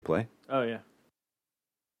play? Oh yeah.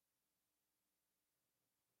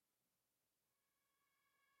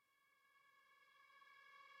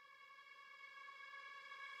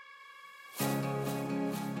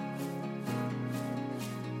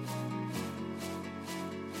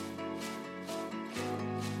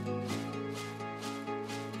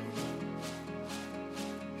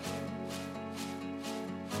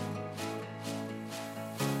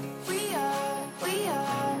 We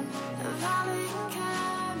are a violent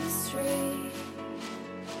chemistry.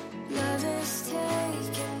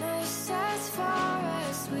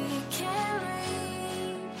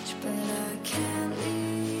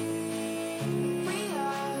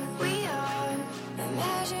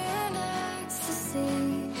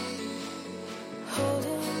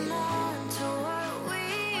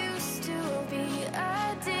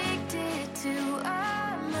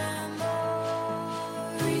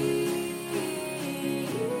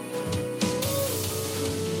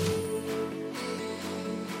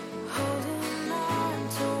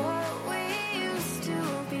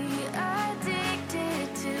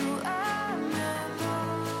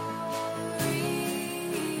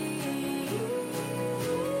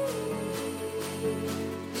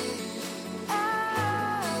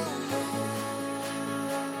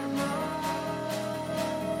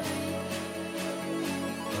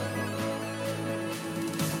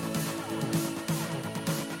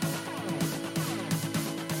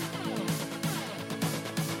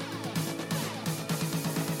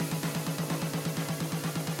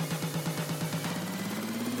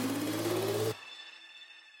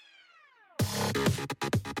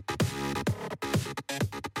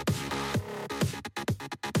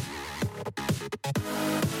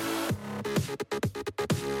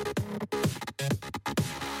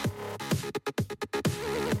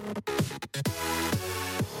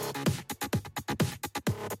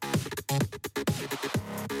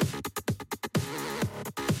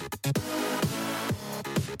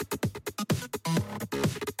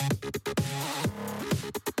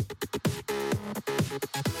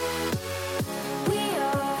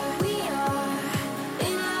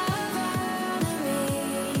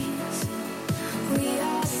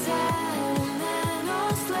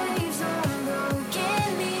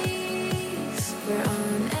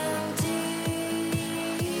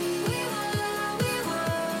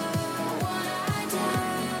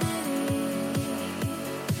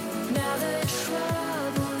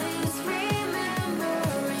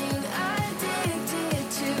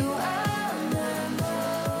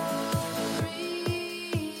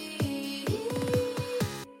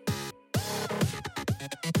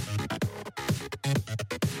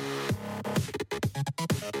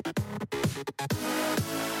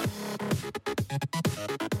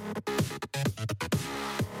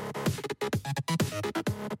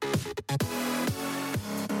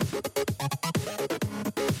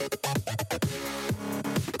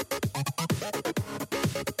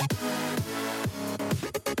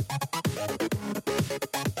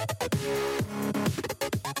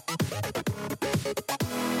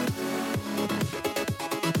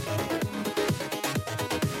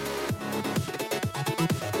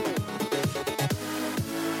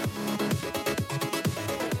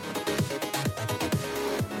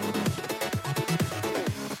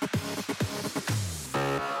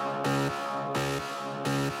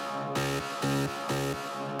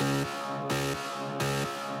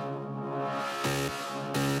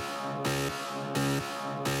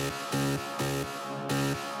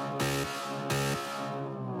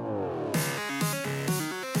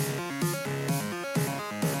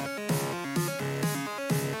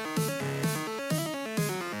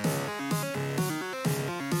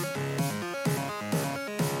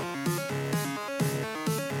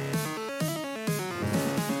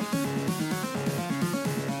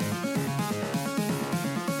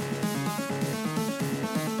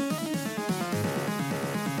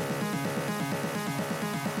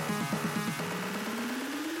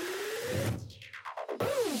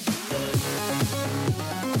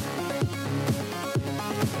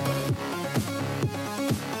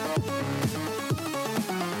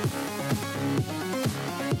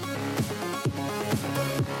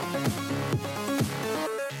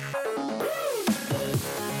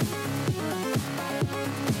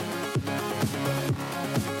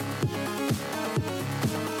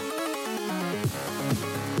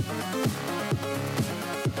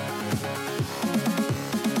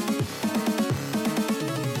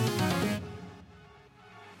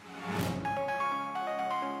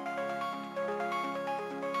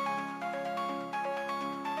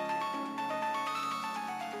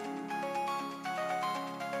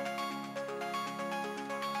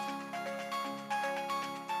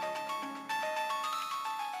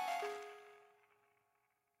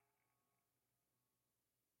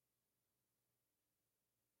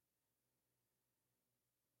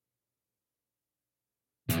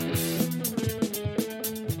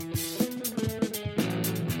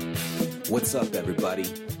 What's up, everybody?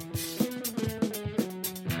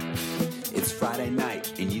 It's Friday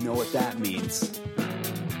night, and you know what that means.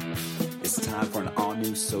 It's time for an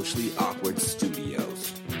all-new Socially Awkward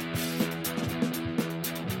Studios.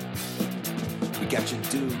 We got your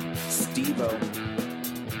dude, Steve-O.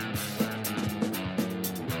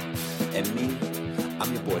 And me,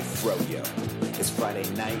 I'm your boy, Froyo. It's Friday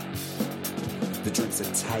night. The drinks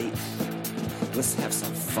are tight. Let's have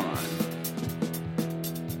some fun.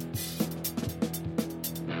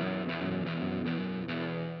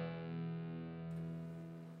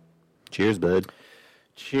 Cheers, bud.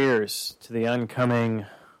 Cheers to the oncoming.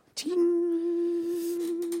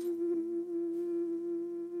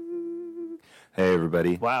 Hey,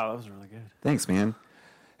 everybody. Wow, that was really good. Thanks, man.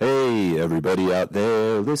 Hey, everybody out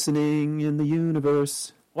there listening in the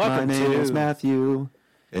universe. Welcome My name to- is Matthew,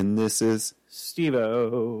 and this is...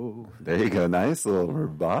 Steve-O. There you go. Nice little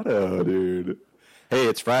vibrato, dude. Hey,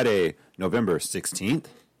 it's Friday, November 16th,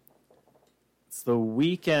 It's the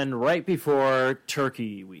weekend right before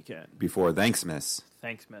Turkey weekend. before Thanksmas.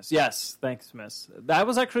 Thanks, Miss. Yes, thanks, Miss. That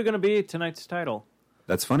was actually going to be tonight's title.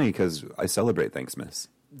 That's funny, because I celebrate Thanksmas.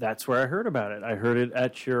 That's where I heard about it. I heard it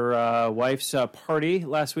at your wife's party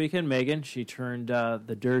last weekend, Megan. She turned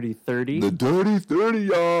the Dirty 30. The Dirty 30,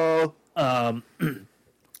 y'all!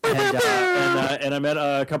 And I met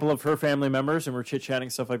a couple of her family members, and we're chit-chatting,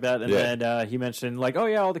 stuff like that. And Yeah. then he mentioned, like, oh,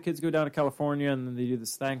 yeah, all the kids go down to California, and then they do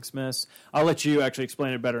this Thanksmas. I'll let you actually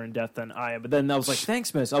explain it better in depth than I am. But then I was like,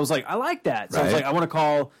 Thanksmas. I was like, I like that. So I was Right. like, I want to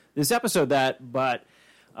call this episode that, but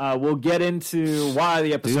we'll get into why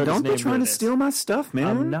the episode Dude, don't is be named trying what to it is. steal my stuff, man.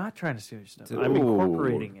 I'm not trying to steal your stuff. I'm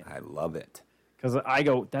incorporating it. I love it. Because I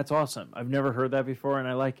go, that's awesome. I've never heard that before, and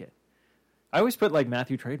I like it. I always put, like,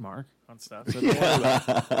 Matthew trademark on stuff. So don't worry about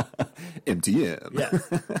it. MTM.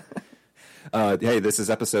 Yeah. Hey, this is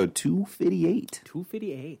episode 258.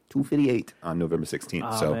 258. 258 on November 16th.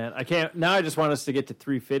 Oh, so, man. I can't. Now I just want us to get to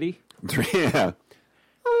 350. yeah.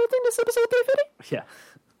 I think this is episode 350. Yeah.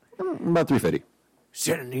 About 350.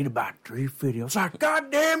 Said I need about 350. I was like, God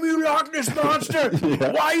damn you, Loch Ness Monster.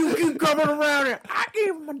 Why you keep coming around here? I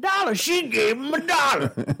gave him $1. She gave him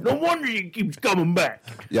 $1. No wonder he keeps coming back.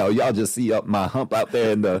 Yo, y'all just see up my hump out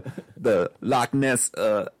there in the Loch Ness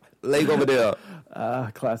lake over there.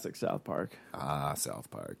 Classic South Park. Ah, South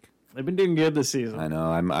Park. They've been doing good this season. I know.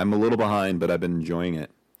 I'm a little behind, but I've been enjoying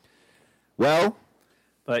it. Well,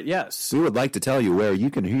 But yes. we would like to tell you where you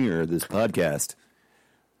can hear this podcast.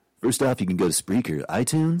 First off, you can go to Spreaker,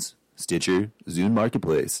 iTunes, Stitcher, Zune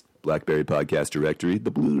Marketplace, BlackBerry Podcast Directory,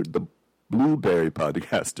 the Blueberry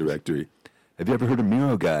Podcast Directory. Have you ever heard of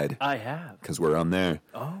Miro Guide? I have. Because we're on there.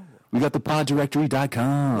 Oh. We got the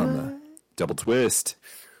poddirectory.com. Double twist.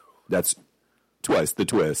 That's twice the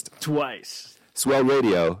twist. Twice. Swell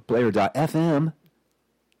Radio, player.fm.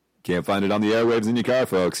 Can't find it on the airwaves in your car,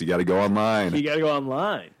 folks. You got to go online. You got to go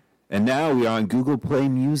online. And now we are on Google Play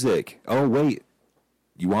Music. Oh, wait.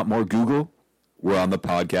 You want more Google? We're on the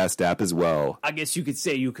podcast app as well. I guess you could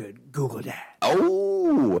say you could Google that.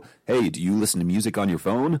 Oh! Hey, do you listen to music on your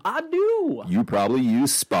phone? I do. You probably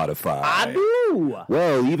use Spotify. I do.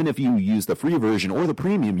 Well, even if you use the free version or the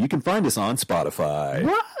premium, you can find us on Spotify.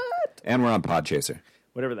 What? And we're on Podchaser.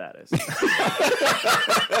 Whatever that is.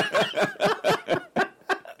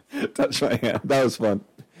 Touch my hand. That was fun.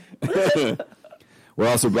 We're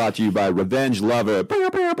also brought to you by Revenge Lover.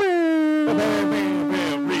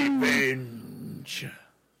 Revenge.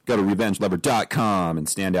 Go to revengelover.com and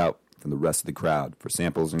stand out from the rest of the crowd. For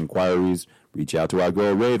samples and inquiries, reach out to our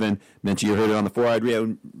girl Raven. Mention you heard it on the Four Eyed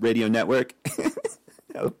Radio Network.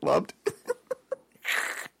 I loved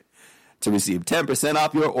to receive 10%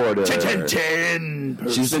 off your order.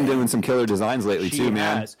 10%. She's been doing some killer designs lately She too,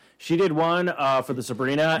 man. has. She did one for the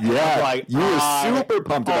Sabrina. And Yeah, I'm like, you were super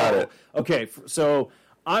pumped about it. Okay, so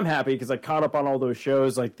I'm happy because I caught up on all those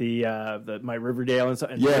shows like the my Riverdale and stuff.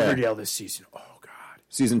 And Yeah. Riverdale this season. Oh God,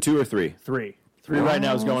 Season 2 or 3? three right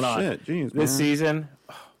now is going on. Shit, jeez, this man. season.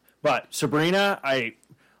 But Sabrina, a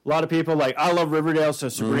lot of people like I love Riverdale, so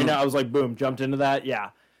Sabrina, I was like, boom, jumped into that. Yeah,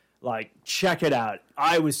 like check it out.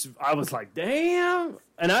 I was like, damn.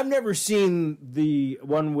 And I've never seen the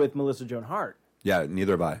one with Melissa Joan Hart. Yeah,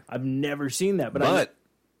 neither have I. I've never seen that, but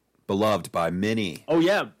beloved by many. oh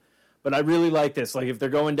yeah, but I really like this. Like if they're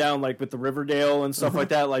going down like with the Riverdale and stuff like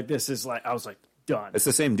that, like this is like I was like done. It's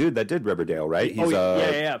the same dude that did Riverdale, right? He's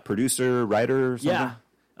yeah. producer, writer, or something.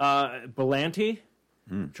 Yeah, Belanti.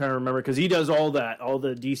 I'm trying to remember because he does all the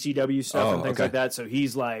DCW stuff Oh, and things okay. like that. So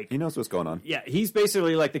he's like, He knows what's going on. yeah, he's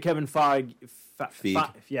basically like the Kevin Feige.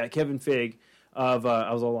 Kevin Feige of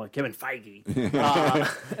I was all like Kevin Feige.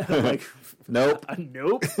 Like, Nope.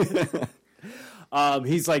 nope.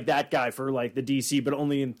 He's like that guy for like the DC, but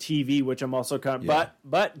only in TV, which I'm also kind of. Yeah.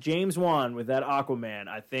 But James Wan with that Aquaman,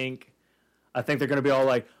 I think they're going to be all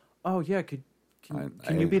like, oh yeah, can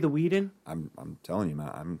you be the Whedon? I'm telling you,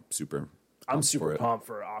 man, I'm super pumped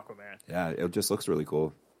for Aquaman. Yeah, it just looks really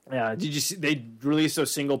cool. Yeah, did you see they released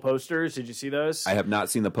those single posters? Did you see those? I have not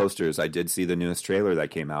seen the posters. I did see the newest trailer that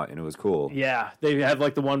came out, and it was cool. Yeah, they have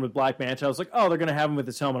like the one with Black Manta. I was like, oh, they're gonna have him with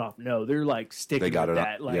his helmet off. No, they're like sticking They got with it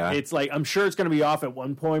that. up. Like Yeah. it's like I'm sure it's gonna be off at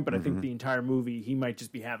one point, but I think the entire movie he might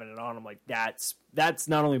just be having it on. I'm like, that's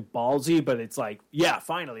not only ballsy, but it's like, yeah,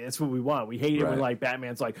 finally, that's what we want. We hate it when Right. like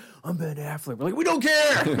Batman's like, I'm Ben Affleck. We're like, we don't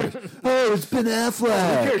care. Oh, it's Ben Who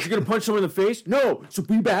Affleck. cares? You're gonna punch someone in the face? No, so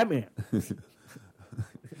be Batman.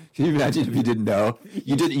 Can you imagine if you didn't know?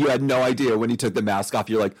 You had no idea when he took the mask off.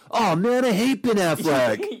 You're like, oh man, I hate Ben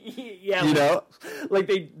Affleck. Yeah, You know?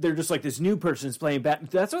 like they're just like this new person's playing Batman.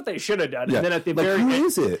 That's what they should have done. Yeah. And then at the Like, very who end,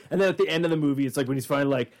 is it? And then at the end of the movie, it's like when he's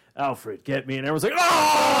finally like, Alfred, get me, and everyone's like, Oh,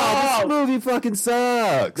 oh. this movie fucking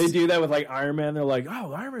sucks. They do that with like Iron Man. They're like,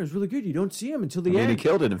 oh, Iron Man is really good. You don't see him until the I mean, he end.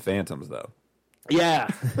 killed it in Phantoms, though. Yeah,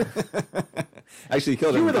 Actually, he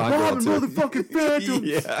killed it you in were the Gone Girl, bomb, too. motherfucking Phantoms.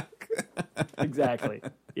 Yeah. Exactly.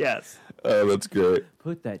 Yes. Oh, that's great.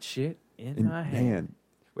 Put that shit in my hand. Man,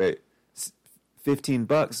 wait.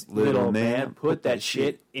 $15, little man. put that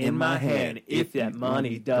shit in my hand. If that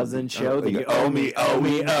money doesn't show, then you oh owe me,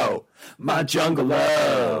 oh. My jungle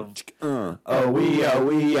love. Oh, we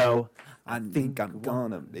oh. I think I'm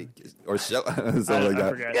gonna make it. Or so, something like I that.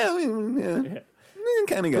 forgot. Yeah.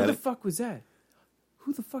 Kind of Who got the it. fuck was that?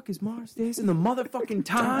 Who the fuck is Mars Days in the motherfucking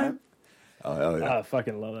time? Oh, hell yeah. I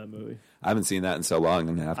fucking love that movie. I haven't seen that in so long.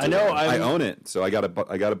 I'm gonna have to. I know, I own it, so I gotta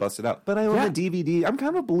bust it out. But I own Yeah. a DVD. I'm kind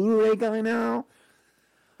of a Blu-ray guy now.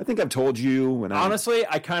 I think I've told you when I Honestly,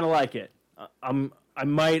 I kind of like it. I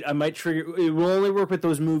might trigger. It will only work with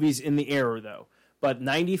those movies in the era though. But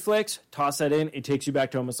 90 flicks, toss that in. It takes you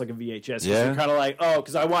back to almost like a VHS. 'Cause Yeah. You're kind of like, oh,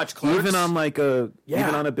 because I watched Clerks. even on like even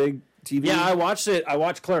on a big TV. Yeah, I watched it. I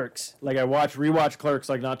watched Clerks. Like rewatched Clerks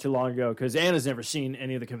like not too long ago because Anna's never seen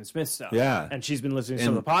any of the Kevin Smith stuff. Yeah. and she's been listening to And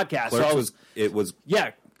some of the podcasts. Clerks So was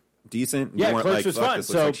yeah. decent. Yeah, you weren't Clerks like, was fuck, fun. this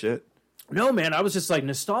looks So- like shit. No, man, I was just like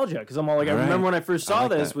nostalgia because I'm all like, I All right. remember when I first I saw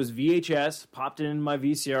like this that. was VHS, popped it in my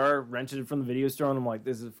VCR, rented it from the video store, and I'm like,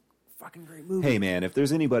 this is a fucking great movie. Hey man, if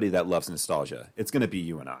there's anybody that loves nostalgia, it's gonna be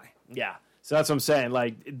you and I. Yeah. So that's what I'm saying.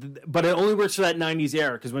 Like, but it only works for that 90s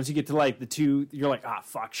era because once you get to like the two, you're like,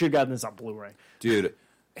 fuck, should have gotten this on Blu-ray. Dude,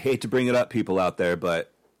 hate to bring it up, people out there, but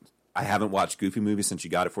I haven't watched Goofy movies since you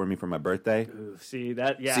got it for me for my birthday. Ooh, see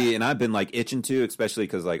that? Yeah. See, and I've been like itching to, especially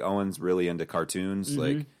because like Owen's really into cartoons. Mm-hmm.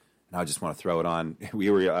 Like, and I just want to throw it on. We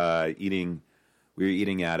were eating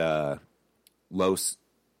at Los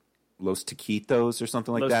Taquitos or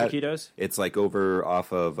something like Los that. Taquitos? It's like over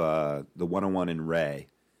off of the 101 in Ray.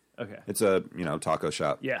 Okay. It's a taco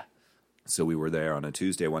shop. Yeah. So we were there on a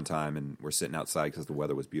Tuesday one time, and we're sitting outside because the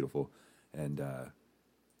weather was beautiful, and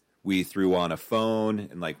we threw on a phone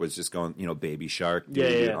and like was just going, Baby Shark,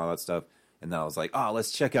 Yeah. all that stuff. And then I was like, oh,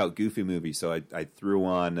 let's check out Goofy movie. So I threw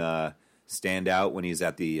on Stand Out when he's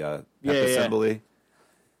at the assembly,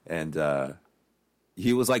 and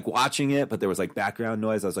he was like watching it, but there was like background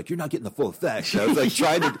noise. I was like, you're not getting the full effect. I was like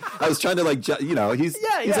trying to like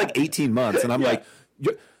he's like 18 months, and I'm like.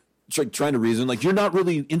 Trying to reason, like, you're not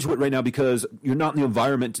really into it right now because you're not in the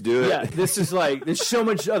environment to do it. Yeah, this is like, there's so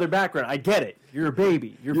much other background. I get it. You're a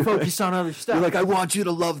baby. You're focused on other stuff. You're like, I want you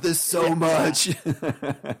to love this so much.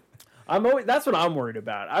 That's what I'm worried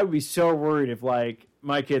about. I would be so worried if, like,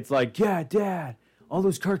 my kid's like, yeah, Dad, all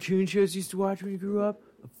those cartoon shows you used to watch when you grew up,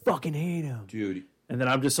 I fucking hate them. Dude, And then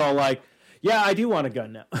I'm just all like, yeah, I do want a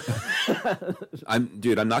gun now. I'm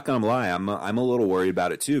not gonna lie, I'm a little worried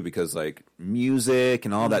about it too, because like music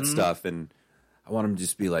and all that stuff, and I want him to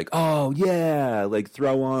just be like, oh yeah, like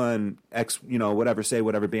throw on X,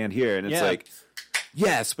 whatever band here, and it's Yeah. like,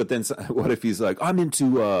 yes, but then what if he's like, I'm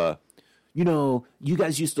into you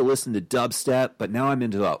guys used to listen to dubstep, but now I'm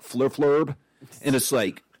into flurb, and it's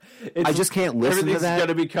like, I just can't listen to Everything's that. going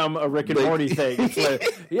to become a Rick and Like- Morty thing. It's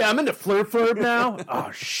like, yeah, I'm into flurb now.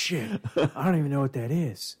 Oh, shit. I don't even know what that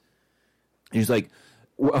is. He's like,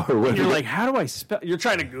 or what You're like, how do I spell? You're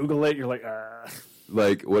trying to Google it. You're like,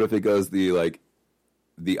 like, what if it goes the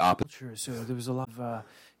opposite? Sure. So there was a lot of,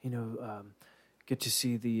 get to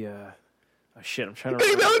see the, shit, I'm trying to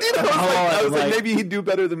remember. I was like, like- maybe he'd do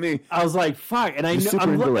better than me. I was like, fuck. And I You're know, super I'm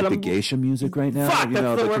into looking, like the I'm, geisha music right now. fuck,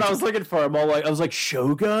 that's the word I was looking for. I was like,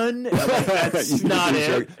 Shogun? And I'm like, that's not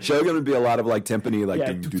it. Shogun would be a lot of like timpani, like. Yeah.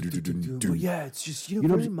 dun, dun, dun, dun, dun, Well, dun. yeah, it's just,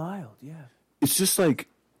 know, very mild, yeah. It's just like,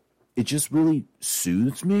 it just really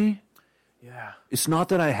soothes me. Yeah. It's not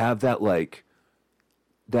that I have that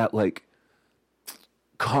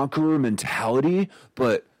conqueror mentality,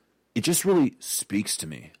 but it just really speaks to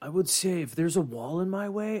me. I would say if there's a wall in my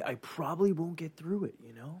way, I probably won't get through it,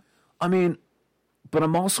 you know? I mean, but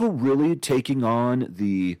I'm also really taking on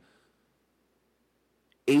the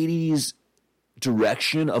 80s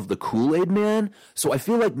direction of the Kool-Aid Man, so I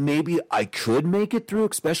feel like maybe I could make it through,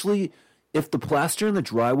 especially if the plaster and the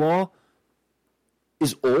drywall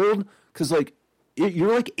is old, because like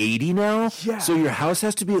you're like 80 now, Yeah. so your house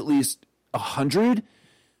has to be at least 100,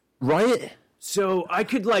 right? So I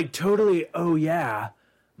could like totally,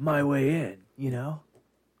 my way in, you know?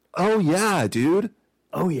 Oh yeah, dude.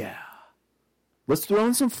 Oh yeah. Let's throw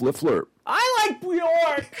in some flip flip. I like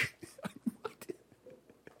Bjork.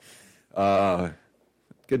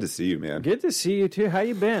 Good to see you, man. Good to see you too. How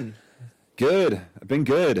you been? Good. I've been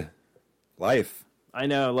good. Life. I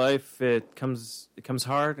know life. It comes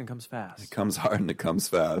hard and comes fast. It comes hard and it comes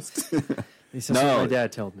fast. At least that's what my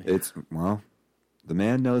dad told me. The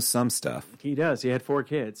man knows some stuff. He does. He had 4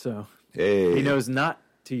 kids, so Hey. he knows not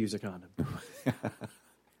to use a condom.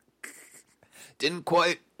 Didn't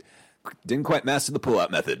quite master the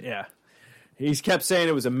pull-out method. Yeah. He's kept saying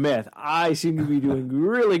it was a myth. I seem to be doing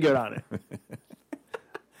really good on it.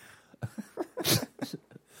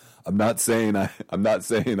 I'm not saying I'm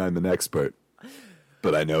an expert,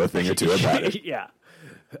 but I know a thing or two about it. Yeah.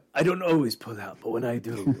 I don't always pull out, but when I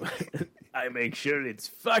do, I make sure it's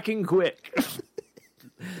fucking quick.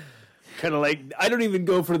 Kind of like, I don't even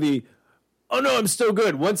go for the, oh no, I'm still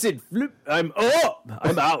good. Once it flip, I'm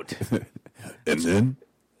out. And then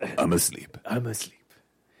I'm asleep. I'm asleep.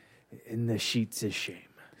 In the sheets is shame.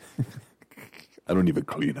 I don't even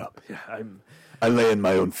clean up. Yeah, I lay in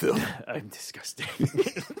my own filth. I'm disgusting.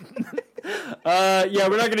 We're not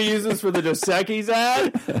going to use this for the Dos Equis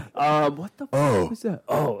ad. What the fuck was that?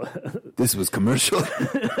 Oh. This was commercial.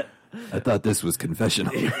 I thought this was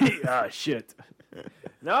confessional. Ah, shit.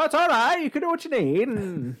 No, it's all right. You can do what you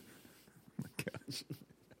need.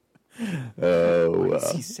 Oh, What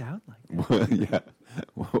does he sound like? yeah.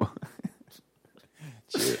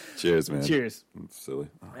 Cheers, man. Cheers. That's silly.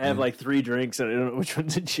 I have like 3 drinks, and I don't know which one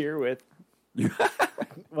to cheer with.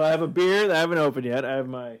 Well, I have a beer that I haven't opened yet. I have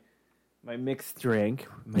my mixed drink.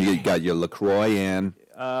 You got your LaCroix and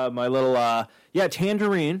My little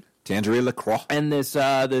tangerine, Tangerine LaCroix. and this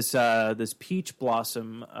peach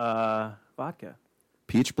blossom vodka.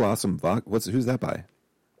 Peach Blossom vodka. Who's that by?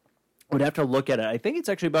 Would have to look at it. I think it's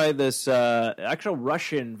actually by this actual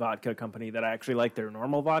Russian vodka company that I actually like their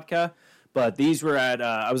normal vodka. But these were at,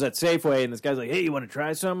 I was at Safeway, and this guy's like, hey, you want to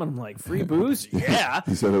try some? And I'm like, free booze? Yeah.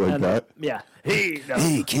 You said it like that? Yeah. Hey, no.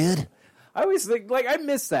 Hey, kid. I always think, like, I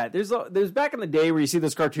miss that. There's back in the day where you see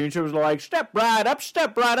those cartoon shows like, step right up.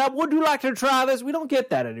 Would you like to try this? We don't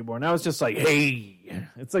get that anymore. Now it's just like, hey.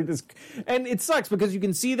 It's like this. And it sucks because you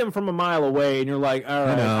can see them from a mile away, and you're like, all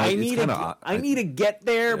right, I need to get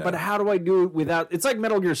there, but how do I do it without? It's like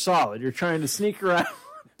Metal Gear Solid. You're trying to sneak around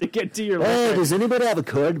to get to your Hey, does anybody have a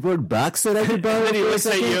cardboard box that I could borrow? And then he looks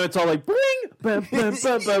at you, it's all like, bling! Bum, bum,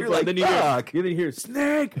 bum, bum, like, then you hear,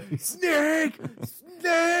 snake!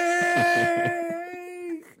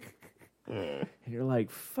 And you're like,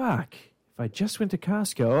 fuck. If I just went to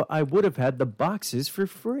Costco, I would have had the boxes for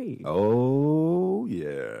free. Oh,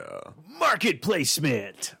 yeah. Market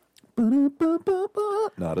placement!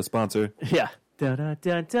 Not a sponsor. Yeah. Da, da,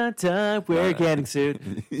 da, da, da. We're getting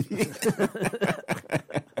sued.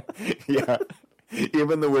 Yeah.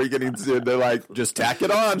 Even though we're getting sued, they're like, just tack it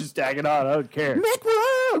on. Just tag it on. I don't care. Make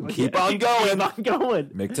room. Keep on going. Keep on going.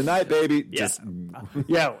 Make tonight, baby. Yeah. Just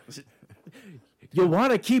Yeah. You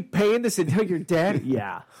want to keep paying this until you're dead?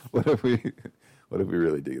 Yeah. what if we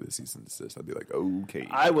really dig the cease and desist? I'd be like, okay.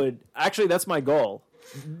 I would. Actually, that's my goal.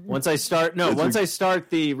 Once I start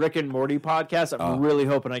the Rick and Morty podcast, I'm really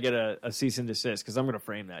hoping I get a cease and desist because I'm going to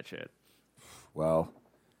frame that shit. Well,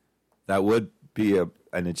 that would be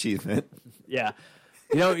an achievement. Yeah.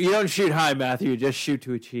 You don't shoot high, Matthew. You just shoot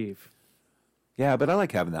to achieve. Yeah, but I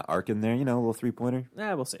like having that arc in there, a little 3-pointer.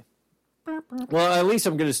 We'll see. Well, at least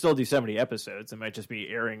I'm going to still do 70 episodes. It might just be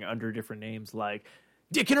airing under different names like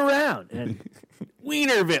Dicking Around and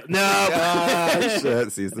Wienerville. No.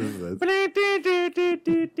 Shit, cease and desist.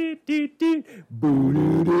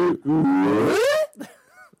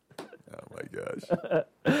 Oh my gosh.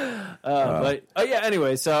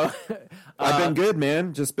 Anyway, so I've been good,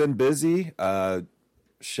 man. Just been busy.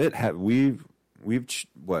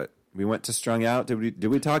 We went to Strung Out. Did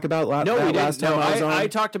we talk about no, we didn't. last time I was on? I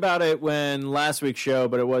talked about it when last week's show,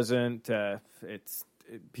 but it wasn't.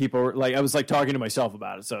 people were like, I was like talking to myself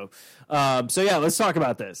about it. So yeah, let's talk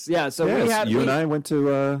about this. Yeah, so Yes, you and I went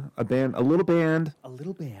to a little band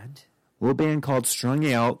called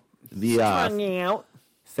Strung Out. Strung Out.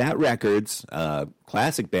 Fat Records,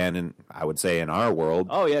 classic band, and I would say in our world.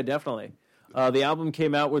 Oh yeah, definitely. The album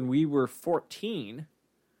came out when we were 14.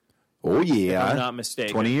 Oh yeah, If I'm not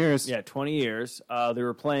mistaken. 20 years. Yeah, 20 years. They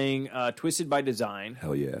were playing Twisted by Design.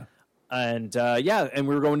 Hell yeah. And and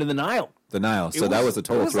we were going to the Nile. The Nile. So that was a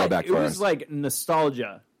total throwback for us. It was like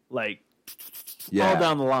nostalgia, like Yeah. all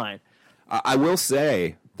down the line. I will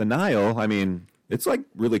say, the Nile, I mean, it's like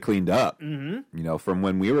really cleaned up. Mm-hmm. You know, from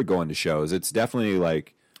when we were going to shows. It's definitely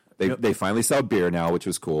like, they finally sell beer now, which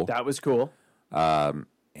was cool. That was cool.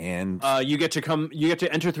 And you get to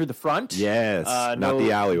enter through the front. yes, not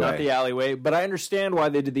the alleyway. Not the alleyway. But I understand why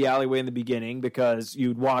they did the alleyway in the beginning, because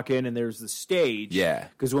you'd walk in and there's the stage. Yeah.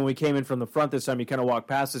 Because when we came in from the front this time, you kind of walk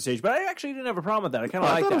past the stage. But I actually didn't have a problem with that. I kind of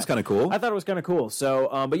liked that. I thought it was kind of cool. I thought it was kind of cool. So,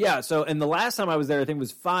 and the last time I was there, I think it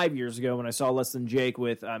was 5 years ago when I saw Less Than Jake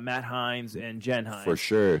with Matt Hines and Jen Hines. For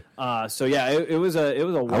sure. It was a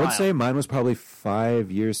while. I would say mine was probably 5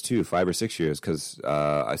 years too, 5 or 6 years, because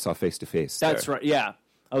I saw Face to Face. That's right. Yeah.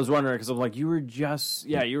 I was wondering because I'm like, you were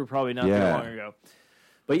probably not that long ago.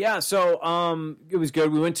 But yeah, so it was good.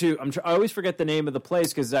 We went to, I always forget the name of the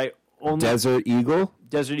place because Desert Eagle?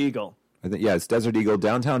 Desert Eagle. I think, it's Desert Eagle,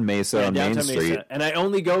 downtown Mesa on Main Street. Mesa. And I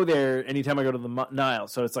only go there anytime I go to the Nile,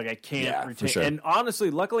 so it's like I can't retain. For sure. And honestly,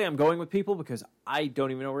 luckily I'm going with people because I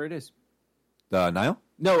don't even know where it is. The Nile?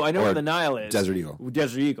 No, I know where the Nile is. Desert Eagle.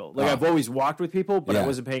 Desert Eagle. Like I've always walked with people, but I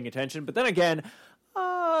wasn't paying attention. But then again,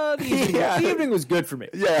 the evening was good for me.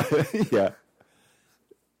 Yeah, yeah.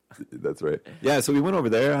 That's right. Yeah, so we went over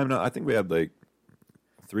there. I think we had like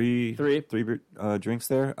three drinks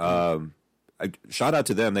there. Shout out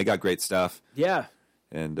to them. They got great stuff. Yeah.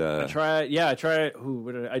 And I tried.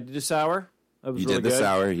 I did a sour. That was you really did the good.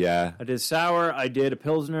 sour, yeah. I did a sour. I did a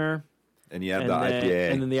Pilsner. And you have the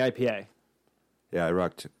IPA. And then the IPA. Yeah, I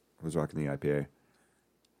was rocking the IPA.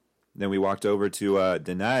 Then we walked over to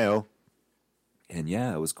Denial. And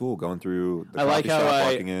yeah, it was cool going through the coffee shop,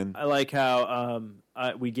 walking in. I like how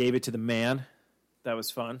we gave it to the man. That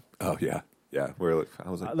was fun. Oh yeah, yeah. I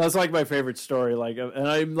was like, that's like my favorite story. Like, and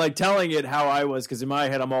I'm like telling it how I was because in my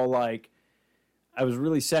head I'm all like, I was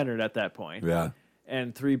really centered at that point. Yeah.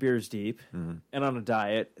 And 3 beers deep, and on a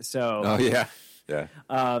diet. So. Oh yeah,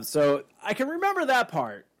 yeah. So I can remember that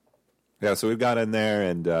part. Yeah, so we got in there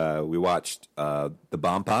and we watched the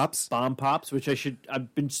Bomb Pops. Bomb Pops, which I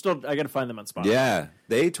got to find them on Spotify. Yeah,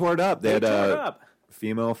 they tore it up. They had tore it up.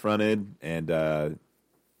 Female fronted, and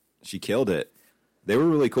she killed it. They were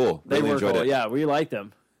really cool. They really were enjoyed cool. it. Yeah, we liked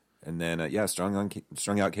them. And then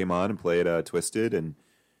Strung Out came on and played Twisted, and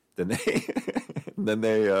then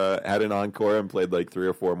they had an encore and played like 3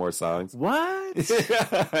 or 4 more songs. What?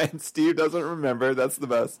 And Steve doesn't remember. That's the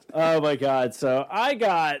best. Oh my god! So I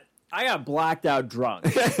got blacked out drunk.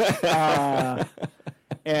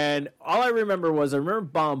 And all I remember was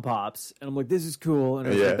Bomb Pops, and I'm like, this is cool, and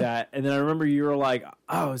I was like that. And then I remember you were like,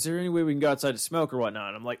 oh, is there any way we can go outside to smoke or whatnot?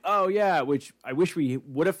 And I'm like, oh, yeah, which I wish we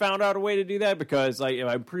would have found out a way to do that because like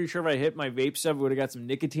I'm pretty sure if I hit my vape stuff, it would have got some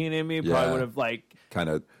nicotine in me. It probably would have like kind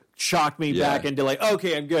of shocked me back into like,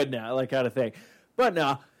 okay, I'm good now, like kind of thing. But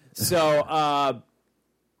no. So,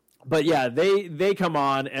 but yeah, they come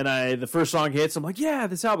on, and the first song hits. I'm like, yeah,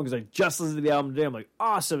 this album, because I just listened to the album today. I'm like,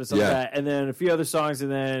 awesome, and stuff like that. And then a few other songs,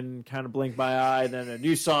 and then kind of blinked my eye, and then a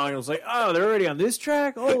new song. And I was like, oh, they're already on this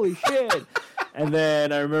track? Holy shit! And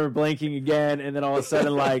then I remember blinking again, and then all of a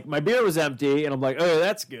sudden, like my beer was empty, and I'm like, oh,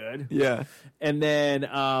 that's good. Yeah. And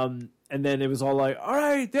then it was all like, all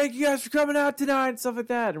right, thank you guys for coming out tonight, and stuff like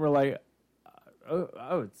that. And we're like,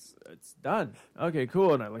 oh, it's done. Okay,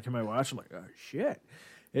 cool. And I look at my watch. I'm like, oh shit.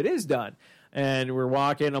 It is done. And we're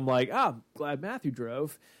walking. I'm like, oh, I'm glad Matthew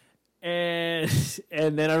drove. And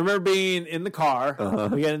then I remember being in the car.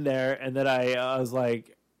 We get in there. And then I was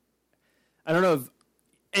like, I don't know if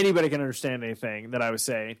anybody can understand anything that I was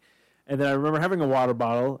saying. And then I remember having a water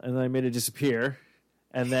bottle. And then I made it disappear.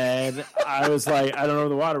 And then I was like, I don't know where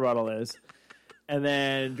the water bottle is. And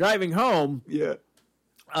then driving home. Yeah.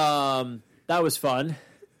 That was fun.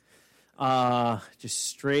 Just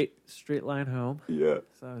straight line home. Yeah.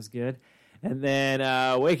 So that was good. And then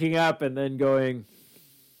waking up and then going,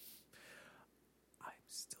 I'm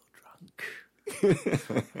still drunk.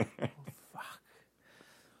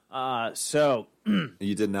 Oh, fuck. So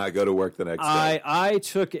you did not go to work the next day. I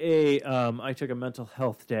took a mental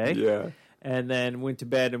health day. Yeah. and then went to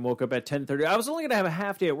bed and woke up at 10:30. I was only going to have a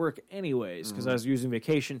half day at work anyways because I was using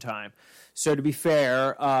vacation time. So to be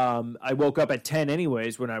fair, I woke up at 10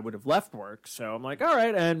 anyways when I would have left work. So I'm like, all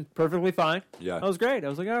right, and perfectly fine. Yeah. That was great. I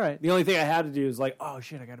was like, all right. The only thing I had to do is like, oh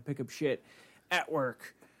shit, I got to pick up shit at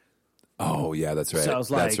work. Oh yeah, that's right. So I was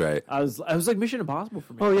like, that's right. I was like Mission Impossible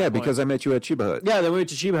for me. Oh at yeah, that point. because I met you at Chiba Hut. Yeah, then we went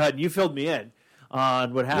to Shiba Hut and you filled me in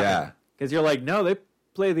on what happened. Yeah. Because you're like, no, they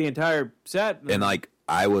play the entire set. And like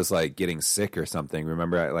I was like getting sick or something.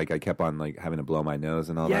 Remember, I kept on like having to blow my nose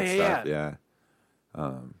and all that stuff. Yeah.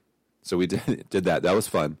 So we did that. That was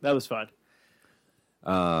fun. That was fun.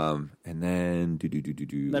 And then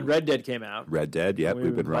Then Red Dead came out. Red Dead. Yep,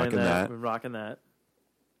 we've been rocking that. We've been rocking that.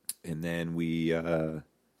 And then we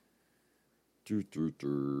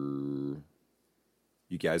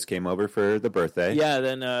you guys came over for the birthday. Yeah,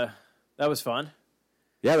 then that was fun.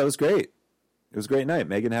 Yeah, that was great. It was a great night.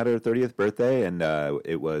 Megan had her 30th birthday, and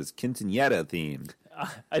it was quinceañera themed.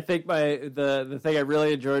 I think the thing I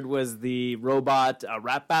really enjoyed was the robot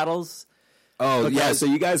rap battles. Oh Because- yeah, so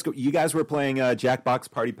you guys were playing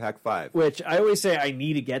Jackbox Party Pack 5. Which I always say I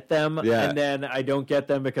need to get them, Yeah. and then I don't get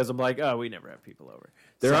them because I'm like, oh, we never have people over.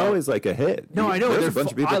 They're So- always like a hit. No, I know. There's They're a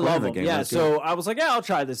bunch of people I playing love that them. game. Yeah, That's so good. I was like, yeah, I'll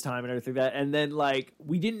try this time and everything like that. And then like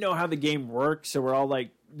we didn't know how the game worked, so we're all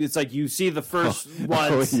like, it's like you see the first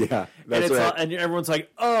once, yeah, and that's it's right. and everyone's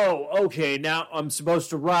like, oh, okay, now I'm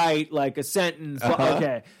supposed to write like a sentence.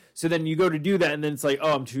 Okay, so then you go to do that, and then it's like,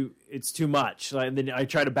 oh, it's too much. Like, and then I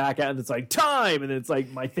try to back out, and it's like time, and then it's like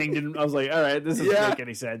my thing didn't. I was like, all right, this doesn't Yeah. make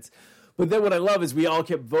any sense. But then what I love is we all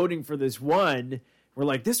kept voting for this one. We're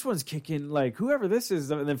like, this one's kicking, like, whoever this is.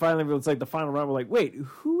 And then finally, it's like the final round. We're like, wait,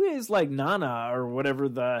 who is, like, Nana or whatever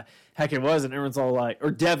the heck it was? And everyone's all like, or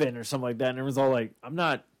Devin or something like that. And everyone's all like, I'm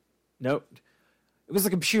not, nope. It was the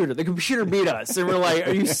computer. The computer beat us. And we're like,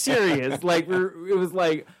 are you serious? Like, it was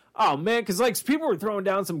like, oh, man. Because, like, people were throwing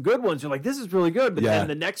down some good ones. You're like, this is really good. But Yeah. then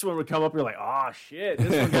the next one would come up. You're like, oh, shit.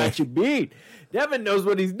 This one got you beat. Devin knows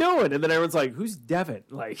what he's doing. And then everyone's like, who's Devin?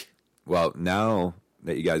 Like, Well, now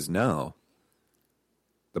that you guys know,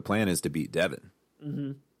 the plan is to beat Devin.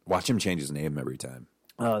 Mm-hmm. Watch him change his name every time.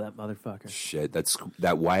 oh, that motherfucker. Shit,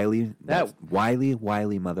 that wily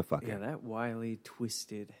motherfucker. Yeah, that wily,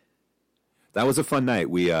 twisted. That was a fun night.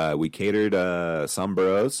 We catered some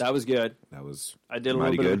burros. That was good. That was I did a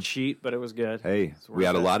mighty little bit of a good. cheat, but it was good. Hey, It's we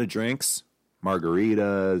had a worth it. lot of drinks,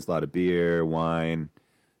 margaritas, a lot of beer, wine.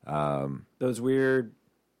 Those weird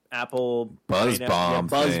apple Buzz pineapple- bomb yeah,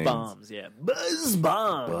 buzz things. bombs. Yeah, buzz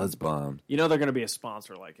bomb. Buzz bomb. You know they're going to be a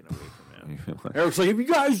sponsor like in a week from now. Eric's like, if you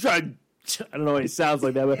guys tried, I don't know what he sounds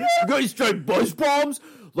like that, but if you guys tried buzz bombs,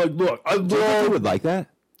 like, look, I Do you think he love. would like that?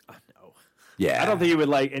 No, Yeah. I don't think he would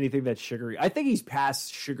like anything that's sugary. I think he's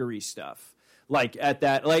past sugary stuff. Like at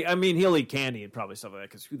that, like I mean, he'll eat candy and probably stuff like that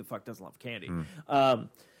because who the fuck doesn't love candy?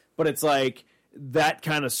 But it's like that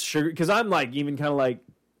kind of sugar because I'm like even kind of like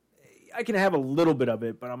I can have a little bit of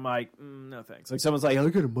it, but I'm like no thanks. Like someone's like, I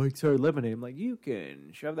got a Mike's Hard Lemonade. I'm like, you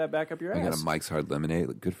can shove that back up your I got ass. a Mike's Hard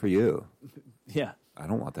Lemonade. Good for you. Yeah, I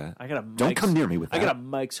don't want that. I got a. Don't Mike's- come near me with that. I got a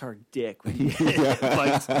Mike's Hard Dick.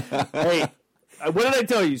 Mike's, hey, what did I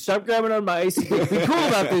tell you? Stop grabbing on my icy dick. Be cool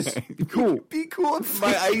about this. Be cool. Be cool with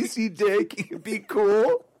my icy dick. Be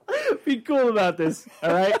cool. Be cool about this.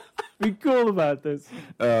 All right. Be cool about this.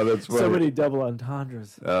 Oh, that's funny. So many double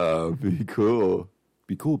entendres. Oh, be cool.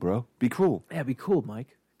 Be cool, bro. Be cool. Yeah, be cool,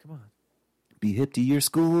 Mike. Come on. Be hip to your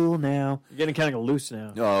school now. You're getting kind of loose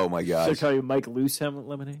now. Oh my Should I gosh. call you Mike Loose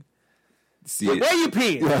Lemonade? See, Where you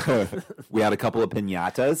peeing? we had a couple of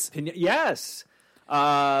pinatas. Yes.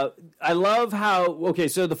 I love how. Okay,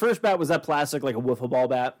 so the first bat was that plastic, like a wiffle ball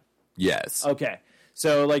bat. Yes. Okay,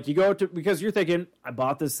 so like you go to because you're thinking, I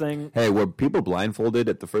bought this thing. Hey, were people blindfolded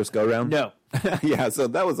at the first go round? No, Yeah, so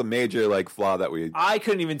that was a major like flaw that we. I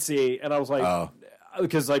couldn't even see, and I was like, Oh.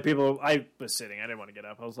 because like people, I was sitting, I didn't want to get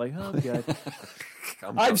up. I was like, oh god.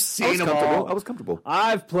 I'm I've com- seen I was them comfortable. all. I was comfortable.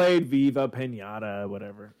 I've played Viva Pinata,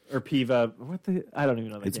 whatever, or Piva. What the? I don't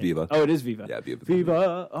even know. That It's game. Viva. Oh, it is Viva. Yeah, Viva.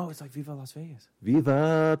 Viva. Oh, it's like Viva Las Vegas.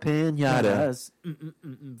 Viva pinata. Yes.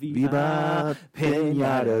 Viva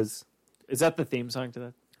pinatas. Is that the theme song to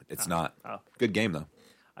that? It's not. Oh. Good game though.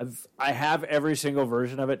 I have every single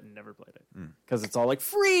version of it and never played it because it's all like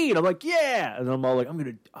free and I'm like yeah and I'm all like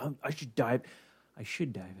I should dive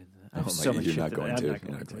into that. I have so much you're shit not to going I'm to. not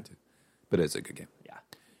You're not to. going to. But it's a good game.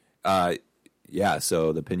 Yeah. Yeah,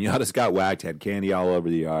 so the pinatas got whacked, had candy all over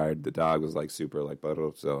the yard. The dog was like super like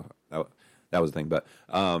butthole, so that was the thing. But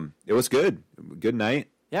it was good. Good night.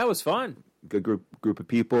 Yeah, it was fun. Good group of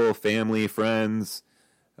people, family, friends.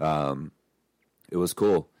 It was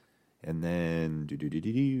cool. And then,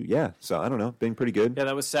 yeah. So I don't know, being pretty good. Yeah,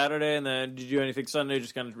 that was Saturday, and then did you do anything Sunday?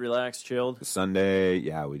 Just kind of relax, chilled. Sunday,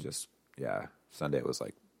 Sunday was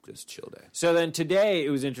like just chill day. So then today it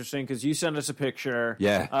was interesting because you sent us a picture,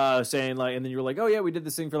 saying like, and then you were like, oh yeah, we did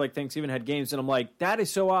this thing for like Thanksgiving, had games, and I'm like, that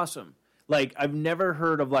is so awesome. Like, I've never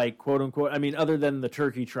heard of, like, quote-unquote, I mean, other than the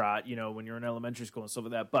turkey trot, you know, when you're in elementary school and stuff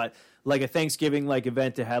like that, but, like, a Thanksgiving, like,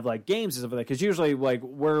 event to have, like, games and stuff like that, because usually, like,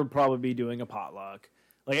 we're probably doing a potluck.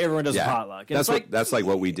 Like, everyone does a potluck. And that's like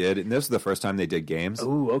what we did, and this is the first time they did games.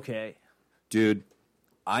 Ooh, okay. Dude,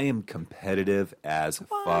 I am competitive as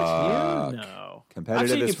fuck. You know. Competitive I've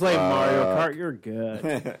seen as you play fuck. Mario Kart, you're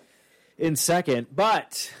good. In second,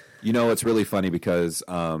 but... You know, it's really funny because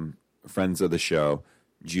friends of the show...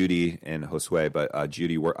 Judy and Josue, but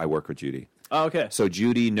Judy, I work with Judy. Oh, okay. So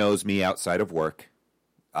Judy knows me outside of work,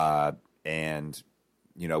 and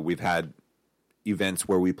you know we've had events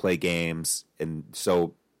where we play games, and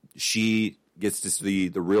so she gets to see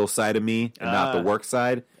the real side of me and not the work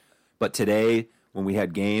side. But today, when we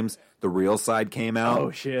had games, the real side came out.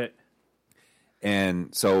 Oh shit!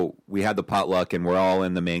 And so we had the potluck, and we're all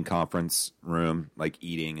in the main conference room, like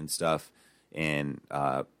eating and stuff. And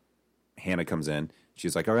Hannah comes in.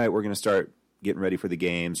 She's like, all right, we're going to start getting ready for the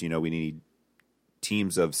games. You know, we need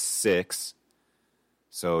teams of 6.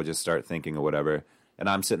 So just start thinking or whatever. And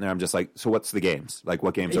I'm sitting there, I'm just like, so what's the games? Like,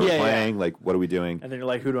 what games are we playing? Like, what are we doing? And then you're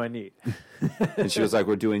like, who do I need? And she was like,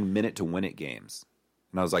 we're doing minute-to-win-it games.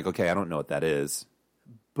 And I was like, okay, I don't know what that is.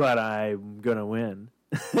 But I'm going to win.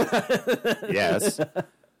 Yes.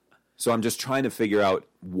 So I'm just trying to figure out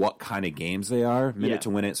what kind of games they are.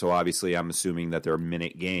 Minute-to-win-it, so obviously I'm assuming that they're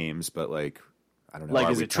minute games, but like... I don't know.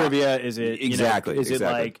 Like, is it trivia? Is it exactly? Is it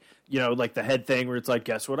like like the head thing where it's like,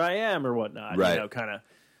 guess what I am or whatnot? Right. You know, kind of.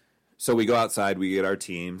 So we go outside, we get our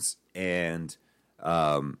teams, and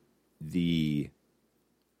the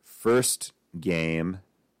first game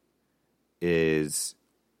is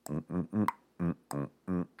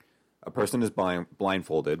a person is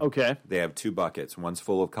blindfolded. Okay. They have 2 buckets. One's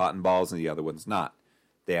full of cotton balls, and the other one's not.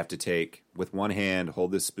 They have to take with one hand,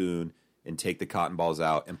 hold this spoon. And take the cotton balls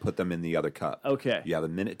out and put them in the other cup. Okay. You have a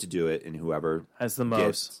minute to do it, and whoever has the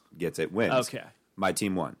most gets it wins. Okay. My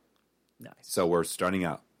team won. Nice. So we're starting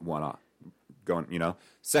out 1-off. Going,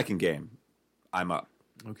 second game, I'm up.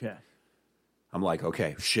 Okay. I'm like,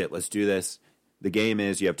 okay, shit, let's do this. The game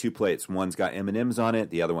is you have 2 plates. One's got M&Ms on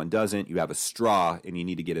it. The other one doesn't. You have a straw, and you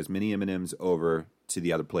need to get as many M&Ms over to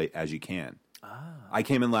the other plate as you can. I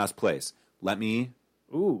came in last place. Let me...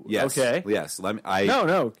 Ooh, yes, okay. Yes,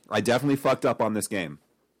 No. I definitely fucked up on this game.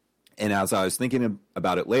 And as I was thinking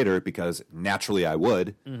about it later, because naturally I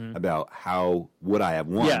would, about how would I have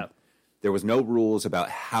won, there was no rules about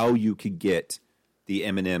how you could get the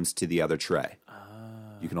M&Ms to the other tray.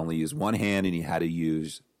 You can only use one hand, and you had to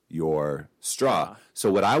use your straw.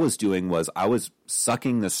 So what I was doing was I was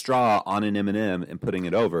sucking the straw on an M&M and putting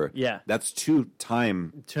it over. Yeah. That's too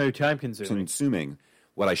time consuming.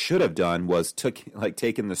 What I should have done was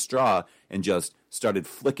taken the straw and just started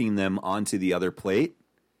flicking them onto the other plate,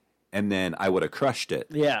 and then I would have crushed it.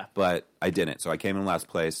 Yeah. But I didn't. So I came in last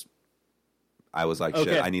place. I was like,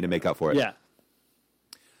 shit, I need to make up for it. Yeah.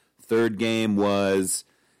 Third game was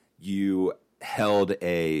you held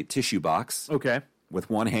a tissue box. Okay. With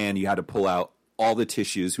one hand, you had to pull out all the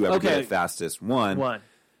tissues. Whoever did it fastest won.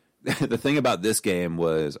 The thing about this game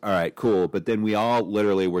was, all right, cool. But then we all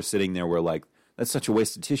literally were sitting there. We're like, that's such a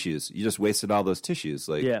waste of tissues. You just wasted all those tissues.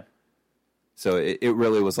 Like, yeah. So it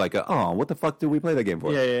really was like, what the fuck did we play that game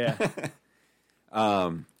for? Yeah.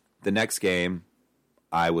 The next game,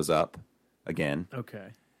 I was up again. Okay.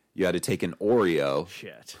 You had to take an Oreo,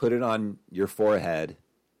 Shit. put it on your forehead,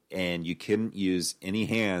 and you couldn't use any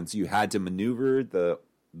hands. You had to maneuver the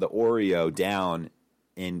Oreo down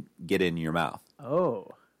and get it in your mouth. Oh.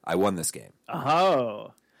 I won this game.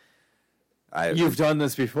 Oh. You've done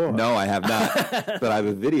this before. No, I have not. But I have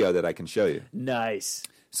a video that I can show you. Nice.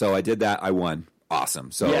 So I did that. I won.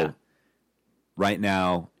 Awesome. So right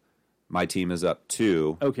now, my team is up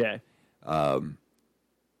 2. Okay.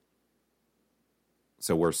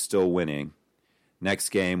 So we're still winning. Next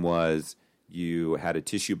game was you had a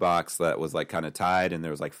tissue box that was like kind of tied, and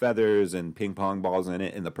there was like feathers and ping pong balls in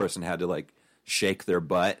it, and the person had to like shake their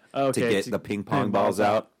butt to get the ping pong balls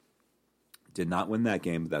out. Did not win that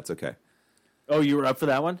game, but that's okay. Oh, you were up for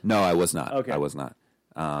that one? No, I was not. Okay. I was not.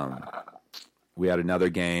 We had another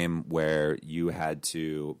game where you had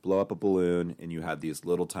to blow up a balloon, and you had these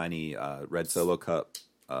little tiny red Solo cup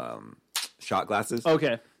shot glasses.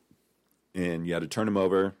 Okay. And you had to turn them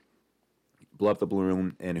over, blow up the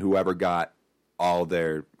balloon, and whoever got all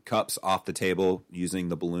their cups off the table using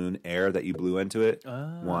the balloon air that you blew into it.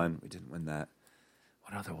 Won. We didn't win that.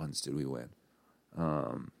 What other ones did we win?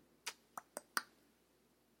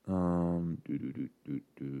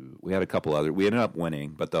 We had a couple other. We ended up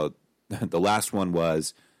winning, but the last one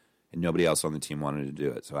was, and nobody else on the team wanted to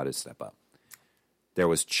do it, so I had to step up. There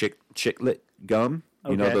was Chiclet gum.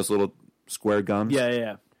 You know those little square gums?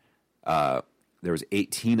 Yeah. There was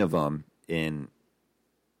 18 of them in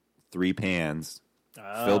 3 pans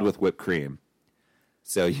filled with whipped cream.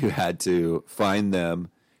 So you had to find them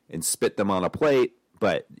and spit them on a plate,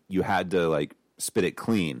 but you had to like spit it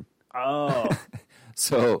clean. Oh.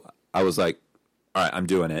 So I was like, all right, I'm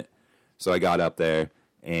doing it. So I got up there,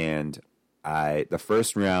 and the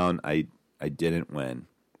first round I didn't win.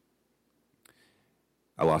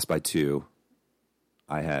 I lost by 2.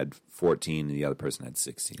 I had 14, and the other person had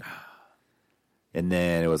 16. And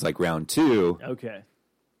then it was like round 2. Okay.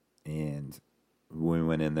 And we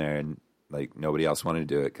went in there, and like nobody else wanted to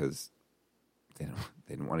do it because they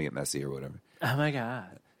didn't want to get messy or whatever. Oh my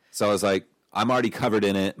God. So I was like, I'm already covered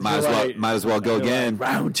in it. Might as well go again. Like,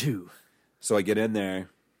 round 2. So I get in there.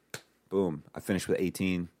 Boom. I finished with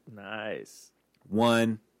 18. Nice.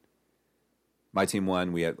 Won. My team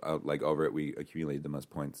won. We had over it. We accumulated the most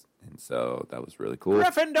points, and so that was really cool.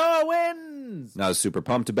 Gryffindor wins. And I was super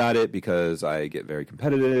pumped about it because I get very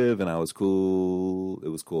competitive, and I was cool. It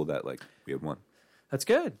was cool that we had won. That's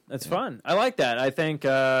good. That's fun. I like that. I think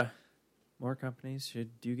more companies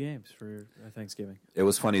should do games for Thanksgiving. It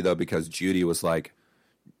was funny though because Judy was like,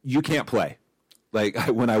 "You can't play." Like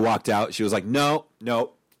when I walked out, she was like, "No."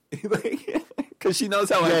 Because she knows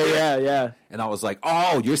how I feel. Yeah. And I was like,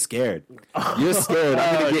 "Oh, you're scared. You're scared.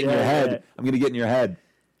 I'm gonna get in your head. Yeah. I'm gonna get in your head."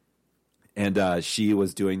 And she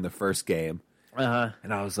was doing the first game,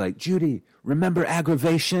 and I was like, "Judy, remember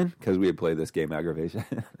aggravation?" Because we had played this game, aggravation.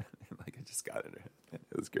 I just got it.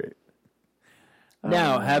 It was great.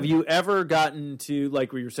 Now, have you ever gotten to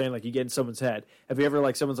like where you're saying like you get in someone's head? Have you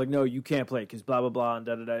ever someone's like, "No, you can't play because blah blah blah and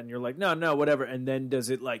da da da," and you're like, "No, whatever," and then does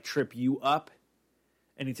it trip you up?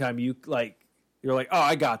 Anytime you you're like, "Oh,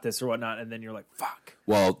 I got this" or whatnot, and then you're like, "Fuck."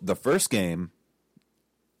 Well, the first game,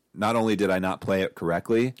 not only did I not play it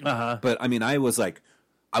correctly, but I mean, I was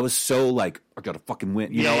so I gotta fucking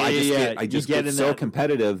win. I just get so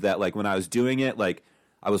competitive that when I was doing it,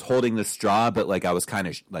 I was holding the straw, but I was kind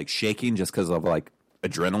of shaking just because of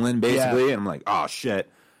adrenaline, basically. Yeah. And I'm like, oh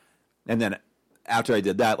shit. And then after I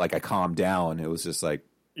did that, I calmed down. It was just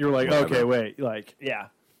you're like, whatever. Okay, wait, yeah.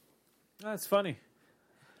 That's funny.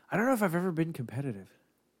 I don't know if I've ever been competitive.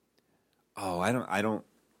 Oh, I don't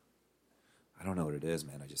know what it is,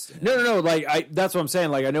 man. I just no. That's what I'm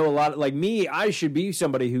saying. I know a lot. Me, I should be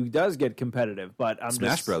somebody who does get competitive, but I'm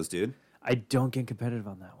Smash Bros, dude. I don't get competitive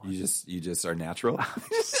on that one. You just are natural.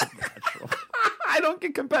 Natural. I don't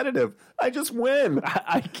get competitive. I just win.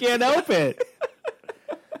 I can't help it.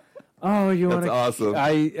 Oh, you want to? That's awesome.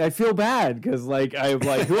 I feel bad because I'm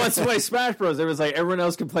who wants to play Smash Bros? It was everyone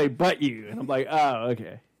else can play but you, and I'm like, oh,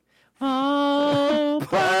 okay. All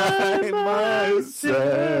by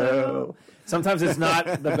myself. Sometimes it's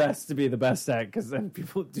not the best to be the best at because then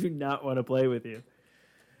people do not want to play with you.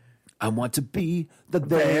 I want to be the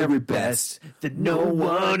very best that no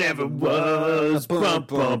one ever was. Bum,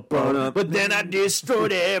 bum, bum. But then I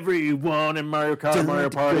destroyed everyone in Mario Kart, Mario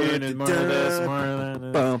Party, and Mario this, Mario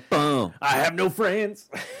that. Bum, bum. I have no friends.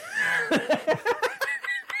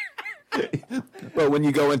 But when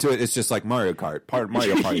you go into it, it's just like Mario Kart,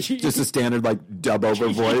 Mario Party, just a standard dub over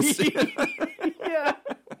voice. Yeah.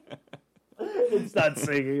 It's not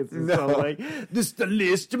singing. It's just this is the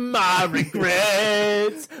list of my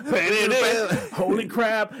regrets. Holy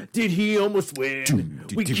crap! Did he almost win?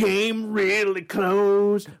 We came really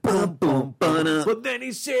close. Bum, bum, bum. But then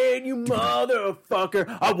he said, "You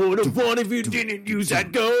motherfucker! I would have won if you didn't use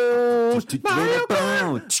that ghost."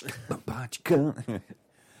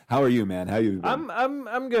 How are you, man? How you been?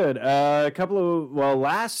 I'm good.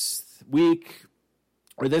 Last week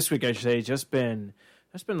or this week, I should say, just been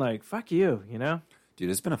fuck you, Dude,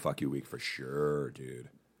 it's been a fuck you week for sure, dude.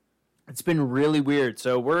 It's been really weird.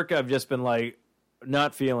 So work, I've just been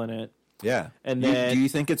not feeling it. Yeah. And then, do you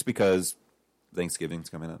think it's because Thanksgiving's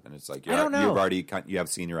coming up and it's I don't know. You have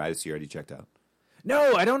senioritis, you already checked out?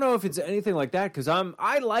 No, I don't know if it's anything like that because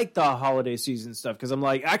I like the holiday season stuff because I'm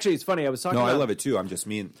actually it's funny I was talking. No, I love it too. I'm just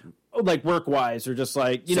work wise or just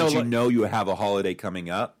you have a holiday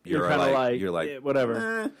coming up. You're kind of you're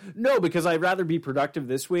whatever. No, because I'd rather be productive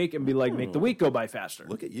this week and be make the week go by faster.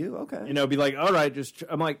 Look at you, okay? Be all right,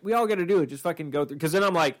 I'm we all got to do it. Just fucking go through because then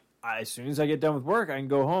I'm as soon as I get done with work, I can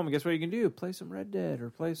go home, and guess what you can do? Play some Red Dead or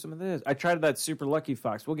play some of this. I tried that Super Lucky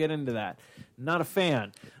Fox. We'll get into that. Not a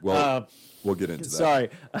fan. Well, we'll get into that. Sorry.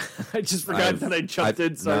 I just forgot that I jumped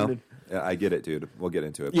in. No, I get it, dude. We'll get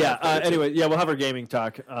into it. Yeah, anyway, we'll have our gaming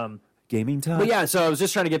talk. Gaming talk? But yeah, so I was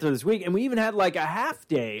just trying to get through this week, and we even had like a half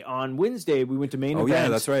day on Wednesday. We went to main event. Oh, yeah,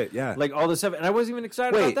 that's right, yeah. Like all this stuff, and I wasn't even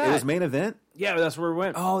excited about that. Wait, it was main event? Yeah, that's where we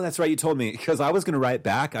went. Oh, that's right. You told me because I was going to write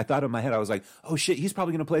back. I thought in my head, I was like, "Oh shit, he's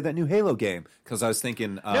probably going to play that new Halo game." Because I was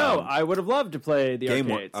thinking, no, I would have loved to play the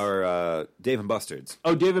arcades or Dave and Buster's.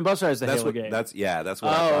 Oh, Dave and Buster's has the Halo game. That's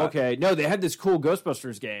what. I Oh, thought. okay. No, they had this cool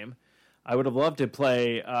Ghostbusters game. I would have loved to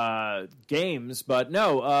play games, but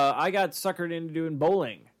no, I got suckered into doing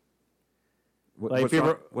bowling.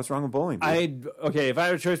 What's wrong with bowling? Dude? If I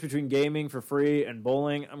had a choice between gaming for free and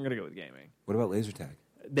bowling, I'm gonna go with gaming. What about laser tag?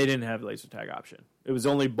 They didn't have a laser tag option. It was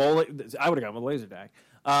only bowling. I would have gone with laser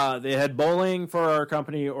tag. They had bowling for our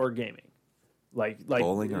company or gaming. Like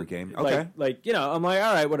bowling or game. Okay. I'm like,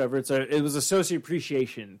 all right, whatever. It was associate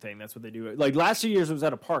appreciation thing. That's what they do. Like last 2 years it was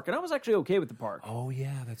at a park, and I was actually okay with the park. Oh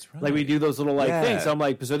yeah, that's right. Like we do those little things. So I'm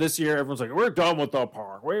like, so this year everyone's like, we're done with the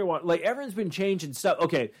park. Where you want? Like everyone's been changing stuff.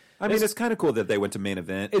 Okay. I mean, it's kind of cool that they went to main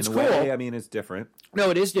event. It's in a cool. way. I mean, it's different.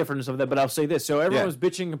 No, it is different and stuff like that. But I'll say this: so everyone was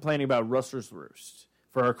bitching and complaining about Rustler's Roost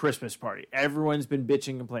for our Christmas party. Everyone's been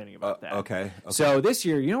bitching and complaining about that. Okay. So this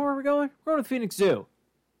year, you know where we're going? We're going to Phoenix Zoo.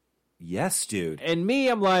 Yes, dude. And me,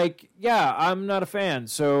 I'm like, yeah, I'm not a fan.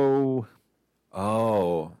 So.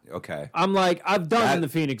 Oh, okay. I'm like, I've done the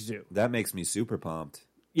Phoenix Zoo. That makes me super pumped.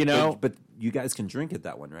 You know, but you guys can drink at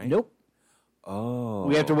that one, right? Nope. Oh,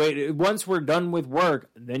 we have to wait. Once we're done with work,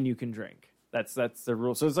 then you can drink. That's the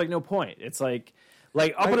rule. So it's like no point. It's like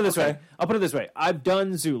I'll put it this way. I've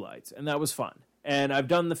done Zoo Lights, and that was fun. And I've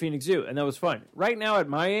done the Phoenix Zoo, and that was fun. Right now, at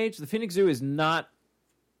my age, the Phoenix Zoo is not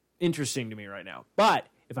interesting to me right now. But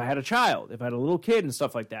if I had a child, if I had a little kid and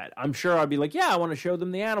stuff like that, I'm sure I'd be like, yeah, I want to show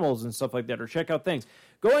them the animals and stuff like that, or check out things.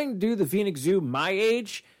 Going to do the Phoenix Zoo my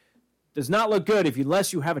age does not look good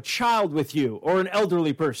unless you have a child with you or an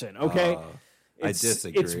elderly person, okay? I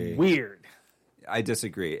disagree. It's weird. I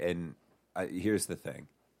disagree, and here's the thing.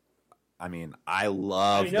 I mean, I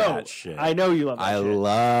love that shit. I know you love that shit. I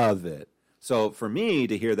love it. So for me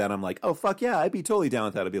to hear that, I'm like, oh, fuck yeah, I'd be totally down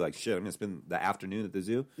with that. I'd be like, shit, I'm going to spend the afternoon at the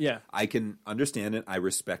zoo. Yeah. I can understand it. I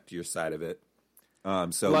respect your side of it.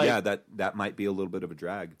 That might be a little bit of a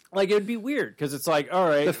drag. Like, it'd be weird, because it's like, all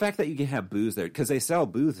right. The fact that you can have booze there, because they sell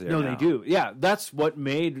booze there No, now. they do. Yeah, that's what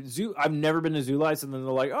made Zoo. I've never been to Zoo Lights, and then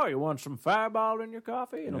they're like, oh, you want some Fireball in your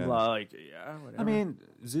coffee? And I'm like, yeah, whatever. I mean,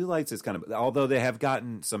 Zoo Lights is kind of, although they have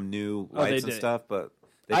gotten some new lights and stuff, but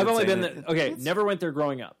I've only been there, never went there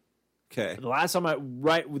growing up. Okay.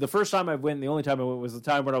 The first time I went, the only time I went was the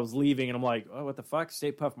time when I was leaving, and I'm like, oh, what the fuck?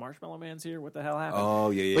 Stay Puft Marshmallow Man's here? What the hell happened? Oh,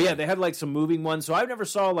 yeah. But yeah, they had like some moving ones, so I never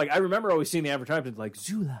saw, like, I remember always seeing the advertisement, like,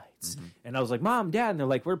 Zoo Lights. Mm-hmm. And I was like, Mom, Dad, and they're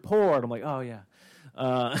like, we're poor. And I'm like, oh, yeah.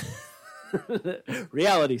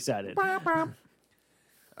 Reality set it.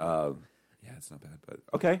 Yeah, it's not bad, but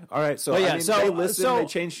okay, all right. So they listened, they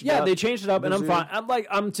changed it up. They changed it up, and I'm fine. I'm like,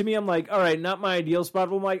 all right, not my ideal spot,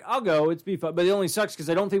 but I'm like, I'll go. It's be fun, but it only sucks because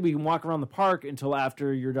I don't think we can walk around the park until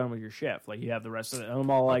after you're done with your shift. Like you have the rest of it, and I'm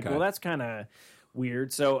all like, well, that's kind of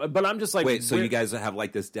weird. So, but I'm just like, wait, so you guys have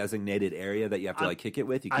like this designated area that you have to like kick it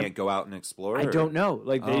with? You can't go out and explore. I don't know.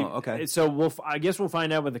 Like, okay. So I guess we'll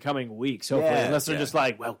find out in the coming weeks. Hopefully, unless they're just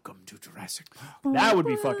like, welcome to Jurassic Park. That would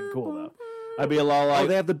be fucking cool though. I'd be a lot like... Oh,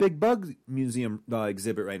 they have the Big Bug Museum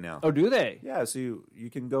exhibit right now. Oh, do they? Yeah, so you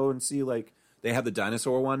can go and see, like... They had the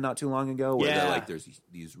dinosaur one not too long ago, where there's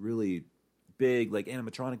these really big, like,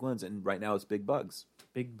 animatronic ones, and right now it's big bugs.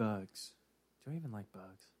 Big bugs. Do I even like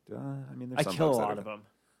bugs? I mean, there's some kill bugs a lot of them.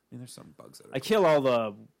 I mean, there's some bugs that are... I kill all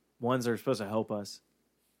the ones that are supposed to help us.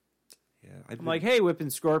 Yeah, I'm like, hey, Whipping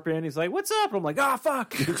Scorpion. He's like, what's up? And I'm like, ah,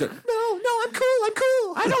 fuck. No, I'm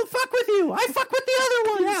cool. I don't fuck with you. I fuck with the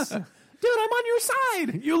other ones. Yeah. Dude, I'm on your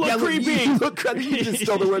side. You look creepy. You look creepy. You just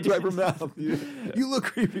stole the words right from mouth. You look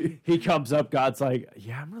creepy. He comes up. God's like,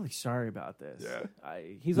 yeah, I'm really sorry about this. Yeah.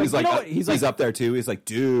 He's like, he's up there too. He's like,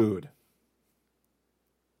 dude.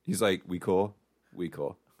 He's like, we cool.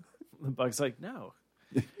 The bug's like, no.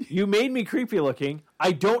 You made me creepy looking.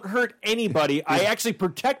 I don't hurt anybody. I actually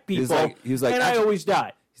protect people. He's like, and I always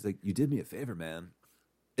die. He's like, you did me a favor, man.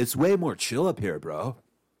 It's way more chill up here, bro.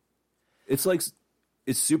 It's like...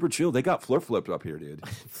 It's super chill. They got floor flips up here, dude.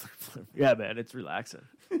 Yeah, man, it's relaxing.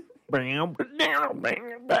 Am I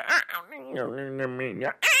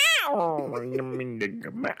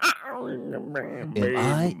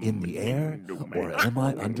in the air or am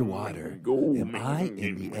I underwater? Am I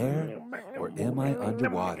in the air or am I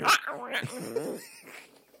underwater?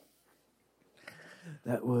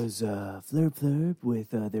 That was Flurb Flurb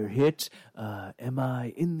with their hit, Am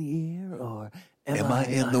I in the Air or Am I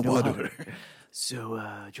in the water? So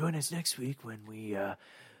join us next week when we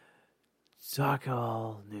talk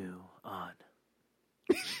all new on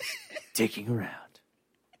Taking Around.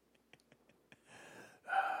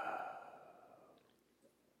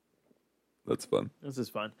 That's fun. This is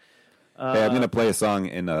fun. Hey, I'm going to play a song,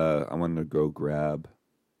 and I want to go grab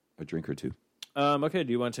a drink or two. Okay,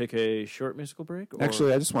 do you want to take a short musical break? Or?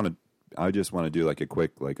 Actually, I just want to do like a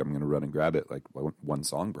quick, like I'm going to run and grab it, like one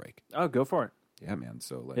song break. Oh, go for it. Yeah, man.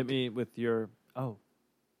 So like, Hit me with your. Oh,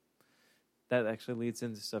 that actually leads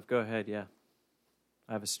into stuff. Go ahead. Yeah,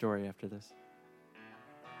 I have a story after this.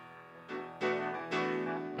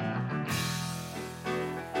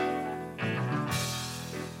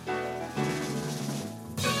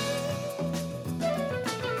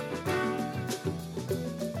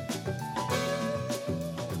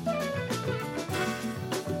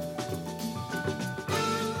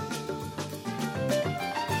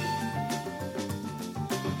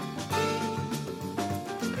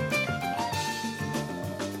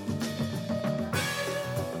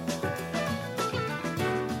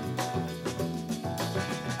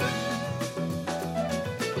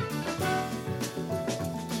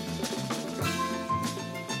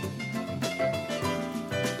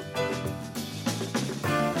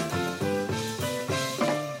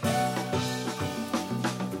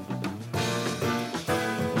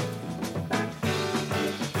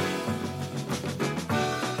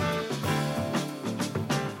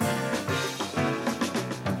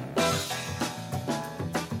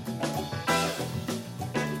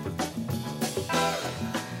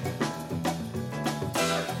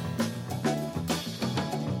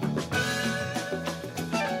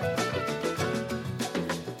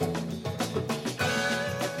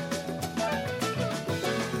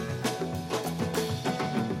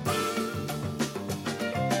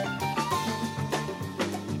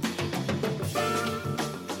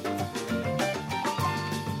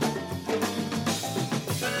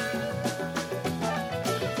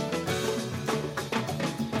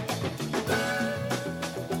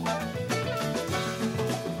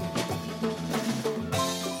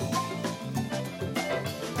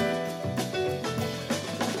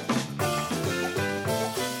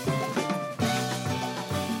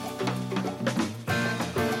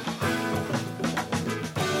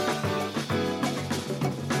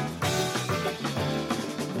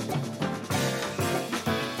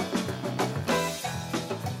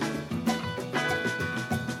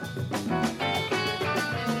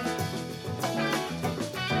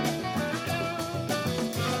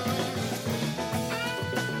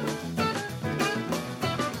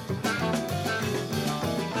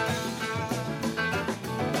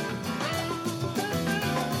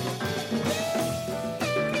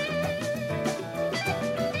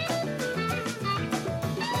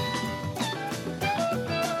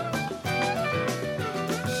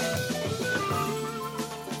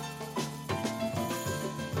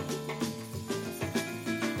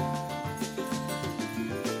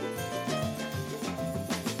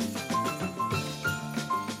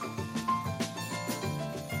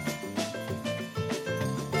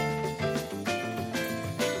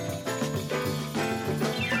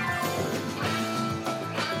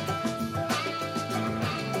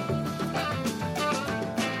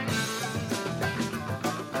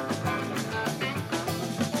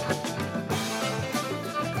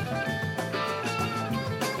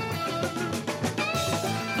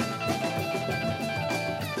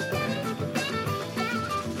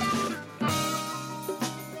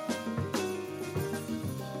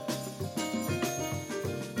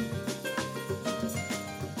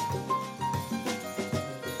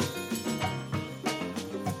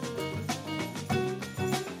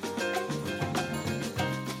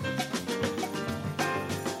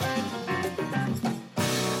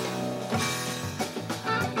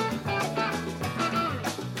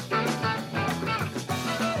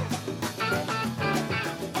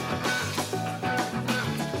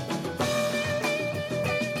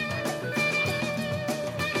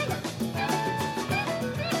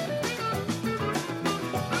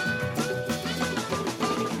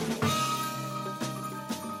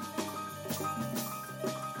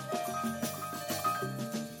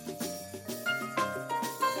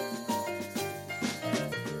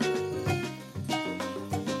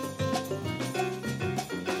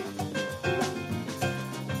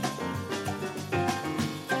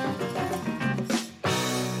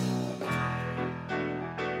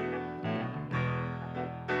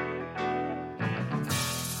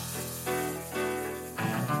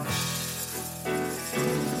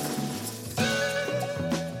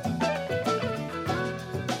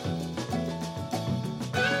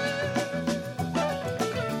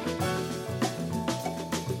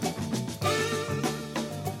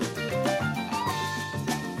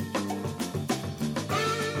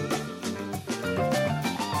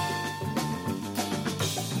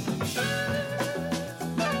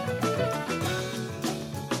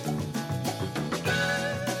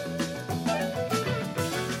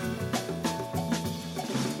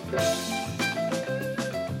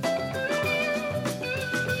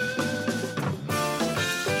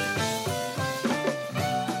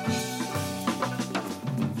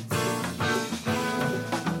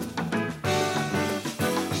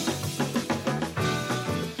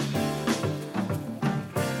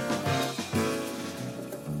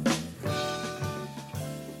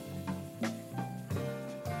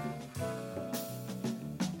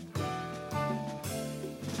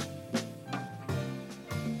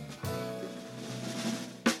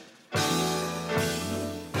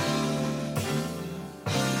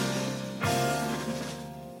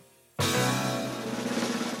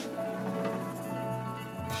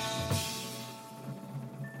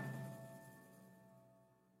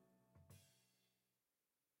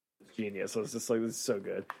 genius. I was just like, this is so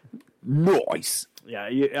good. Nice. Yeah,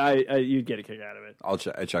 you'd get a kick out of it, I'll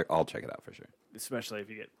check it out for sure. especially if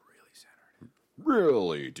you get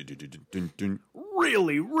Really?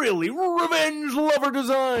 really, really Revenge Lover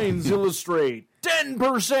Designs illustrate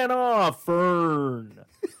 10% off. Fern.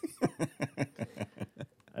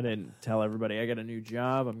 I didn't tell everybody I got a new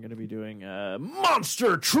job. I'm going to be doing a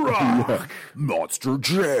monster truck. Monster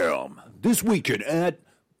Jam. This weekend at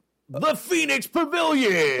The Phoenix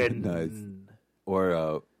Pavilion. Nice.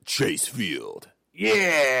 Or Chase Field.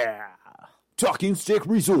 Yeah. Talking Stick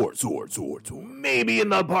Resort. Maybe in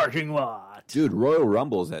the parking lot. Dude, Royal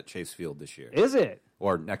Rumble's at Chase Field this year. Is it?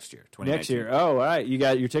 Or next year, 2019. Next year. Oh, all right. You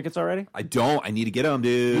got your tickets already? I don't. I need to get them,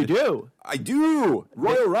 dude. You do? I do.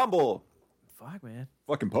 Royal Rumble. Fuck, man.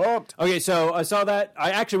 Fucking pumped. Okay, so I saw that.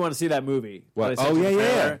 I actually want to see that movie. What? That I Oh, sent you yeah, the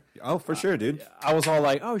yeah. trailer. Oh, for sure, dude. I was all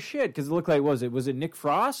like, oh, shit, because it looked like, was it Nick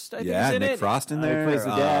Frost? I think Yeah, was in Nick it? Frost in He there. plays the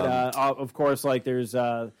dad. Of course, like, there's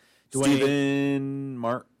Dwayne. Stephen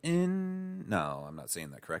Martin. No, I'm not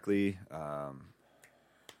saying that correctly. I'm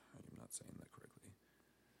not saying that correctly.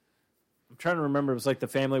 I'm trying to remember. It was like The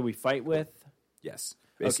Family We Fight With. Yes.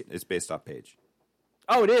 Okay. It's based off Paige.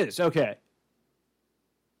 Oh, it is. Okay.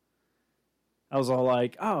 I was all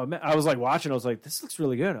like, oh, I was like watching. I was like, this looks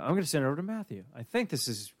really good. I'm going to send it over to Matthew. I think this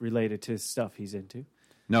is related to stuff he's into.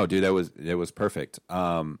 No, dude, it was perfect.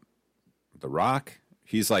 The Rock,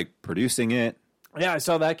 he's like producing it. Yeah, I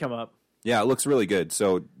saw that come up. Yeah, it looks really good.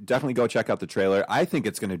 So definitely go check out the trailer. I think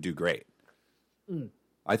it's going to do great.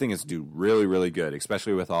 I think it's do really, really good,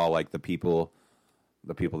 especially with all like the people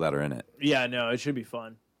that are in it. Yeah, no, it should be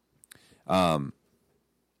fun.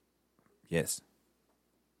 Yes.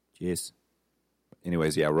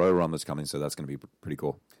 Anyways, yeah, Royal Rumble's coming, so that's going to be pretty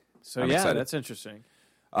cool. So I'm yeah, excited. that's interesting.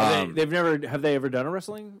 Have they ever done a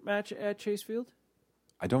wrestling match at Chase Field?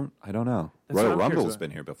 I don't know. That's what Royal I'm Rumble's curious about.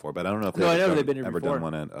 been here before, but I don't know if No, I know they've been here ever before. done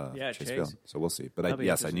one at Chase. Field. So we'll see. But That'll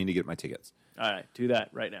be I interesting. need to get my tickets. All right, do that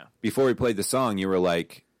right now. Before we played the song, you were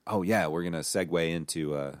like, "Oh yeah, we're gonna segue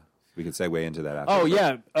into we could segue into that after." Oh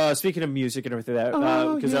yeah. Speaking of music and everything like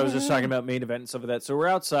that, because I was just talking about main event and stuff like that. So we're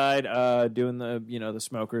outside doing the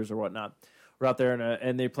smokers or whatnot. We're out there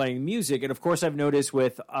and they're playing music, and of course I've noticed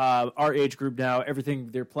with our age group now, everything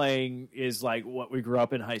they're playing is like what we grew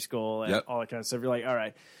up in high school and all that kind of stuff. You're like, all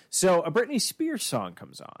right. So a Britney Spears song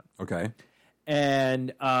comes on. Okay.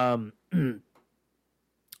 And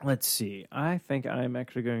let's see. I think I'm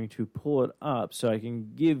actually going to pull it up so I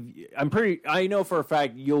can give you. I know for a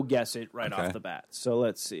fact you'll guess it right off the bat. So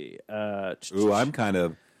let's see. Ooh, I'm kind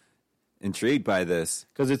of intrigued by this.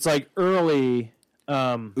 Because it's like early.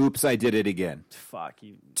 Oops, I did it again. Fuck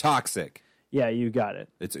you. Toxic. Yeah, you got it.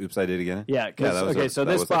 It's Oops, I did it again. Yeah. that was So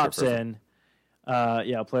this was like our pops first in.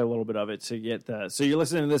 Yeah, I'll play a little bit of it to get the. So you're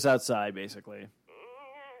listening to this outside, basically.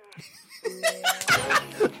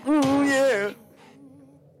 Ooh, yeah.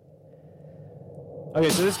 Okay,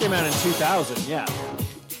 so this came out in 2000. Yeah.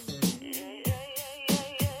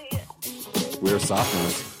 We were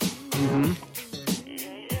sophomores.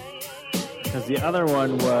 Because the other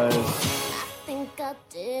one was. Think I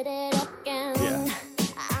did it again. Yeah.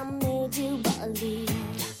 I made you believe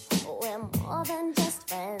we're more than just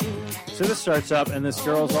friends. So this starts up, and this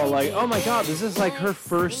girl's all like, "Oh my god, this is like her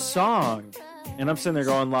first song," and I'm sitting there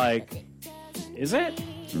going like, "Is it?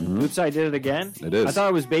 Oops, I did it again." It is. I thought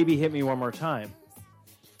it was "Baby Hit Me One More Time."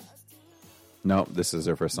 No, this is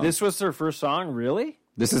their first song. This was their first song, really?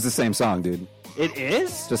 This is the same song, dude. It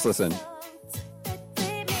is. Just listen.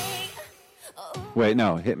 Wait,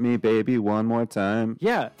 no. Hit me, baby, one more time.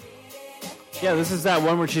 Yeah. Yeah, this is that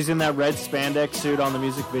one where she's in that red spandex suit on the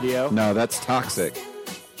music video. No, that's Toxic.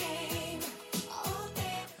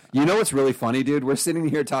 You know what's really funny, dude? We're sitting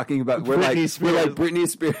here talking about we're like Britney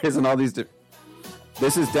Spears and all these.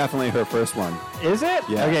 This is definitely her first one. Is it?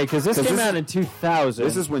 Yeah. Okay, because this 'Cause came this out is- in 2000.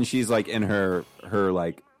 This is when she's like in her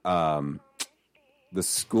like the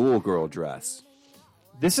schoolgirl dress.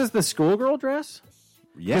 This is the schoolgirl dress?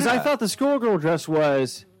 Yeah, Because I thought the schoolgirl dress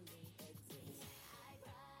was.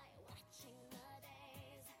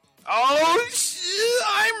 Oh shit!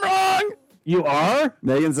 I'm wrong. You are?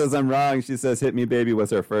 Megan says I'm wrong. She says "Hit Me, Baby"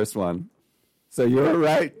 was her first one. So you're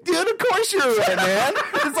right, dude. Of course you're right, man.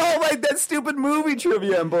 It's all like that stupid movie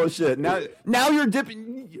trivia and bullshit. Now you're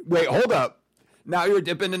dipping. Wait, hold up. Now you're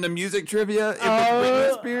dipping into music trivia. If it's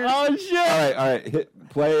Britney Spears. Oh shit! All right.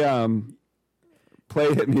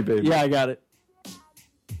 Play "Hit Me, Baby." Yeah, I got it.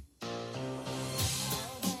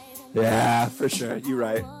 Yeah, for sure. You're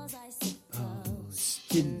right.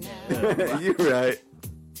 You're right.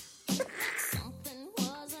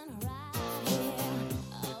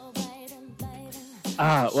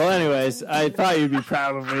 Well, anyways, I thought you'd be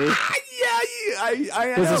proud of me.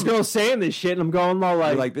 I Because this girl's saying this shit, and I'm going all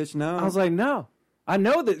You're like, bitch, no. I was like, no. I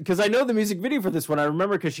know that because I know the music video for this one. I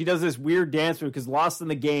remember because she does this weird dance move because Lost in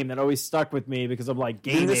the Game that always stuck with me because I'm like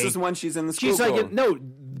gaming. And this is when she's in the school. She's like, no,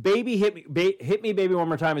 baby, hit me, baby, one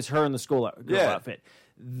more time. Is her in the school girl outfit.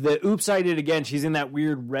 The Oops, I Did Again. She's in that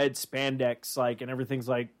weird red spandex, like, and everything's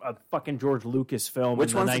like a fucking George Lucas film.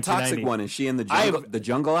 Which one's the toxic one? Is she in the jungle? The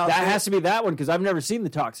jungle outfit? That has to be that one because I've never seen the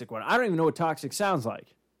toxic one. I don't even know what toxic sounds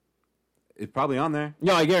like. It's probably on there.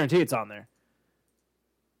 No, I guarantee it's on there.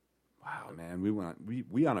 Wow, man,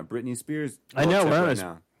 we on a Britney Spears. I know, we're on right a-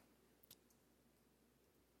 now.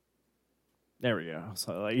 There we go.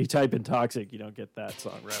 So like, you type in toxic, you don't get that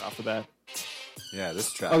song right off the bat. Yeah,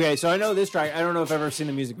 this track. Okay, so I know this track. I don't know if I've ever seen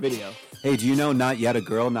the music video. Hey, do you know Not Yet a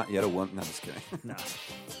Girl, Not Yet a Woman? No, just kidding. No.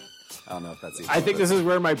 I don't know if that's even I think this is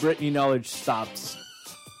where my Britney knowledge stops.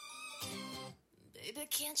 Baby,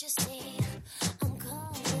 can't you see I'm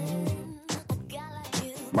calling? A guy like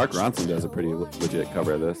you. Mark Ronson does a pretty legit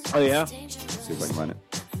cover of this. Oh, yeah? See if I can find it.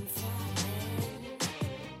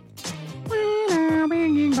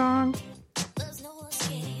 There's no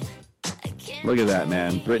escape. I can't Look at that,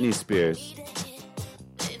 man. Britney Spears.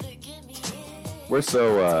 Baby, give me it. We're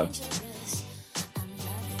so,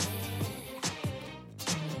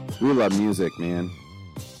 we love music, man.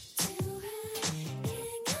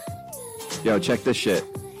 Yo, check this shit.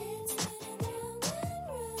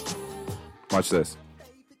 Watch this.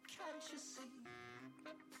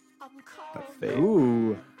 That fade.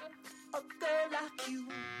 Ooh. A girl like you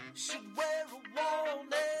should wear a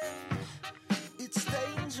warning. It's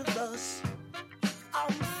dangerous.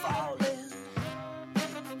 I'm falling.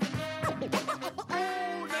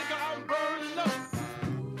 Oh, nigga, I'm burning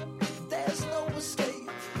up. There's no escape.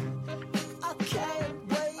 I can't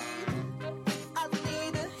wait. I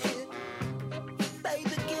need a hit.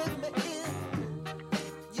 Baby, give me it.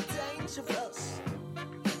 You're dangerous.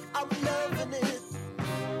 I'm loving it.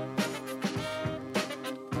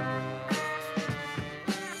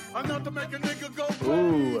 Enough to make a nigga go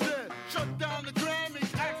Ooh. crazy. Shut down the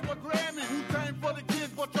Grammys, ask for Grammy. Wu-Tang for the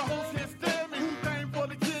kids, but your host can't stand me. Wu-Tang for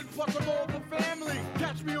the kids, plus I'm all for family.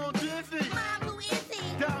 Catch me on Disney. Mom, who is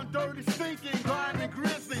he? Down dirty, stinking, grimy,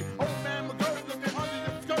 grizzly. Old man McGirt looking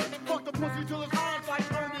under your skirt. Fuck the pussy till his arms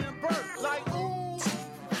like Ernie and Bert. Like, ooh.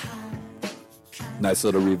 Nice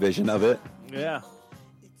little revision of it. Yeah.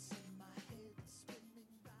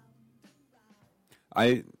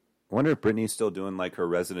 I wonder if Britney's still doing like her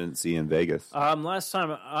residency in Vegas. Last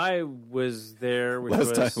time I was there, which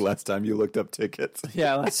was... Last time you looked up tickets.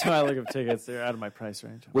 Yeah, last time I looked up tickets, they're out of my price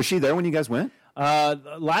range. Was she there when you guys went?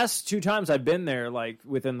 Last 2 times I've been there, like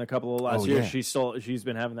within the couple of last Oh, years, yeah. she's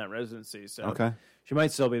been having that residency. So Okay. she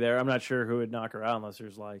might still be there. I'm not sure who would knock her out unless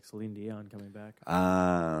there's like Celine Dion coming back.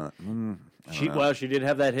 I don't know. Well, she did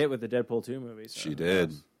have that hit with the Deadpool 2 movie. So She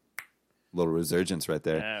did. Little resurgence right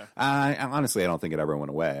there. Yeah. I honestly, I don't think it ever went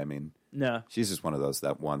away. I mean, No, she's just one of those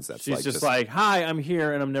ones that's she's like just like, "Hi, I'm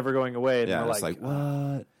here, and I'm never going away." And yeah, they're it's like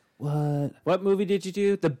what? What movie did you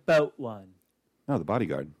do? The boat one. No, The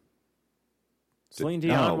Bodyguard. Celine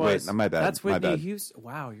Dion was. Wait, my bad. That's my Whitney bad. Houston.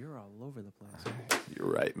 Wow, you're all over the place. You're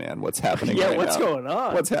right, man. What's happening? Yeah, right what's now? going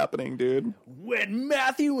on? What's happening, dude? When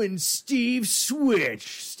Matthew and Steve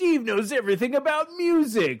switch, Steve knows everything about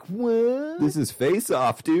music. What? This is Face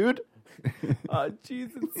Off, dude. Oh,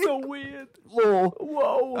 jeez, it's so weird. Lol.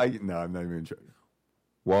 Whoa. No, I'm not even trying.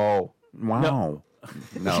 Whoa. Wow.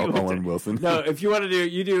 No, Owen Wilson. No, if you want to do,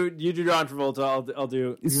 you do John Travolta. I'll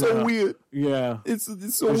do. It's so weird. Yeah, It's so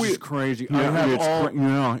this weird. is crazy. Yeah, I have it's all.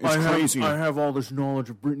 it's crazy. I have all this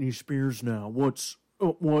knowledge of Britney Spears now. What's?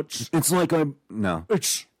 It's like I'm no.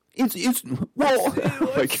 It's It's whoa.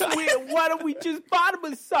 Oh my God. weird. Why don't we just body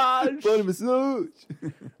massage? Body massage.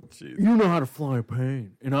 Jeez. You know how to fly a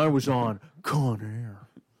plane, and I was on Con Air.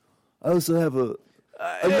 I also have a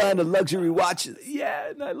line of luxury watches. Yeah,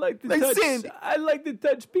 and I like to Like touch. Sandy. I like to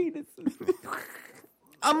touch penises.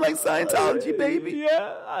 I'm like Scientology, baby.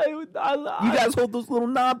 Yeah, You guys hold those little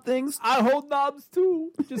knob things? I hold knobs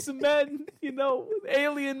too. Just some men,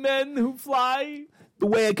 alien men who fly. The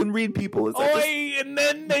way I can read people is like Oi, and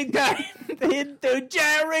then they turn into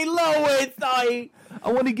Jerry Lewis. Oi.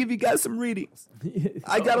 I want to give you guys some readings.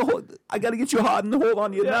 I gotta get you hard and hold on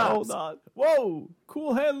to your Yeah, knobs. hold on. Whoa,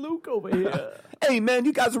 cool hand Luke over here. Hey man,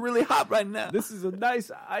 you guys are really hot right now. This is a nice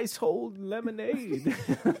ice cold lemonade.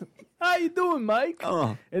 How you doing, Mike?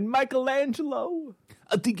 And Michelangelo?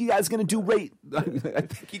 I think you guys are gonna do great. I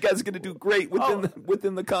think you guys are gonna do great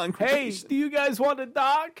within the Hey, congregation. do you guys want a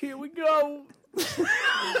doc? Here we go.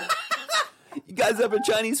 You guys have a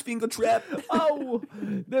Chinese finger trap? Oh,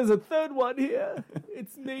 there's a third one here.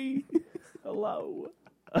 It's me. Hello.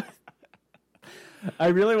 I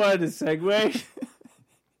really wanted to segue.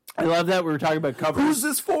 I love that we were talking about covers. Who's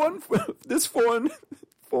this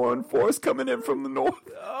foreign force coming in from the north?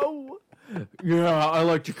 Oh, yeah, I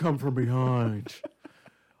like to come from behind.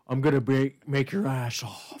 I'm gonna make your ass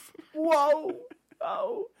off. Whoa.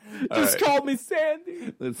 Oh. Just right. call me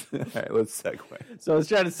Sandy. Let's segue. So I was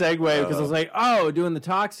trying to segue because I was like, oh, doing the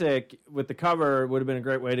Toxic with the cover would have been a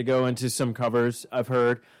great way to go into some covers I've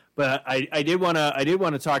heard. But I did want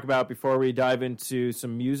to talk about before we dive into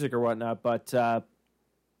some music or whatnot. But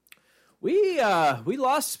we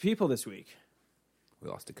lost people this week. We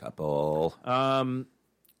lost a couple.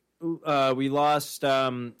 We lost.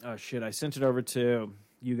 Oh shit! I sent it over to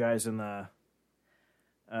you guys in the.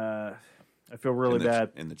 I feel really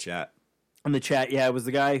bad in the chat. In the chat, yeah, it was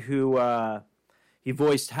the guy who he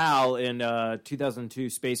voiced Hal in 2002: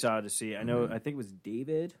 Space Odyssey. I know. I think it was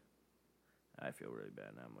David. I feel really bad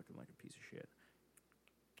now. I'm looking like a piece of shit.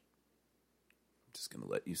 I'm just gonna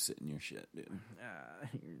let you sit in your shit, dude.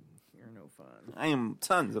 You're no fun. I am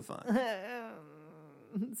tons of fun.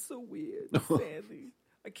 It's so weird, Sandy.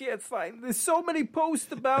 I can't find. There's so many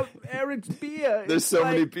posts about Eric's beer. There's so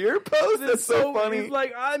many beer posts. That's so funny. It's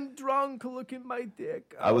like, I'm drunk. Look at my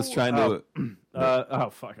dick. I was trying to.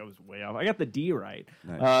 Oh fuck! I was way off. I got the D right.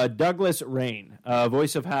 Nice. Douglas Rain,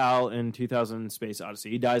 voice of Hal in 2000: Space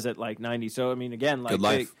Odyssey. He dies at like 90. So I mean, again, like Good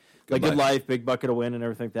life. Good life, big bucket of win, and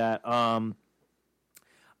everything like that. I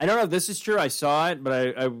don't know if this is true. I saw it,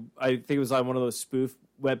 but I think it was on one of those spoof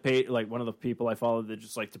web page, like one of the people I followed that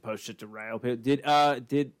just like to post shit to rail.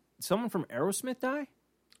 Did someone from Aerosmith die?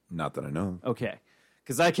 Not that I know. Okay,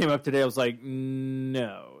 because I came up today. I was like,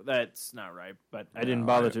 no, that's not right. But I didn't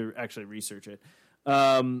bother to actually research it.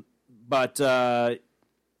 And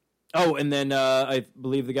then I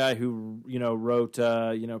believe the guy who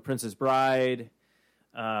wrote Princess Bride,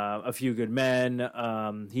 A Few Good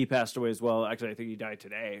Men. He passed away as well. Actually, I think he died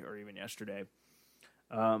today or even yesterday.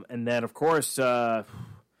 And then, of course,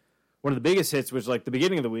 one of the biggest hits, which like the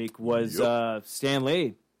beginning of the week, was Stan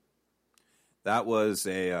Lee. That was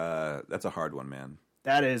that's a hard one, man.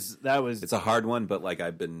 It's a hard one, but like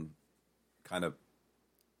I've been kind of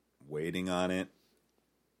waiting on it.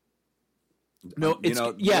 No, you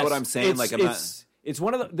know what I'm saying? It's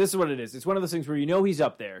one of this is what it is. It's one of those things where he's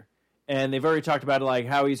up there, and they've already talked about it, like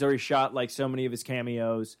how he's already shot like so many of his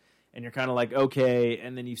cameos, and you're kind of like okay,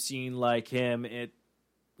 and then you've seen like him in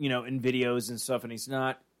videos and stuff, and he's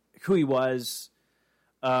not who he was,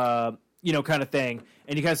 kind of thing.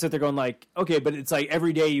 And you kind of sit there going like, okay, but it's like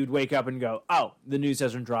every day you'd wake up and go, oh, the news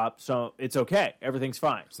hasn't dropped, so it's okay. Everything's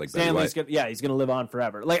fine. It's like Stanley's he's going to live on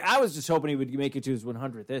forever. Like, I was just hoping he would make it to his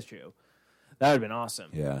 100th issue. That would have been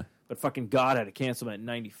awesome. Yeah. But fucking God had to cancel him at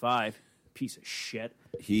 95. Piece of shit.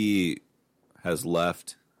 He has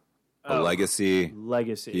left a legacy.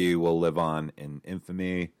 Legacy. He will live on in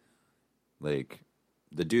infamy. Like,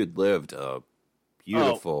 the dude lived a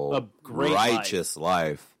beautiful, a great righteous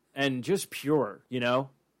life. And just pure,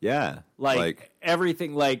 Yeah. Like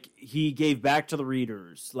everything, like he gave back to the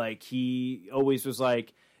readers. Like he always was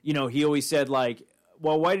like, he always said like,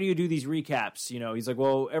 well, why do you do these recaps? He's like,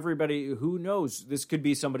 well, everybody who knows this could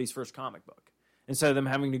be somebody's first comic book. Instead of them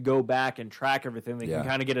having to go back and track everything, they can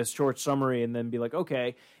kind of get a short summary and then be like,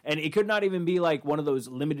 okay. And it could not even be like one of those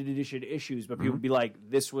limited edition issues, but people would be like,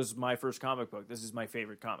 this was my first comic book. This is my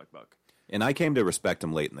favorite comic book. And I came to respect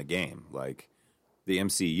him late in the game. Like, the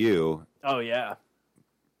MCU. Oh, yeah.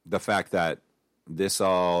 The fact that this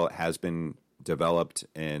all has been developed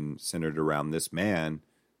and centered around this man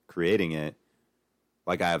creating it,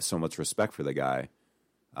 like, I have so much respect for the guy.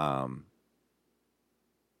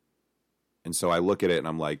 And so I look at it and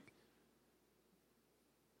I'm like,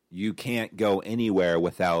 you can't go anywhere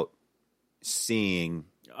without seeing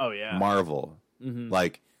Marvel. Mm-hmm.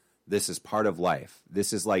 Like, this is part of life.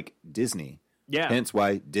 This is like Disney. Yeah. Hence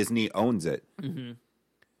why Disney owns it. Mm-hmm.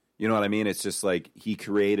 You know what I mean? It's just like he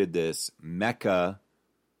created this mecca,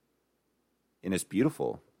 and it's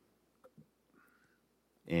beautiful.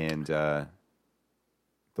 And the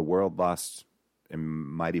world lost a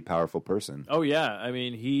mighty powerful person. Oh, yeah. I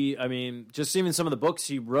mean, just even some of the books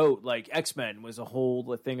he wrote, like X-Men was a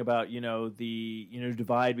whole thing about, the,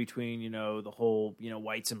 divide between, the whole,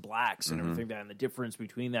 whites and blacks and everything that, and the difference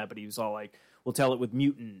between that. But he was all like, we'll tell it with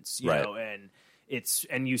mutants, you know, and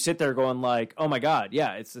you sit there going like, oh my God,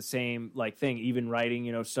 yeah, it's the same like thing. Even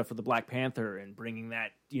writing, stuff for the Black Panther and bringing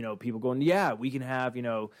that, people going, yeah, we can have,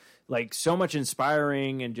 like so much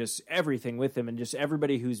inspiring and just everything with him, and just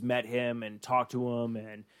everybody who's met him and talked to him,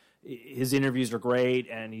 and his interviews are great,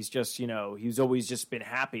 and he's just, he's always just been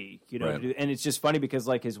happy, Right. and it's just funny because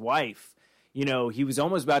like his wife, you know, he was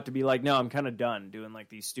almost about to be like, no, I'm kind of done doing like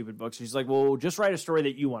these stupid books. He's like, well, just write a story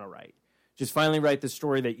that you want to write. Just finally write the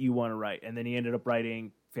story that you want to write. And then he ended up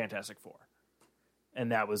writing Fantastic Four.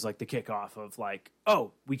 And that was like the kickoff of like,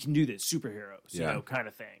 oh, we can do this, superheroes, you know, kind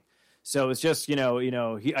of thing. So it's just, I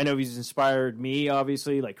know he's inspired me,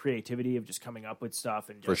 obviously, like creativity of just coming up with stuff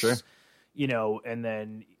and just, For sure. you know, and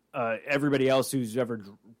then everybody else who's ever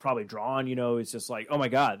probably drawn, you know, it's just like, oh my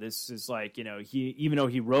God, this is like, you know, he, even though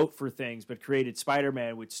he wrote for things, but created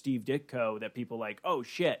Spider-Man with Steve Ditko that people like, oh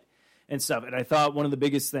shit. And stuff. And I thought one of the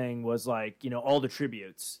biggest thing was like, you know, all the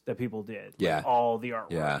tributes that people did. Yeah. Like all the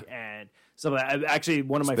artwork and some of that. Actually,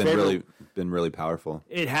 one of my It's favorite. been really powerful.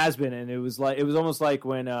 It has been. And it was almost like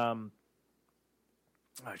when, oh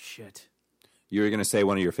shit. You were going to say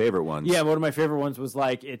one of your favorite ones. Yeah, one of my favorite ones was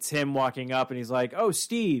like, it's him walking up and he's like, oh,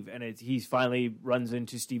 Steve. And he finally runs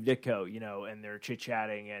into Steve Ditko, you know, and they're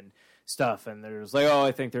chit-chatting and stuff. And there's like, oh,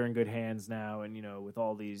 I think they're in good hands now. And, you know, with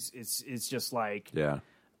all these, it's just like,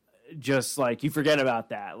 just like you forget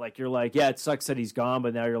about that. Like you're like, yeah, it sucks that he's gone,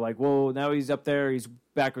 but now you're like, well, now he's up there, he's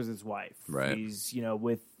back with his wife. Right. He's, you know,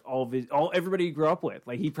 with everybody he grew up with.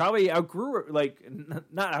 Like he probably outgrew, like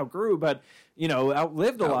not outgrew, but you know,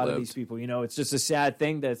 outlived a lot of these people. You know, it's just a sad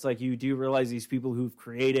thing that's like you do realize these people who've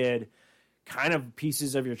created kind of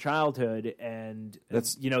pieces of your childhood, and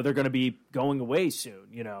that's, you know, they're going to be going away soon.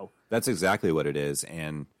 You know, that's exactly what it is.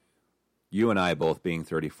 And you and I both being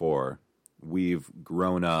 34. We've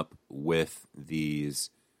grown up with these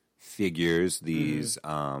figures, these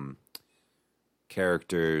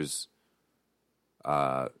characters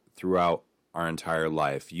throughout our entire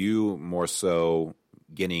life. You more so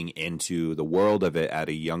getting into the world of it at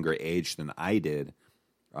a younger age than I did.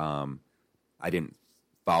 I didn't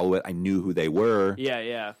follow it. I knew who they were.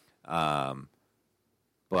 Yeah.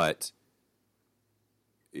 But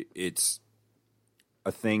it's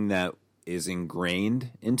a thing that is ingrained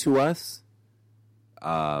into us.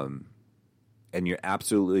 And you're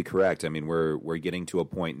absolutely correct. I mean, we're getting to a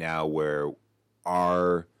point now where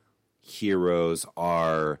our heroes,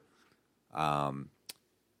 our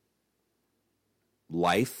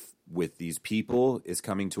life with these people is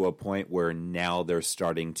coming to a point where now they're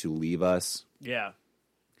starting to leave us. Yeah.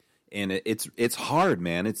 And it's hard,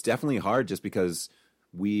 man. It's definitely hard just because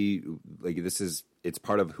it's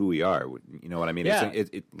part of who we are. You know what I mean? Yeah.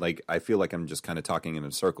 Like, I feel like I'm just kind of talking in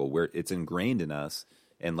a circle where it's ingrained in us,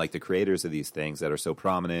 and like the creators of these things that are so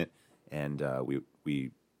prominent and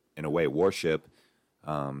we in a way worship,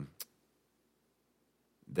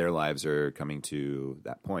 their lives are coming to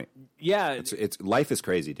that point. Yeah. It's life is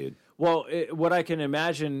crazy, dude. Well, what I can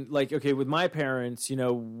imagine, like, okay, with my parents, you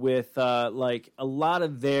know, with like a lot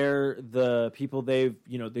of the people they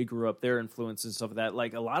grew up, their influences and stuff like that,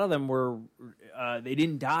 like a lot of them were, they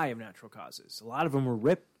didn't die of natural causes. A lot of them were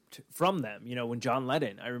ripped from them. You know, when John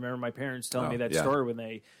Lennon, I remember my parents telling me that story when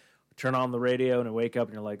they turn on the radio and wake up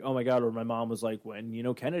and you're like, oh my God, or my mom was like, when, you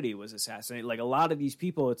know, Kennedy was assassinated. Like a lot of these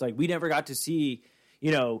people, it's like, we never got to see,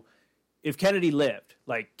 you know, if Kennedy lived,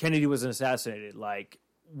 like Kennedy wasn't assassinated, like,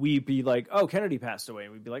 we'd be like, oh, Kennedy passed away.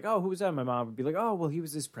 And we'd be like, oh, who was that? My mom would be like, oh, well, he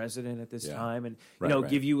was this president at this time. And, you know,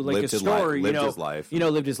 give you like lived a story, lived his life.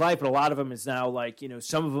 Lived his life. But a lot of them is now like, you know,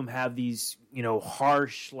 some of them have these, you know,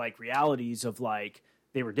 harsh like realities of like,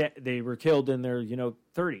 they were killed in their, you know,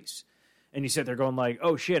 30s. And you sit there going like,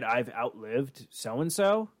 oh shit, I've outlived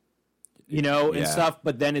so-and-so, you know, and stuff.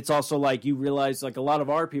 But then it's also like, you realize like a lot of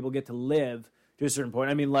our people get to live to a certain point.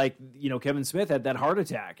 I mean, like, you know, Kevin Smith had that heart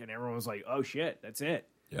attack and everyone was like, oh shit, that's it.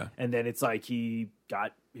 Yeah. And then it's like he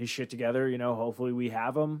got his shit together, you know, hopefully we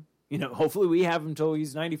have him. You know, hopefully we have him until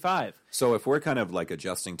he's 95. So if we're kind of like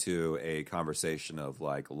adjusting to a conversation of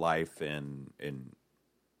like life and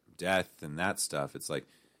death and that stuff, it's like,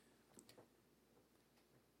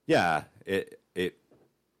 yeah,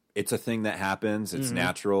 it's a thing that happens. It's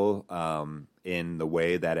natural. In the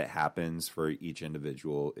way that it happens for each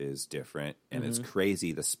individual is different, and it's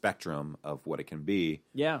crazy the spectrum of what it can be.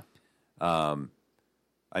 Yeah.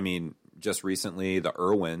 I mean, just recently, the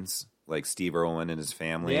Irwins, like Steve Irwin and his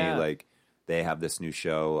family, like they have this new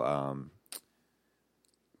show.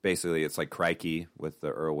 Basically, it's like Crikey with the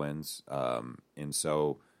Irwins, and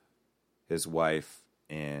so his wife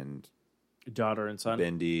and daughter and son,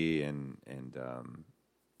 Bindi, and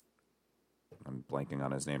I'm blanking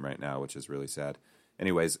on his name right now, which is really sad.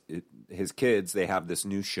 Anyways, his kids, they have this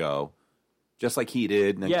new show, just like he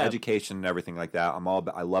did, and education and everything like that.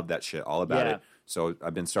 I love that shit, all about it. So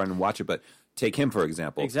I've been starting to watch it. But take him, for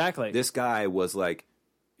example. Exactly. This guy was like,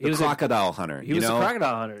 The crocodile hunter. He was a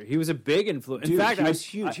crocodile hunter. He was a big influence. In Dude, fact, he was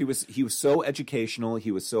huge. He was so educational. He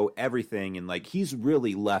was so everything, and like he's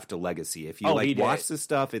really left a legacy. If you watch this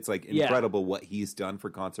stuff, it's like incredible what he's done for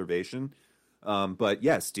conservation. But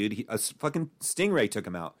yes, dude, a fucking stingray took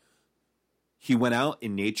him out. He went out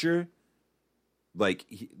in nature, like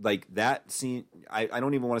that scene. I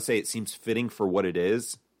don't even want to say it seems fitting for what it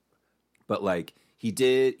is, but like he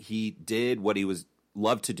did what he was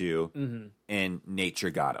loved to do, and nature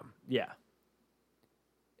got him. Yeah.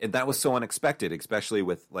 And that was so unexpected, especially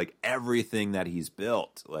with like everything that he's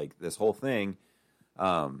built, like this whole thing.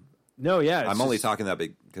 No, yeah. I'm only talking that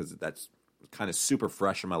big because that's kind of super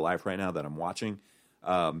fresh in my life right now that I'm watching.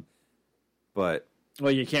 But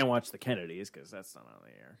well, you can't watch the Kennedys because that's not on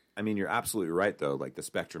the air. I mean, you're absolutely right, though. Like the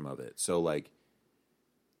spectrum of it. So, like,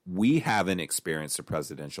 we haven't experienced a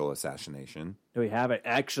presidential assassination. No, we haven't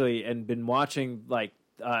actually, and been watching like.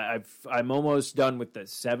 I'm almost done with the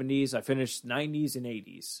 70s. I finished 90s and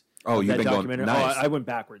 80s. Oh, you've been going nice. I went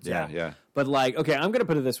backwards. Yeah. But like, okay, I'm going to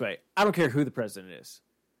put it this way. I don't care who the president is.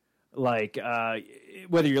 Like,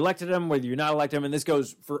 whether you elected him, whether you're not elected him, and this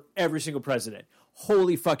goes for every single president.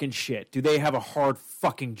 Holy fucking shit. Do they have a hard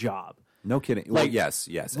fucking job? No kidding. Like, well, yes,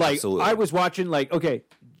 like, absolutely. I was watching, like, okay,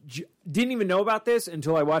 didn't even know about this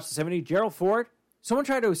until I watched the 70s. Gerald Ford, someone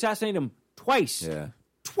tried to assassinate him twice. Yeah.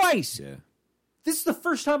 Twice. Yeah. This is the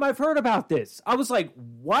first time I've heard about this. I was like,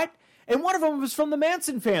 what? And one of them was from the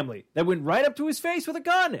Manson family that went right up to his face with a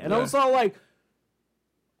gun. And I was all like,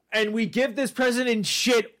 and we give this president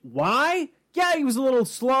shit. Why? Yeah, he was a little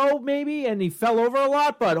slow maybe, and he fell over a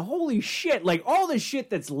lot, but holy shit. Like, all the shit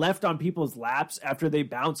that's left on people's laps after they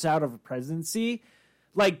bounce out of a presidency,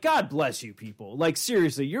 like, God bless you people. Like,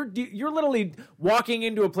 seriously, you're literally walking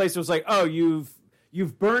into a place where it's like, oh, you've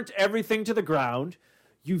burnt everything to the ground.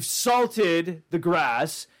 You've salted the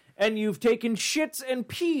grass, and you've taken shits and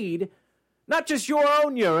peed, not just your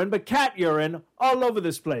own urine, but cat urine, all over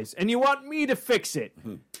this place. And you want me to fix it.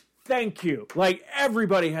 Thank you. Like,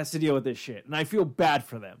 everybody has to deal with this shit, and I feel bad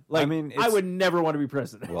for them. Like, I mean, I would never want to be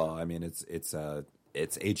president. Well, I mean, it's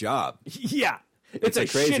a job. Yeah. It's a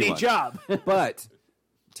crazy shitty one. job. But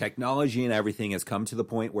technology and everything has come to the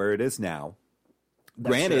point where it is now.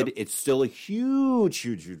 That's Granted, true. it's still a huge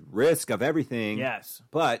risk of everything. Yes.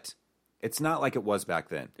 But it's not like it was back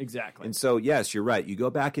then. Exactly. And so, yes, you're right. You go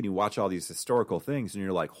back and you watch all these historical things, and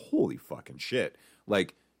you're like, holy fucking shit.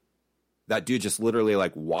 Like, that dude just literally,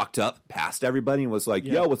 like, walked up past everybody and was like,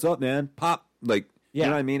 yo, what's up, man? Pop. Like, you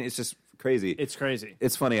know what I mean? It's just crazy. It's crazy.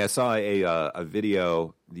 It's funny. I saw a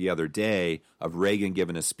video the other day of Reagan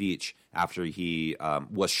giving a speech after he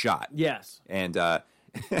was shot. Yes. And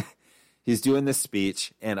he's doing this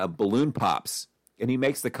speech, and a balloon pops, and he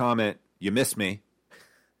makes the comment, "You miss me."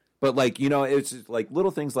 But, like, you know, it's just like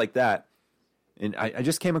little things like that. And I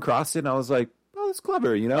just came across it, and I was like, oh, that's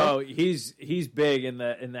clever, you know? Oh, he's big in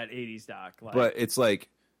that 80s doc. Like, but it's like,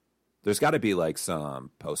 there's got to be, like,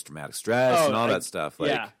 some post-traumatic stress and all that stuff.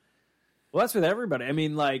 Like, yeah. Well, that's with everybody. I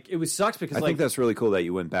mean, like, it was sucks because, I like, think that's really cool that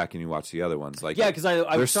you went back and you watched the other ones. Like, yeah, because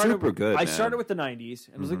I started super good. I man. started with the 90s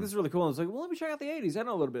and was like, this is really cool. And I was like, well, let me check out the 80s. I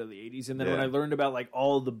know a little bit of the 80s. And then when I learned about, like,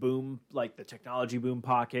 all the boom, like the technology boom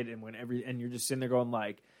pocket, and and you're just sitting there going,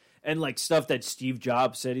 like, and like stuff that Steve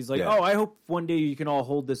Jobs said, he's like, oh, I hope one day you can all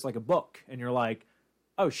hold this like a book. And you're like,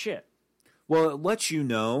 oh shit. Well, it lets you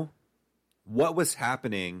know what was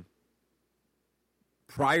happening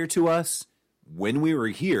prior to us when we were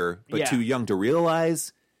here, but too young to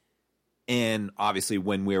realize. And obviously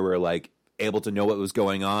when we were like able to know what was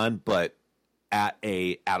going on, but at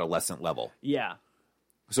a adolescent level. Yeah.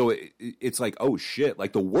 So it's like, oh shit,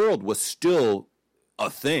 like the world was still a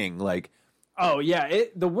thing. Like, oh yeah,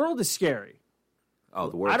 the world is scary. Oh,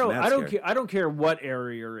 the world. I don't care what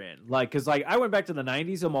area you're in. Like, because like I went back to the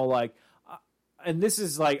 90s. I'm all like, and this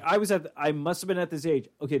is like I must have been at this age.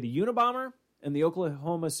 Okay, the Unabomber and the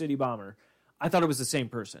Oklahoma City bomber. I thought it was the same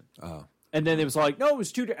person. Oh. And then it was like, no, it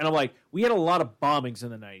was two. And I'm like, we had a lot of bombings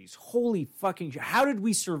in the 90s. Holy fucking shit. How did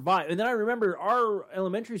we survive? And then I remember our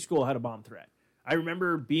elementary school had a bomb threat. I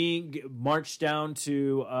remember being marched down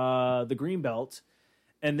to the Greenbelt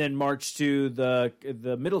and then marched to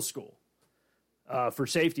the middle school for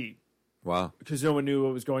safety. Wow. Because no one knew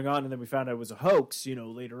what was going on. And then we found out it was a hoax, you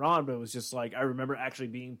know, later on. But it was just like, I remember actually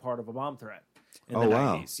being part of a bomb threat in the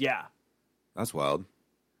 90s. Yeah. That's wild.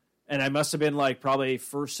 And I must have been like probably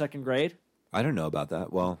first, second grade. I don't know about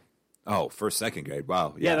that. Well, first, second grade.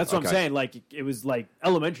 Wow. Yeah, that's what I'm saying. Like, it was like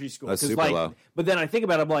elementary school. That's super like, low. But then I think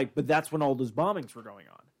about it, I'm like, but that's when all those bombings were going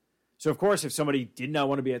on. So of course, if somebody did not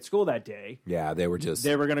want to be at school that day, Yeah, they were just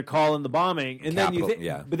they were going to call in the bombing, and then you Capital- think,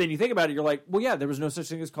 yeah. but then you think about it, you're like, well, yeah, there was no such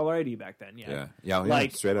thing as caller ID back then. yeah,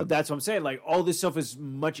 like straight up. that's what I'm saying. Like all this stuff is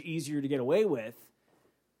much easier to get away with,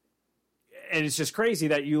 and it's just crazy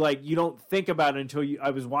that you don't think about it until I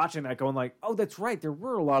was watching that, going like, oh, that's right, there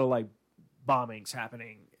were a lot of like bombings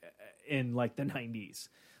happening in like the 90s.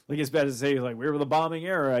 Like it's bad to say like we were the bombing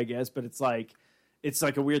era, I guess, but it's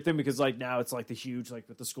like a weird thing because like now it's like the huge like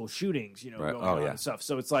with the school shootings, Right. going Oh, on yeah. and stuff.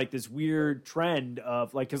 So it's like this weird trend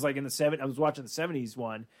of like because like in the I was watching the 70s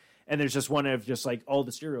one, and there's just one of just like all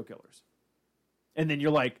the serial killers, and then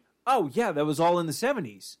you're like, oh yeah, that was all in the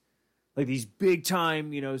 70s, like these big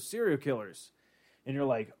time serial killers, and you're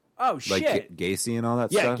like, oh shit, like Gacy and all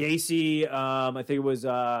that yeah, stuff. Gacy. I think it was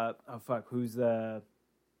who's the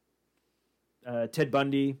Ted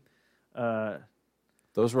Bundy.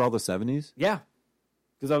 Those were all the 70s? Yeah,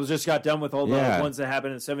 because I was just got done with all the Yeah. ones that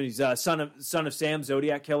happened in the 70s. Son of Sam,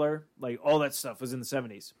 Zodiac Killer, like all that stuff was in the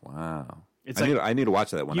 70s. Wow. It's I need to watch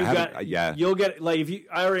that one. You I got, haven't, yeah. You'll get like if you.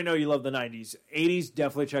 I already know you love the 90s, 80s.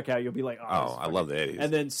 Definitely check out. You'll be like, Oh, I love the 80s.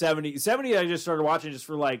 And then 70. I just started watching just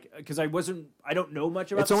for like because I don't know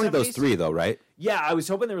much about. It's the only 70s. those three, though, right? Yeah, I was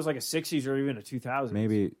hoping there was like a 60s or even a 2000s.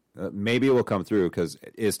 Maybe it will come through because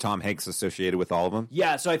is Tom Hanks associated with all of them?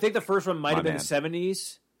 Yeah, so I think the first one might have been man. the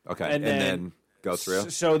 70s. Okay, and then go through.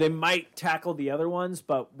 So they might tackle the other ones,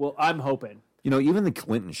 but I'm hoping. Even the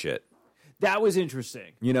Clinton shit. That was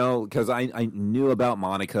interesting. Because I knew about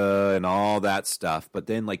Monica and all that stuff, but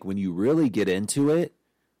then like when you really get into it,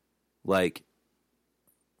 like,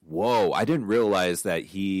 whoa! I didn't realize that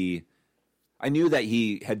I knew that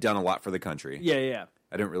he had done a lot for the country. Yeah.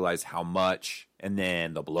 I didn't realize how much, and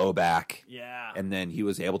then the blowback. Yeah. And then he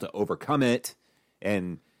was able to overcome it,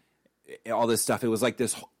 and all this stuff. It was like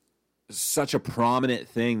such a prominent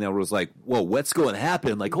thing that was like, whoa, what's going to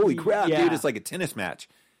happen? Like, holy crap, Yeah. dude! It's like a tennis match.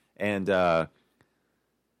 And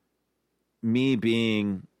me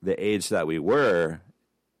being the age that we were,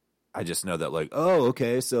 I just know that like, oh,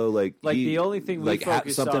 okay, so like the only thing we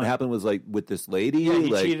focused something on- happened was like with this lady. Yeah, he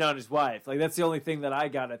like, cheated on his wife. Like that's the only thing that I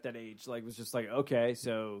got at that age. Like was just like, okay,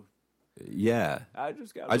 so yeah. I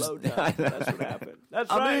just got I just- blowed down. That's what happened.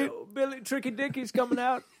 That's I right. mean- Billy Tricky Dicky's coming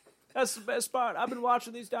out. That's the best part. I've been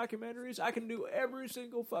watching these documentaries. I can do every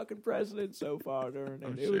single fucking president so far during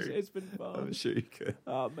it. It's been fun. I'm sure you could.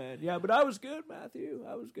 Oh man, yeah, but I was good, Matthew.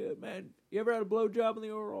 I was good, man. You ever had a blowjob in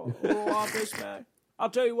the oral office, man? I'll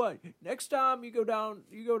tell you what. Next time you go down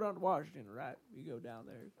to Washington, right? You go down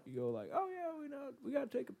there. You go like, oh yeah, we gotta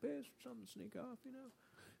take a piss or something to sneak off,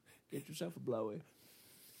 Get yourself a blowy.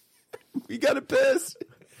 You got to piss.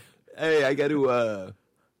 Hey, I got to.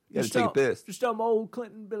 You got to take a piss. Just tell my old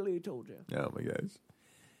Clinton Billy told you. Oh my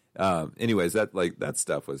gosh. Anyways, that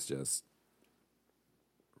stuff was just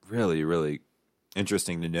really, really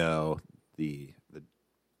interesting to know the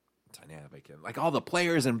dynamic and like all the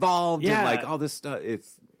players involved and Yeah. like all this stuff.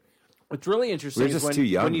 It's What's really interesting We're is just when, too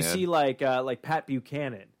young, when you man. see like Pat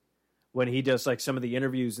Buchanan when he does like some of the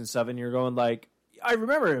interviews and stuff, and you're going like, I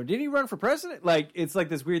remember him. Didn't he run for president? Like it's like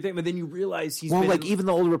this weird thing, but then you realize he's been, like even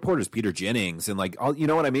the old reporters, Peter Jennings and like all, you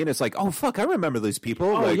know what I mean? It's like, oh fuck, I remember these people.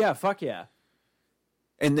 Oh like, yeah, fuck yeah.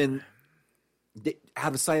 and then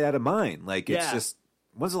out of sight, out of mind. Like it's Yeah. just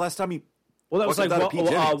when's the last time you? Well, that was Fucking like thought of Pete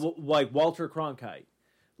Jennings. like Walter Cronkite.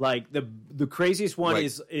 Like the craziest one Right.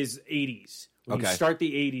 is 80s. When you Okay. start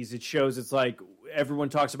the 80s, it shows it's like everyone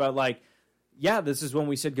talks about like, yeah, this is when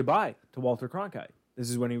we said goodbye to Walter Cronkite. This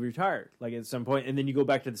is when he retired, like at some point, and then you go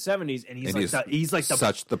back to the 70s, and he's like the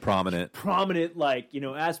such the prominent. like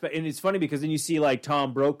aspect. And it's funny because then you see like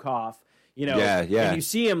Tom Brokaw, Yeah. and you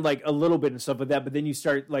see him like a little bit and stuff like that, but then you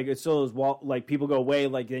start like it's still those like people go away,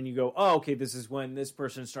 like then you go, oh, okay, this is when this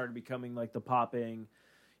person started becoming like the popping,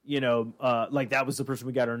 like that was the person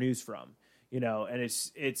we got our news from, and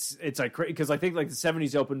it's like because I think like the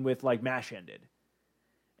 70s opened with like MASH ended,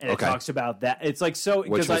 and Okay. it talks about that. It's like so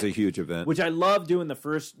Which 'cause was a huge event. which I love doing. The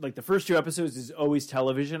first 2 episodes is always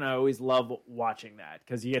television. I always love watching that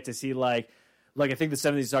because you get to see like I think the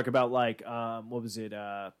 70s talk about like what was it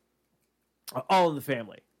All in the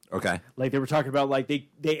Family. Okay. Like they were talking about like they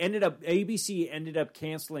ABC ended up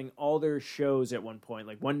canceling all their shows at one point.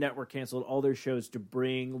 Like one network canceled all their shows to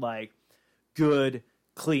bring like good,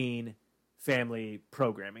 clean family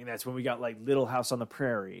programming. That's when we got like Little House on the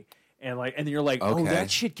Prairie. And then you're like, oh, Okay. that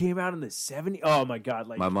shit came out in the 70s. Oh my god!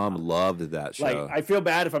 Like My mom loved that show. like I feel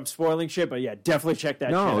bad if I'm spoiling shit, but yeah, definitely check that.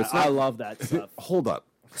 No, shit it's out. not- I love that stuff. Hold up.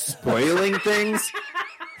 Spoiling things?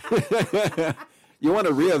 You want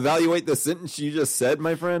to reevaluate the sentence you just said,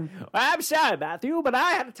 my friend? I'm sorry, Matthew, but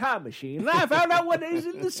I had a time machine, and I found out what it is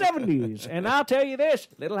in the 70s. And I'll tell you this,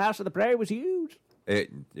 Little House on the Prairie was huge. Hey,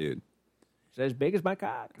 dude. It's as big as my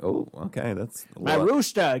cock. Oh, okay. That's a My lot.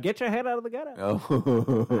 rooster, get your head out of the gutter.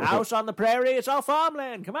 Oh. House on the prairie, it's all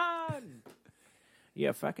farmland. Come on.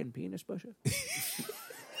 You fucking penis pusher.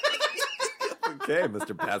 Okay,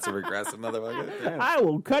 Mr. Passive Aggressive motherfucker. I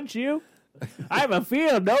will cut you. I have a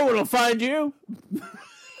feeling no one will find you.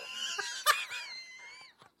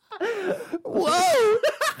 Whoa!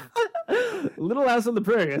 Little House on the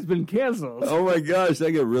Prairie has been canceled. Oh my gosh,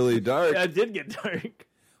 that got really dark. It did get dark.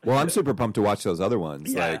 Well, I'm super pumped to watch those other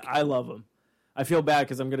ones. Yeah, Like, I love them. I feel bad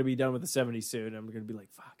because I'm going to be done with the 70s soon. I'm going to be like,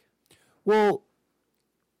 fuck. well,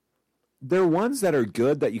 they're ones that are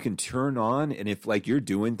good that you can turn on, and if like you're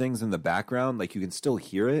doing things in the background, like you can still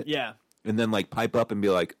hear it. Yeah. And then like pipe up and be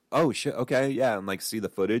like, oh shit, okay, yeah, and like see the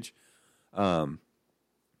footage. But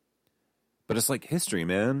it's like history,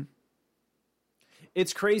 man.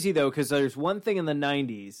 It's crazy, though, because there's one thing in the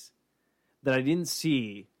 90s that I didn't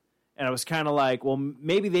see, and I was kind of like, well,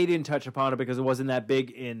 maybe they didn't touch upon it because it wasn't that big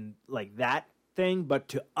in, like, that thing, but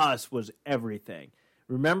to us was everything.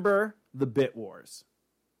 Remember the Bit Wars?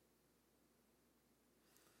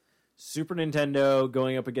 Super Nintendo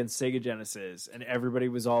going up against Sega Genesis, and everybody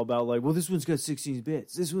was all about like, well, this one's got 16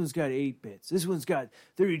 bits, this one's got 8 bits, this one's got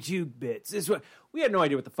 32 bits. This one, we had no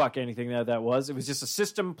idea what the fuck anything that was. It was just a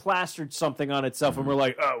system plastered something on itself, and we're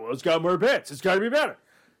like, oh, well, it's got more bits, it's got to be better.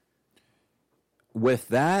 With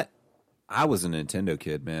that, I was a Nintendo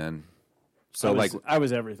kid, man. So I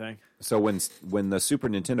was everything. So when the Super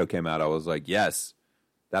Nintendo came out, I was like, yes,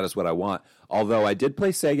 that is what I want. Although I did play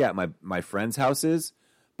Sega at my friends' houses,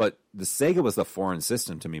 but the Sega was the foreign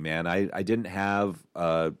system to me, man. I didn't have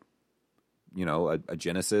a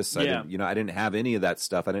Genesis. Yeah. I didn't have any of that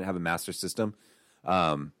stuff. I didn't have a Master System.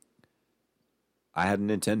 I had a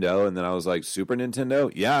Nintendo, and then I was like, Super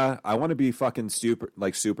Nintendo? Yeah, I want to be fucking super.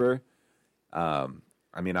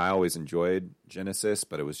 I mean, I always enjoyed Genesis,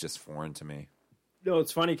 but it was just foreign to me. No,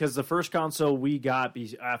 it's funny because the first console we got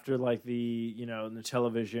after like the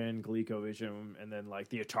Television, ColecoVision, and then like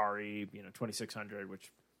the Atari, 2600,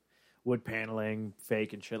 which wood paneling,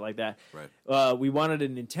 fake and shit like that. Right. We wanted a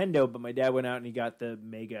Nintendo, but my dad went out and he got the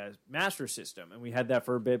Mega Master System, and we had that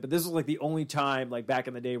for a bit. But this was like the only time, like back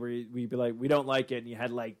in the day, where we'd be like, we don't like it, and you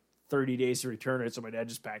had like 30 days to return it. So my dad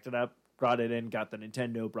just packed it up, brought it in, got the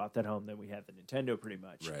Nintendo, brought that home. Then we had the Nintendo pretty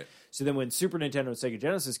much. Right. So then when Super Nintendo and Sega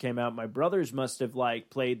Genesis came out, my brothers must have like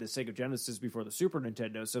played the Sega Genesis before the Super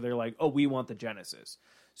Nintendo. So they're like, oh, we want the Genesis.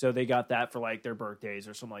 So they got that for like their birthdays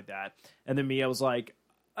or something like that. And then me, I was like,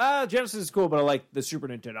 Genesis is cool, but I like the Super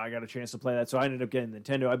Nintendo. I got a chance to play that. So I ended up getting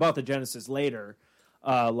Nintendo. I bought the Genesis later.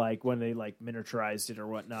 Like when they like miniaturized it or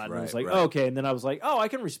whatnot, and I was like, right. oh, okay. And then I was like, oh, I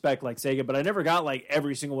can respect like Sega, but I never got like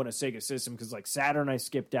every single one of Sega system because like Saturn I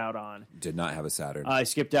skipped out on. Did not have a Saturn. I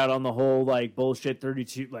skipped out on the whole like bullshit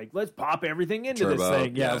 32. Like let's pop everything into this Turbo,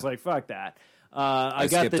 thing. Yeah, I yeah. was like, fuck that. I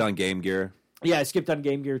skipped on Game Gear. Yeah, I skipped on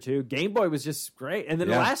Game Gear too. Game Boy was just great, and then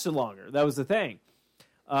it Yeah. lasted longer. That was the thing.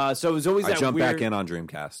 So it was always I that jumped weird... back in on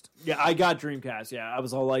Dreamcast. Yeah, I got Dreamcast. Yeah, I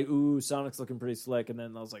was all like, ooh, Sonic's looking pretty slick, and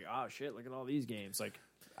then I was like, oh shit, look at all these games. Like.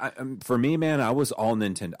 For me, man, I was all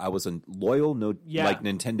Nintendo. I was a loyal, Yeah.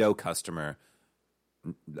 Nintendo customer.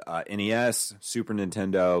 NES, Super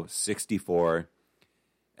Nintendo, 64,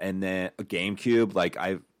 and then a GameCube. Like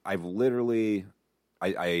I've literally,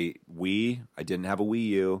 Wii. I didn't have a Wii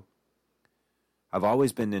U. I've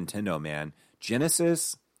always been Nintendo, man.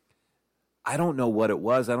 Genesis, I don't know what it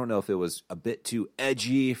was. I don't know if it was a bit too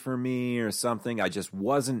edgy for me or something. I just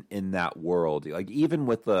wasn't in that world. Like even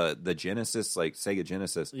with the Genesis, like Sega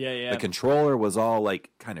Genesis, Yeah. the controller was all like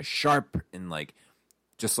kind of sharp and like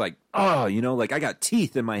just like, oh, like I got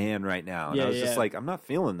teeth in my hand right now. And I was just like, I'm not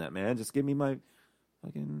feeling that, man. Just give me my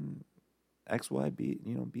fucking XY B,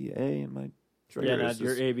 BA and my triggers. Yeah, not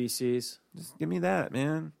your ABCs. Just give me that,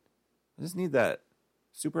 man. I just need that.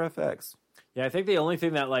 Super FX. Yeah, I think the only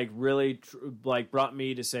thing that like really brought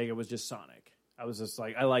me to Sega was just Sonic. I was just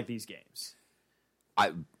like, I like these games.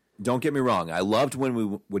 Don't get me wrong. I loved when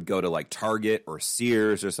we would go to like Target or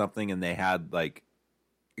Sears or something, and they had like,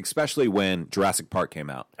 especially when Jurassic Park came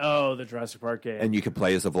out, Oh, the Jurassic Park game. and you could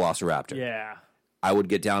play as a Velociraptor. Yeah. I would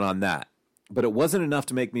get down on that, but it wasn't enough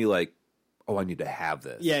to make me like, oh, I need to have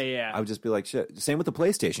this. Yeah. I would just be like, shit. Same with the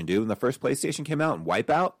PlayStation, dude. When the first PlayStation came out and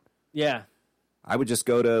Wipeout, Yeah. I would just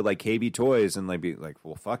go to like KB Toys and like be like,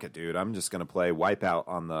 well, fuck it, dude. I'm just gonna play Wipeout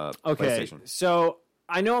on the Okay. PlayStation. So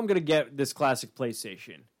I know I'm going to get this classic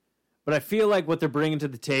PlayStation, but I feel like what they're bringing to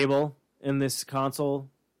the table in this console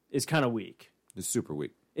is kind of weak. It's super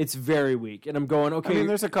weak. It's very weak, and I'm going, okay. I mean,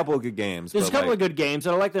 there's a couple of good games. There's a but, couple of good games,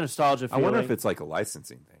 and I like the nostalgia I feeling. wonder if it's like a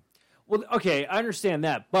licensing thing. Well, okay, I understand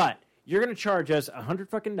that, but you're going to charge us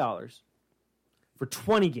 $100 for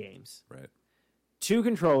 20 games, Right. 2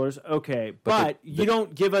 controllers, okay, But but you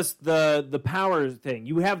don't give us the power thing.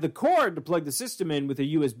 You have the cord to plug the system in with a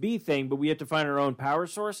USB thing, but we have to find our own power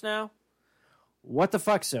source now? What the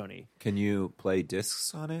fuck, Sony? Can you play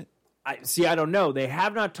discs on it? I don't know. They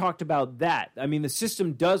have not talked about that. I mean, the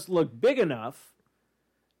system does look big enough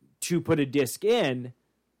to put a disc in,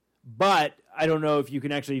 but I don't know if you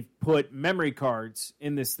can actually put memory cards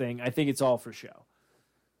in this thing. I think it's all for show.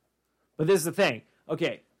 But this is the thing.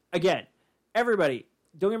 Okay, again, everybody,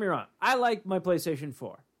 don't get me wrong. I like my PlayStation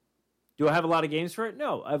 4. Do I have a lot of games for it?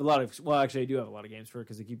 No. I have a lot of... Well, actually, I do have a lot of games for it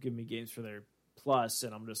because they keep giving me games for their Plus,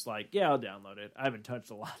 and I'm just like, yeah, I'll download it. I haven't touched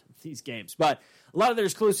a lot of these games. But a lot of their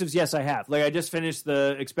exclusives, yes, I have. Like, I just finished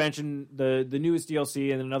the expansion, the newest DLC,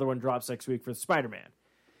 and then another one drops next week for Spider-Man.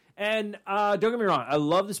 And don't get me wrong, I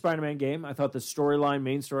love the Spider-Man game. I thought the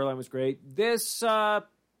main storyline was great. This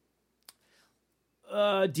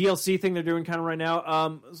DLC thing they're doing kind of right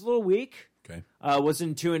now is a little weak. Okay.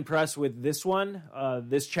 Wasn't too impressed with this one,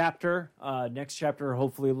 this chapter. Next chapter,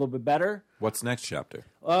 hopefully a little bit better. What's next chapter?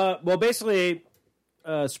 Well, basically,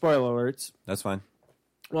 spoiler alerts. That's fine.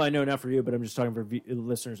 Well, I know not for you, but I'm just talking for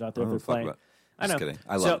listeners out there if they're Fuck playing. about- I know. Just kidding.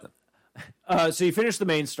 I love them. So you finish the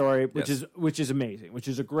main story, which Yes. is amazing, which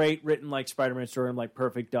is a great written like Spider-Man story, and like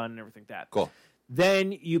perfect done and everything like that. Cool.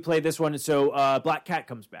 Then you play this one, and so Black Cat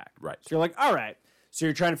comes back. Right. So you're like, all right. So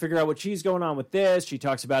you're trying to figure out what she's going on with this. She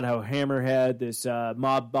talks about how Hammerhead, this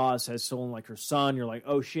mob boss, has stolen like her son. You're like,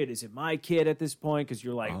 oh shit, is it my kid at this point? Because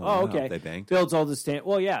you're like, wow. okay. They banged? Builds all this.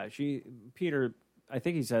 Well, yeah. Peter, I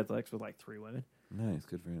think he's had sex with like 3 women. Nice.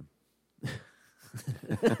 Good for him.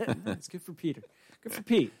 It's good for Peter. Good for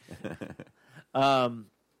Pete.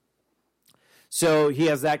 So he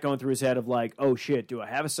has that going through his head of like, oh shit, do I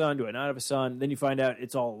have a son? Do I not have a son? Then you find out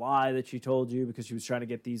it's all a lie that she told you because she was trying to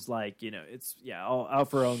get these like, it's all out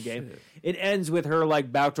for her own game. It ends with her like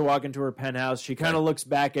about to walk into her penthouse. She kind of looks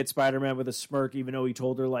back at Spider-Man with a smirk, even though he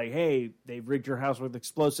told her like, hey, they've rigged your house with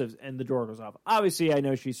explosives, and the door goes off. Obviously, I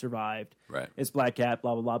know she survived. Right. It's Black Cat,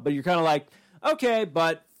 blah, blah, blah. But you're kind of like, okay,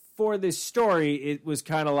 but for this story, it was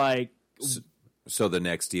kind of like, So the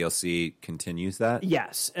next DLC continues that?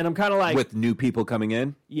 yes. And I'm kind of like, With new people coming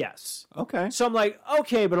in? yes. Okay. So I'm like,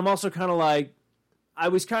 okay, but I'm also kind of like, I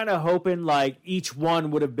was kind of hoping like each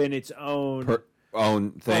one would have been its own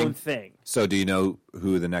Own thing? thing. So do you know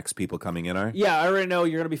who the next people coming in are? Yeah, I already know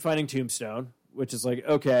you're going to be fighting Tombstone, which is like,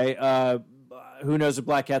 okay, who knows if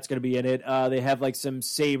Black Cat's going to be in it. They have like some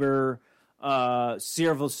Silver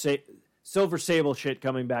Sable shit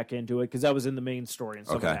coming back into it because that was in the main story and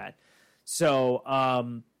stuff Okay. like that.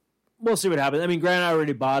 So we'll see what happens. I mean, granted, I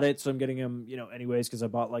already bought it, so I'm getting them, anyways, because I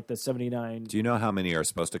bought like the 79. Do you know how many are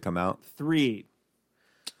supposed to come out? 3.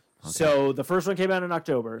 So the first one came out in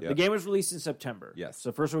October. Yep. The game was released in September. Yes. So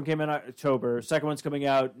the first one came out in October. Second one's coming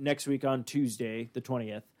out next week on Tuesday, the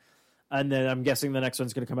 20th. And then I'm guessing the next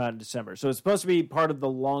one's going to come out in December. So it's supposed to be part of the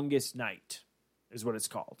Longest Night, is what it's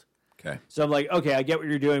called. Okay. So I'm like, okay, I get what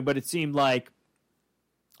you're doing, but it seemed like...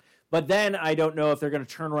 But then I don't know if they're going to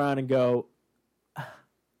turn around and go,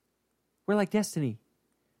 we're like Destiny.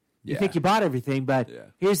 You Yeah. think you bought everything, but Yeah.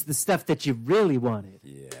 here's the stuff that you really wanted.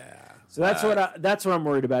 Yeah. So that's what I'm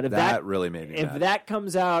worried about. If That really made me if mad. that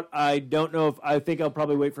comes out, I don't know if I think I'll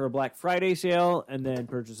probably wait for a Black Friday sale and then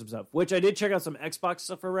purchase some stuff. Which I did check out some Xbox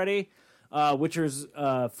stuff already. Witcher's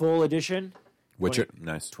full edition, Witcher,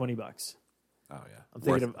 nice. $20. Oh yeah. I'm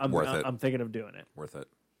thinking Worth it. I'm thinking of doing it. Worth it.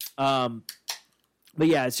 But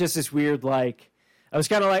yeah, it's just this weird like. I was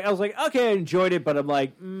like, okay, I enjoyed it, but I'm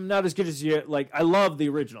like, not as good as you. Like, I love the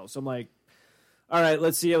original, so I'm like, all right,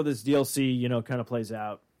 let's see how this DLC, kind of plays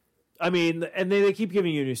out. I mean, and they keep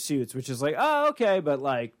giving you new suits, which is like, oh, okay, but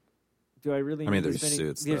like, do I really? I mean, need there's this many-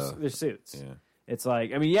 suits, though. There's suits. Yeah. It's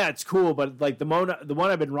like, I mean, yeah, it's cool, but like the one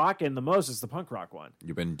I've been rocking the most is the punk rock one.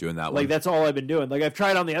 You've been doing that Like one. that's all I've been doing. Like I've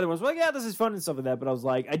tried on the other ones, like yeah, this is fun and stuff like that. But I was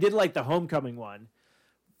like, I did like the Homecoming one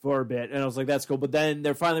for a bit, and I was like, that's cool. But then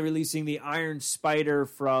they're finally releasing the Iron Spider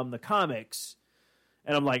from the comics,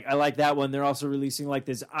 and I'm like, I like that one. They're also releasing like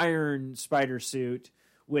this Iron Spider suit,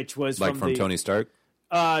 which was Like from the, Tony Stark?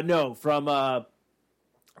 No, from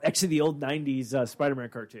actually the old '90s Spider-Man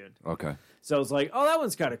cartoon. Okay. So I was like, oh, that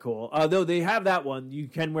one's kind of cool. Though they have that one, you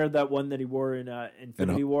can wear that one that he wore in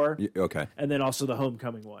Infinity War, Okay. and then also the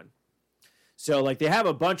Homecoming one. So like they have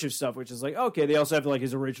a bunch of stuff, which is like okay. They also have like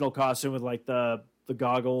his original costume with like the the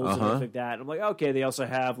goggles and everything like that. I'm like, okay. They also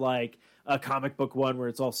have like a comic book one where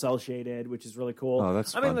it's all cell shaded, which is really cool. Oh,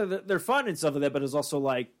 that's I fun. mean, they're fun and stuff like that, but it's also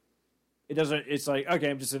like it doesn't. It's like, okay,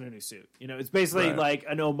 I'm just in a new suit. You know, it's basically Right. like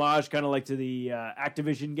an homage, kind of like to the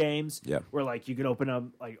Activision games, Yeah. where like you can open up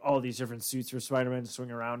like all these different suits for Spider-Man to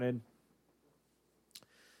swing around in.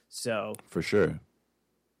 So For sure.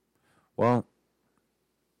 Well,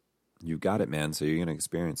 you got it, man. So you're gonna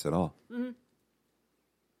experience it all.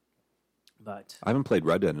 but I haven't played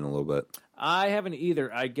Red Dead in a little bit. I haven't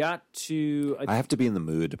either. I got to I have to be in the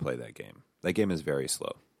mood to play that game. That game is very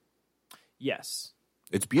slow. yes.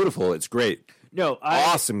 It's beautiful. It's great. No,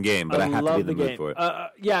 Awesome game, but I have to love be in the mood game. for it.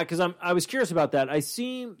 Yeah, because I was curious about that. I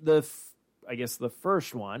seen I guess the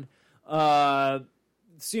first one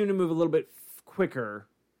seemed to move a little bit quicker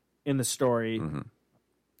in the story.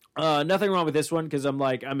 Mm-hmm. Nothing wrong with this one because I'm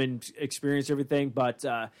in experience everything, but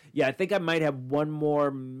yeah, I think I might have one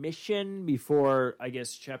more mission before I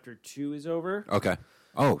guess chapter 2 is over. Okay.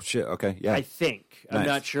 Oh shit. Okay. Yeah. I think. I'm Nice.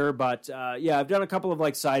 not sure, but yeah, I've done a couple of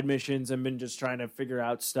like side missions. I've been just trying to figure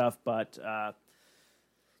out stuff, but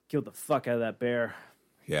killed the fuck out of that bear.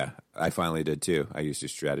 Yeah. I finally did too. I used your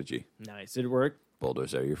strategy. Nice. Did it work?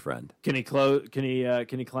 Boulders are your friend. Can he Can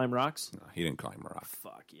he climb rocks? No, he didn't climb a rock.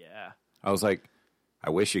 Fuck yeah. I was like, I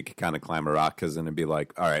wish you could kind of climb a rock because then it'd be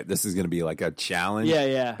like, all right, this is going to be like a challenge. Yeah,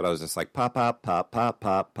 yeah. But I was just like, pop, pop, pop, pop,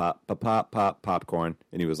 pop, pop, pop, pop, pop, popcorn.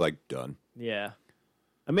 And he was like, done. Yeah.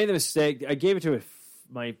 I made the mistake. I gave it to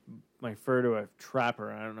my fur to a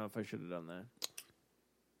trapper. I don't know if I should have done that.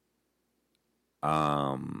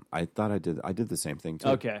 I thought I did the same thing too.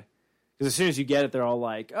 Okay. Because as soon as you get it, they're all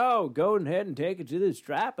like, oh, go ahead and take it to this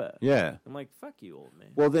trapper. Yeah. I'm like, fuck you, old man.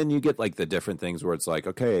 Well, then you get like the different things where it's like,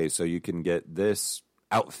 okay, so you can get this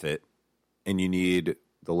outfit and you need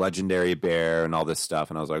the legendary bear and all this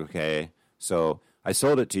stuff. And I was like, okay, so I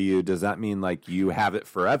sold it to you. Does that mean like you have it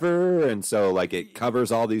forever? And so like it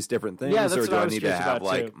covers all these different things? Yeah, that's or what do I I was need to curious have about,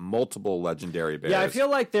 like too. multiple legendary bears? Yeah, I feel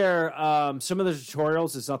like they're some of the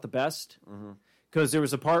tutorials is not the best because there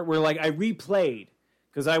was a part where like I replayed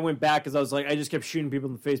because I went back because I was like I just kept shooting people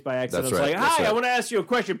in the face by accident. That's I was right, like, that's "Hi, I right. want to ask you a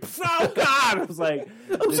question." Oh God! I was like,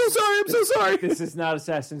 I'm so sorry. "This is not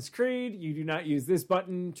Assassin's Creed. You do not use this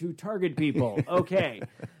button to target people." Okay,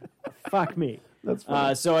 fuck me. That's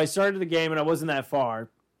funny. So I started the game and I wasn't that far.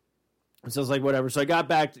 So I was like, whatever. So I got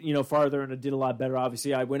back, farther and I did a lot better.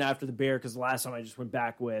 Obviously, I went after the bear because the last time I just went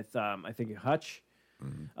back with, I think, Hutch.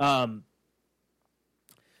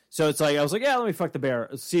 So it's like, I was like, yeah, let me fuck the bear.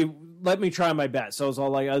 Let me try my best. So I was all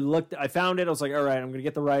like, I found it. I was like, all right, I'm going to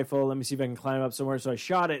get the rifle. Let me see if I can climb up somewhere. So I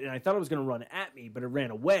shot it and I thought it was going to run at me, but it ran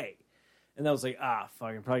away. And I was like, fuck,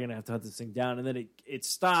 I'm probably going to have to hunt this thing down. And then it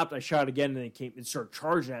stopped. I shot again and it started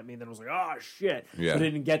charging at me. And then I was like, oh, shit. Yeah. But I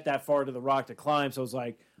didn't get that far to the rock to climb. So I was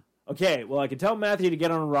like, okay, well, I can tell Matthew to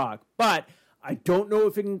get on a rock, but I don't know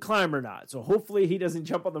if he can climb or not. So hopefully he doesn't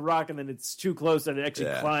jump on the rock and then it's too close and it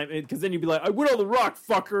actually climb. Because then you'd be like, I went on the rock,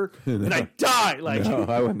 fucker, and I die. Like, No,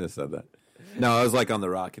 I wouldn't have said that. No, I was like on the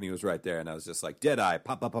rock and he was right there and I was just like, Deadeye,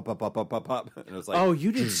 pop, pop, pop, pop, pop, pop, pop, pop. And it was like, oh,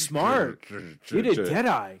 you did smart. You did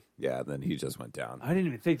Deadeye. yeah, and then he just went down. I didn't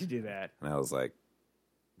even think to do that. And I was like,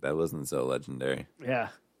 that wasn't so legendary. Yeah.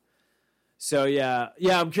 So yeah,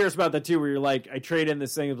 I'm curious about that too. Where you're like, I trade in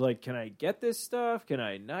this thing of like, can I get this stuff? Can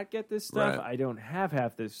I not get this stuff? Right. I don't have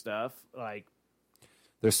half this stuff. Like,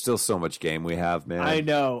 There's still so much game we have, man. I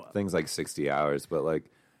know. Things like 60 hours, but like,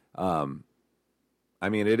 I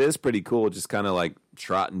mean, it is pretty cool just kind of like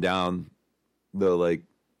trotting down the like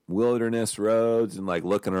wilderness roads and like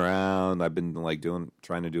looking around. I've been like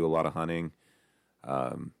trying to do a lot of hunting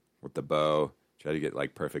with the bow, try to get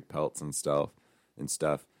like perfect pelts and stuff.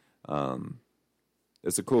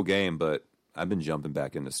 It's a cool game, but I've been jumping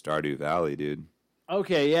back into Stardew Valley, dude.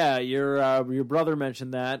 Okay, yeah, your brother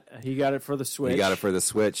mentioned that he got it for the Switch. He got it for the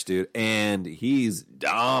Switch, dude, and he's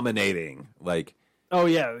dominating. Like, Oh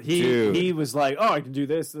yeah, Dude. he was like, oh, I can do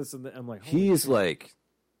this, and that. I'm like, holy he's shit. like,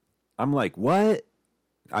 I'm like, what?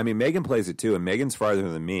 I mean, Megan plays it too, and Megan's farther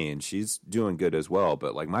than me, and she's doing good as well.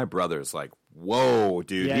 But like, my brother's like, whoa,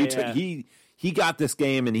 dude, Yeah, he got this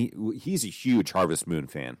game, and he's a huge Harvest Moon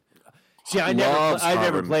fan. See, I Loves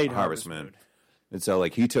never played Harvest Moon. And so,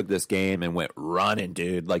 like, he took this game and went running,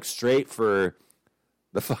 dude, like straight for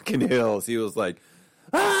the fucking hills. He was like,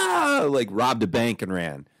 like robbed a bank and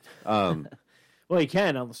ran. Well, you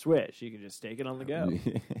can on the Switch. You can just take it on the go.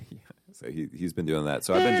 So he's been doing that.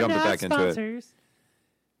 So I've been jumping back into it.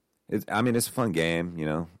 It's a fun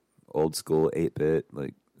game, old school 8-bit,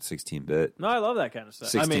 like 16-bit. No, I love that kind of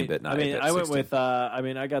stuff. 16-bit, not 8-bit, I went 16. with.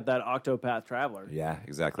 I got that Octopath Traveler. Yeah,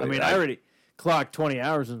 exactly. I mean, I already clocked 20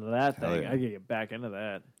 hours into that Hell thing. yeah. I could get back into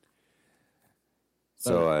that.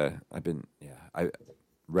 So I've been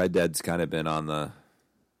Red Dead's kind of been on the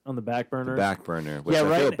back burner. back burner, which Yeah,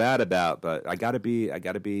 I feel right. bad about, but I gotta be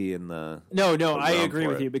in the No, I realm agree for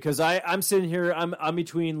with it. you because I'm sitting here. I'm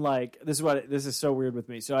between like this is so weird with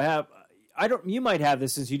me. So you might have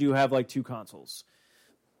this since you do have like 2 consoles.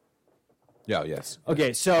 Yeah, yes.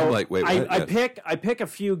 Okay, so I'm like, wait, what? I Yes. pick a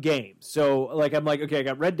few games. So like I'm like, okay, I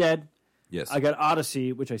got Red Dead, Yes. I got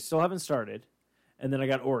Odyssey, which I still haven't started, and then I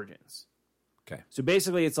got Origins. Okay. So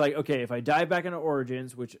basically, it's like, okay, if I dive back into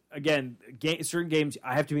Origins, which again, certain games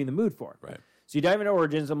I have to be in the mood for. Right. So you dive into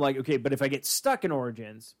Origins, I'm like, okay, but if I get stuck in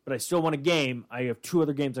Origins, but I still want a game, I have 2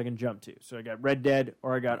 other games I can jump to. So I got Red Dead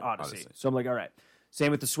or I got Odyssey. So I'm like, all right.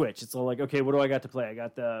 Same with the Switch. It's all like, okay, what do I got to play? I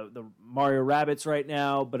got the Mario Rabbids right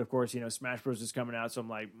now, but of course, Smash Bros is coming out, so I'm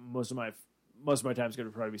like, most of my time is going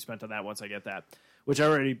to probably be spent on that once I get that, which I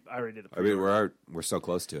already did the I mean, pre-order. we're so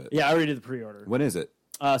close to it. Yeah, I already did the pre-order. When is it?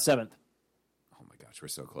 7th. Oh my gosh, we're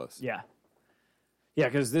so close. Yeah. Yeah,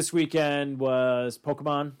 because this weekend was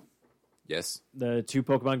Pokemon. Yes. The 2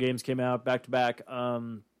 Pokemon games came out back to back.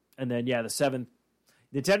 And then, the 7th.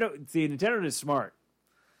 Nintendo is smart.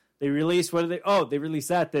 They released, they released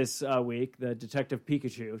that this week, the Detective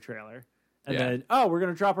Pikachu trailer. And then, we're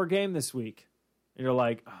going to drop our game this week. And you're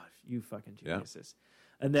like, oh, you fucking geniuses.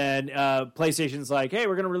 Yeah. And then PlayStation's like, hey,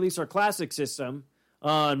 we're going to release our classic system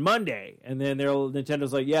on Monday. And then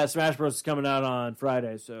Nintendo's like, yeah, Smash Bros. Is coming out on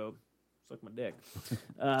Friday, so suck my dick.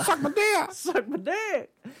 Suck my dick. Suck my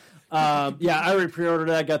dick. I already pre-ordered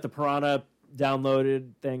that. Got the Piranha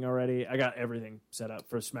downloaded thing already. I got everything set up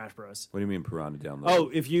for Smash Bros. What do you mean Piranha download? Oh,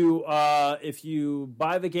 if you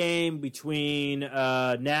buy the game between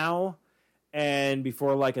now and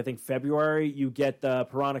before, like, I think February, you get the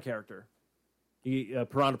Piranha character.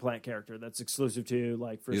 Piranha Plant character that's exclusive to,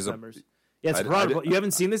 like, first members. Yeah, it's Piranha Plant. You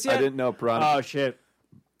haven't seen this yet? I didn't know Piranha. Oh, shit.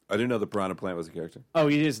 I didn't know the Piranha Plant was a character. Oh,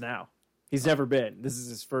 he is now. He's never been. This is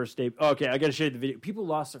his first day. Oh, okay, I got to show you the video. People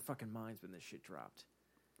lost their fucking minds when this shit dropped.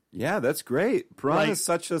 Yeah, that's great. Piranha's Like-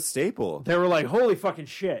 such a staple. They were like, holy fucking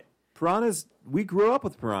shit. Piranhas, we grew up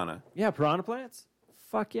with Piranha. Yeah, Piranha Plants?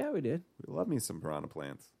 Fuck yeah, we did. We love me some Piranha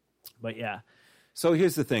Plants. But yeah. So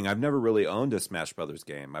here's the thing. I've never really owned a Smash Brothers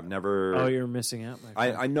game. I've never... Oh, you're missing out, my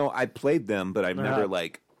friend. I know I played them, but I've They're never, hot.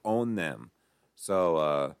 like, owned them. So,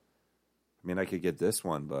 I mean, I could get this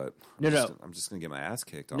one, but I'm just going to get my ass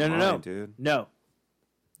kicked online, No. dude. No.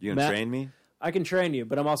 You going Matt- to train me? I can train you,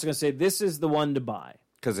 but I'm also going to say this is the one to buy.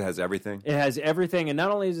 Because it has everything? It has everything, and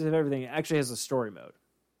not only does it have everything, it actually has a story mode.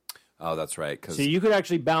 Oh, that's right. Cause So you could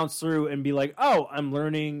actually bounce through and be like, oh, I'm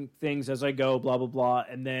learning things as I go, blah, blah, blah.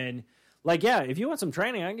 And then, like, yeah, if you want some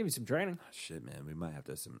training, I can give you some training. shit, man, you might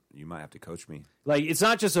have to coach me. Like, it's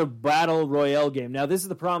not just a battle royale game. Now, this is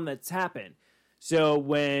the problem that's happened. So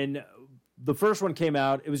when the first one came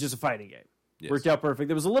out, it was just a fighting game. Yes. Worked out perfect.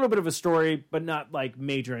 There was a little bit of a story, but not, like,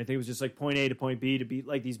 major or anything. It was just, like, point A to point B to beat,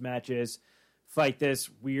 like, these matches, fight this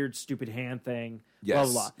weird, stupid hand thing, blah,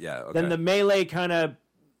 blah, blah. Yeah, okay. Then the Melee kind of,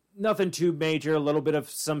 nothing too major, a little bit of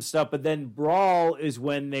some stuff, but then Brawl is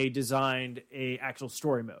when they designed a actual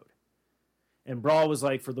story mode. And Brawl was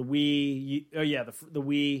like for the Wii. The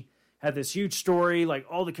Wii had this huge story, like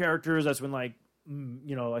all the characters. That's when, like,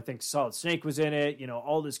 I think Solid Snake was in it.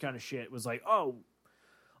 All this kind of shit was like, oh,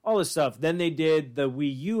 all this stuff. Then they did the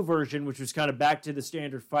Wii U version, which was kind of back to the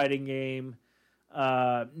standard fighting game.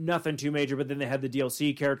 Nothing too major, but then they had the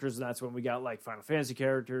DLC characters, and that's when we got, like, Final Fantasy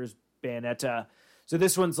characters, Bayonetta. So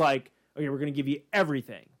this one's like, okay, we're going to give you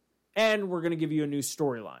everything, and we're going to give you a new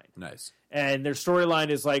storyline. Nice. And their storyline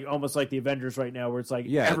is like almost like the Avengers right now, where it's like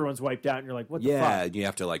everyone's wiped out, and you're like, what the fuck? Yeah, you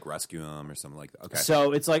have to, like, rescue them or something like that. Okay.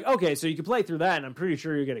 So it's like, okay, so you can play through that, and I'm pretty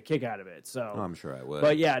sure you'll get a kick out of it. So I'm sure I would.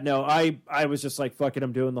 But yeah, no, I was just like, fuck it,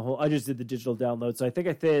 I'm doing the whole. I just did the digital download. So I think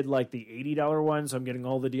I did like the $80 one, so I'm getting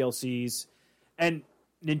all the DLCs. And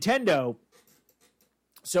Nintendo,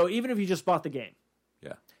 so even if you just bought the game,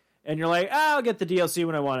 yeah. and you're like, I'll get the DLC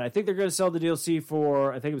when I want it. I think they're going to sell the DLC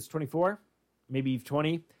for, I think it was 24, maybe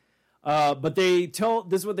 20. But this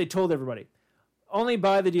is what they told everybody. Only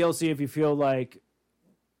buy the DLC if you feel like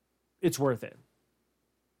it's worth it.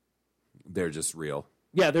 They're just real.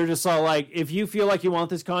 Yeah, they're just all like, if you feel like you want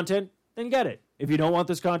this content, then get it. If you don't want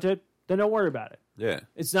this content, then don't worry about it. Yeah.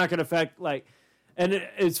 It's not going to affect, like, and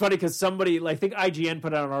it's funny because somebody, like, I think IGN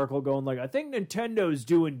put out an article going like, I think Nintendo's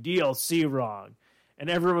doing DLC wrong. And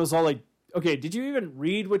everyone was all like, okay, did you even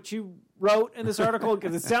read what you wrote in this article?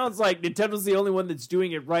 Because it sounds like Nintendo's the only one that's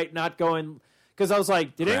doing it right, not going, because I was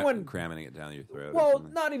like, did anyone... Cramming it down your throat. or Well,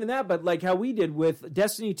 something. not even that, but like how we did with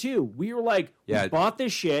Destiny 2. We were like, Yeah. we bought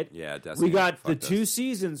this shit. Yeah, Destiny We got the fucked us. 2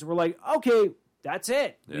 seasons. We're like, okay, that's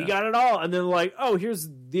it. We Yeah. got it all. And then like, oh, here's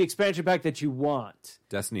the expansion pack that you want.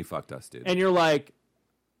 Destiny fucked us, dude. And you're like,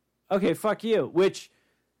 okay, fuck you. Which,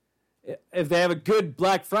 if they have a good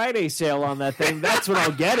Black Friday sale on that thing, that's when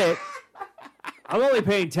I'll get it. I'm only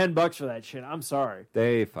paying $10 for that shit. I'm sorry.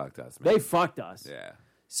 They fucked us, man. They fucked us. Yeah.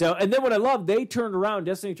 So, and then what I love, they turned around,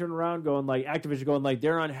 Destiny turned around going like, Activision going like,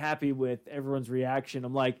 they're unhappy with everyone's reaction.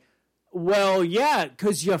 I'm like, well, yeah,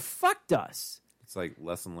 because you fucked us. It's like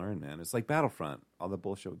lesson learned, man. It's like Battlefront. All the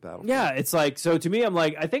bullshit with Battlefront. Yeah, it's like, so to me, I'm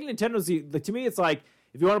like, I think Nintendo's to me, it's like,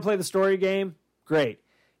 if you want to play the story game, great.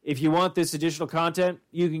 If you want this additional content,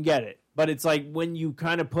 you can get it. But it's like when you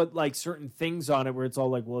kind of put like certain things on it where it's all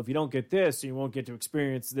like, well, if you don't get this, you won't get to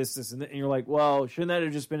experience this, and that. And you're like, well, shouldn't that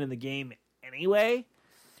have just been in the game anyway?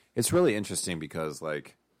 It's really interesting because,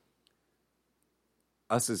 like,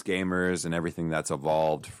 us as gamers and everything that's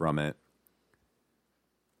evolved from it.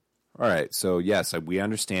 All right, so yes, we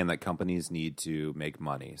understand that companies need to make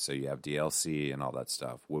money. So you have DLC and all that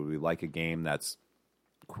stuff. Would we like a game that's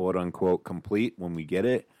quote unquote complete when we get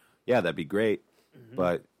it? Yeah, that'd be great. Mm-hmm.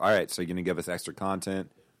 But all right, so you're going to give us extra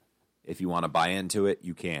content. If you want to buy into it,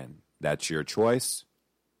 you can. That's your choice.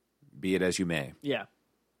 Be it as you may. Yeah.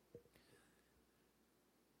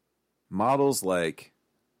 Models like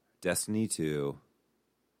Destiny 2,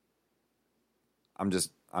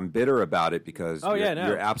 I'm bitter about it because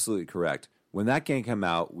you're absolutely correct. When that game came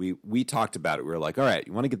out, we talked about it. We were like, all right,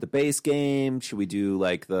 you want to get the base game? Should we do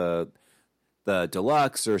like the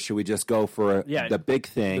deluxe, or should we just go for the big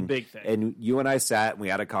thing? The big thing. And you and I sat and we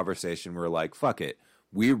had a conversation. We were like, fuck it.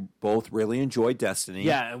 We both really enjoyed Destiny.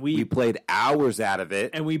 Yeah, and we played hours out of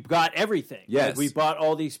it. And we got everything. Yes. Like, we bought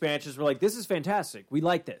all the expansions. We're like, this is fantastic. We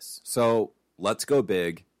like this. So let's go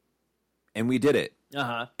big. And we did it.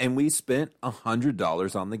 Uh-huh. And we spent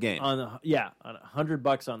 $100 on the game. On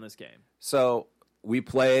 $100 on this game. So we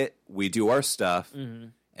play it, we do our stuff,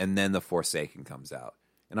 and then The Forsaken comes out.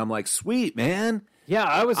 And I'm like, sweet, man. Yeah,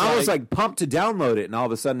 I was like pumped to download it, and all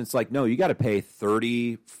of a sudden it's like, no, you got to pay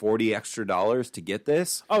 $30, $40 extra to get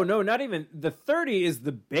this. Oh, no, not even. The 30 is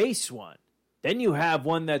the base one. Then you have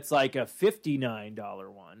one that's like a $59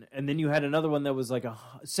 one, and then you had another one that was like a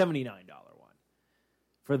 $79 one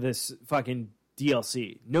for this fucking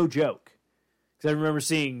DLC. No joke. Because I remember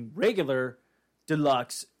seeing regular,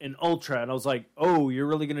 deluxe, and ultra, and I was like, oh, you're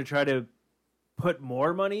really going to try to put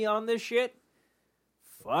more money on this shit?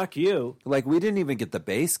 Fuck you. Like, we didn't even get the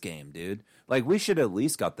base game, dude. Like, we should at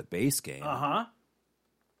least got the base game. Uh-huh.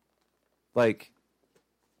 Like,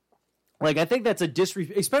 I think that's a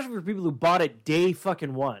disrespect, especially for people who bought it day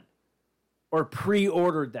fucking one. Or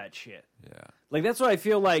pre-ordered that shit. yeah. Like, that's what I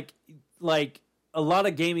feel like a lot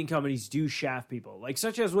of gaming companies do shaft people. Like,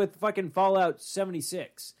 such as with fucking Fallout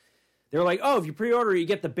 76. They're like, oh, if you pre-order, you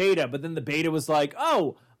get the beta. But then the beta was like,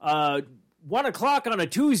 1 o'clock on a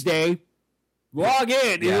Tuesday, log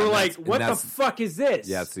in. And Yeah, you're and like, that's- what and the that's- fuck is this?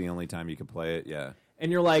 Yeah, it's the only time you can play it, yeah.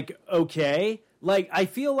 And you're like, okay. Like, I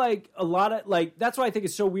feel like a lot of, like, that's why I think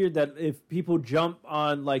it's so weird that if people jump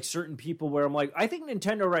on, like, certain people where I'm like, I think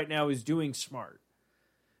Nintendo right now is doing smart.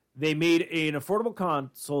 They made an affordable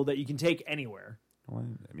console that you can take anywhere. Well,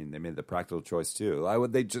 I mean, they made the practical choice, too. Why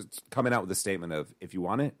would they just coming out with a statement of, if you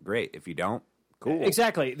want it, great. If you don't, cool.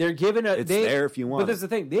 Exactly. They're giving It's there if you want But it. that's the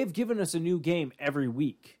thing. They've given us a new game every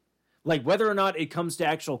week. Like, whether or not it comes to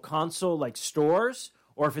actual console, like, stores,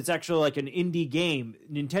 or if it's actually, like, an indie game,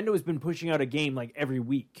 Nintendo has been pushing out a game, like, every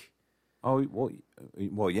week. Oh,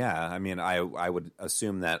 well, yeah. I mean, I would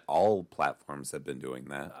assume that all platforms have been doing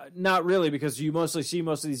that. Not really, because you mostly see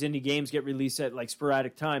most of these indie games get released at, like,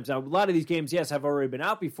 sporadic times. Now, a lot of these games, yes, have already been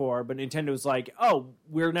out before, but Nintendo's like, oh,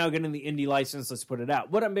 we're now getting the indie license, let's put it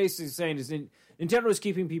out. What I'm basically saying is Nintendo is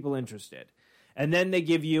keeping people interested. And then they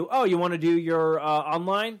give you, oh, you want to do your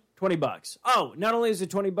online? $20. Oh, not only is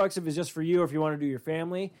it $20 if it's just for you or if you want to do your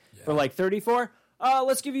family for like $34,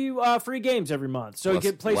 let's give you free games every month. So you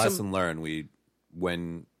can play lesson some... learned.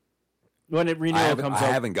 When renewal comes I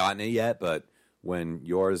out. haven't gotten it yet, but when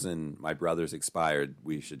yours and my brother's expired,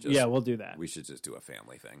 we should just... Yeah, we'll do that. We should just do a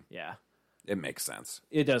family thing. Yeah. It makes sense.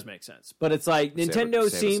 It does make sense. But it's like Nintendo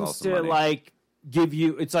save us all seems some to money. like give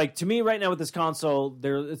you, it's like, to me right now with this console,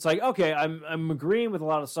 it's like, okay, I'm agreeing with a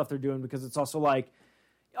lot of stuff they're doing, because it's also like,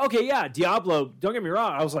 okay, yeah, Diablo, don't get me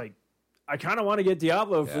wrong, I was like, I kind of want to get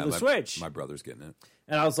Diablo for the Switch. My brother's getting it.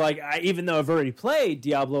 And I was like, even though I've already played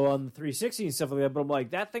Diablo on the 360 and stuff like that, but I'm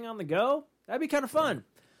like, that thing on the go, that'd be kind of fun.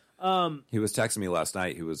 He was texting me last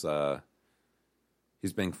night.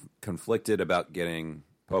 He's been conflicted about getting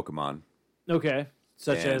Pokemon. Okay.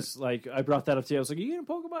 Such And- as, like, I brought that up to you. I was like, are you getting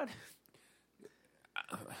Pokemon?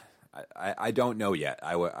 I don't know yet.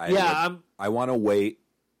 I Yeah, want to wait.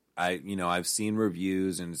 I've seen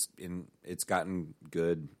reviews and it's gotten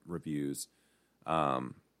good reviews.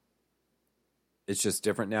 It's just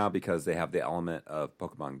different now because they have the element of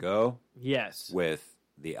Pokemon Go Yes. with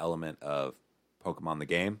the element of Pokemon the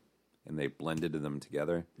game, and they blended them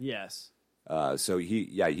together. Yes. So he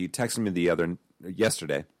texted me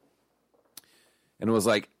yesterday, and it was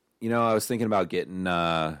like, I was thinking about getting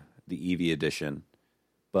the Eevee edition,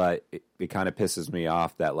 but it kind of pisses me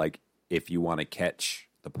off that like if you want to catch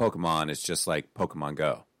the Pokemon, it's just like Pokemon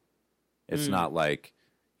Go. It's not like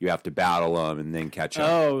you have to battle them and then catch them.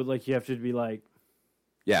 Oh, like you have to be like,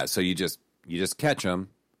 Yeah, so you just catch them,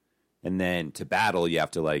 and then to battle you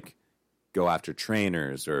have to like go after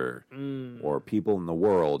trainers or people in the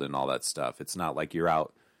world and all that stuff. It's not like you're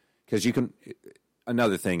out because you can.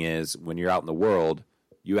 Another thing is when you're out in the world,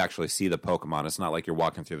 you actually see the Pokemon. It's not like you're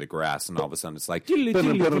walking through the grass and all of a sudden it's like yeah,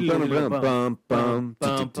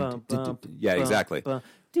 exactly.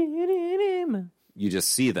 You just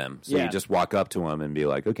see them, so Yeah. you just walk up to them and be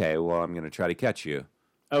like, okay, well, I'm going to try to catch you.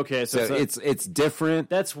 okay, so So it's different.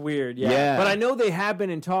 that's weird. Yeah. Yeah. But I know they have been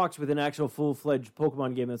in talks with an actual full-fledged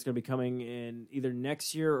Pokemon game that's going to be coming in either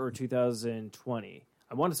next year or 2020.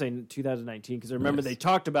 I want to say 2019 because I remember they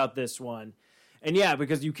talked about this one. And yeah,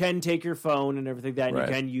 because you can take your phone and everything like that, and Right.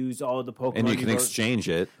 you can use all of the Pokemon. And you can you've exchange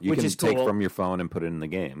it. You which can is take cool. from your phone and put it in the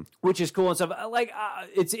game. which is cool and stuff.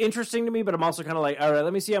 It's interesting to me, but I'm also kind of like, all right,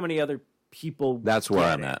 let me see how many other people. That's where get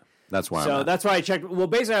I'm it. at. That's where So I'm at. that's why I checked. Well,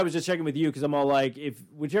 basically, I was just checking with you because I'm all like, if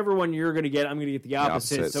whichever one you're going to get, I'm going to get the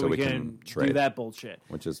opposite, so we can do trade. that bullshit.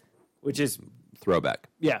 Which is Which is throwback.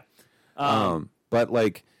 yeah, But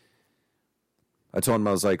like, I told him,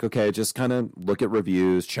 I was like, okay, just kind of look at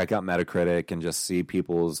reviews, check out Metacritic, and just see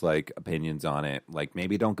people's like opinions on it. Like,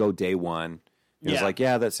 maybe don't go day one. He was Yeah. like,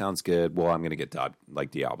 yeah, that sounds good. Well, I'm going to get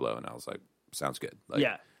like Diablo. And I was like, sounds good. Like,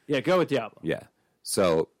 yeah. Go with Diablo. Yeah.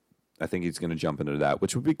 So I think he's going to jump into that,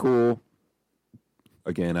 which would be cool.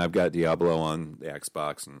 Again, I've got Diablo on the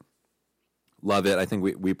Xbox and love it. I think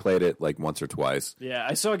we played it like once or twice. Yeah,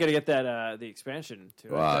 I still got to get that the expansion to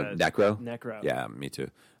it. Necro? Necro. Yeah, me too.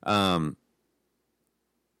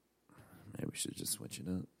 Maybe we should just switch it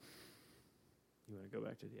up. You want to go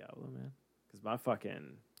back to Diablo, man? Because my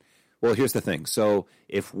fucking Well, here's the thing. So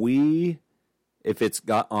if it's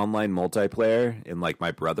got online multiplayer and like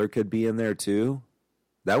my brother could be in there too,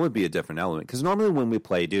 that would be a different element. Because normally when we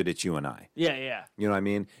play, dude, it's you and I. yeah. You know what I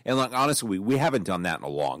mean? And like honestly, we haven't done that in a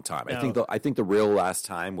long time. No. I think the real last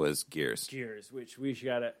time was Gears. Gears, which we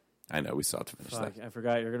got to. I know we still have to finish Fuck, that. I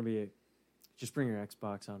forgot you're gonna be. Just bring your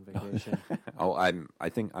Xbox on vacation. Oh, I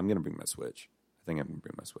think I'm gonna bring my Switch. I think I'm gonna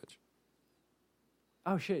bring my Switch.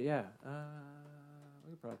 Oh shit, yeah.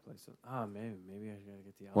 We could probably play some. Oh, maybe I gotta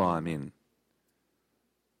get the. Well, I mean,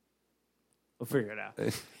 we'll figure it out.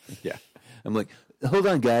 yeah. I'm like, hold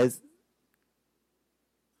on, guys.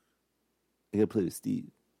 I gotta play with Steve.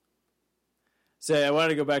 So I wanted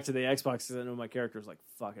to go back to the Xbox because I know my character is like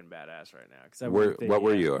fucking badass right now. Because What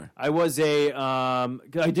were you? I was a.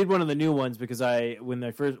 I did one of the new ones because when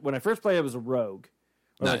I first played, it was a rogue,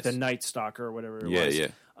 or like Nice. the Night Stalker or whatever. It Yeah, was. yeah.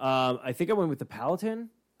 I think I went with the Paladin.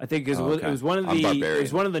 I think because Oh, okay. it was one of I'm the Barbarian. it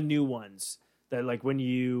was one of the new ones that like when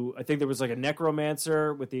you I think there was like a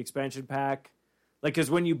Necromancer with the expansion pack. Like because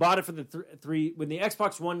when you bought it for the when the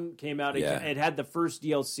Xbox One came out, Yeah. it had the first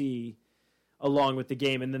DLC along with the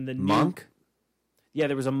game, and then the Monk? Yeah,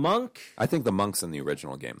 there was a monk. I think the monk's in the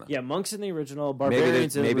original game though. Yeah, monk's in the original. maybe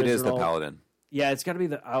Barbarians in the maybe it original. is the paladin. Yeah, it's got to be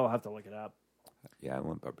the. I'll have to look it up. Yeah, I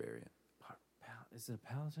went barbarian. Is it a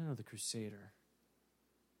paladin or the crusader?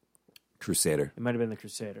 Crusader. It might have been the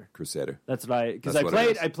crusader. Crusader. That's what because That's what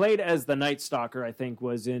it is. I played as the Night Stalker. I think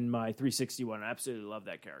was in my 360 one. I absolutely love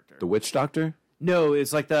that character. The witch doctor No,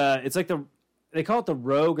 it's like the they call it the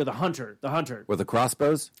rogue or the hunter. The hunter. with the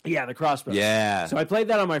crossbows. Yeah, the crossbow. Yeah. So I played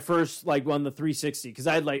that on my first on the 360 because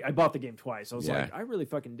I bought the game twice. I was Yeah. like, I really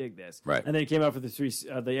fucking dig this. Right. And then it came out for the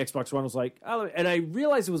Xbox One. I was like, oh, and I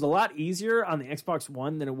realized it was a lot easier on the Xbox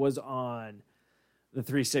One than it was on the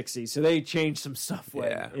 360. So they changed some stuff when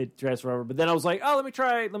Yeah. it transferred over. But then I was like, oh, let me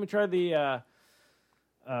try the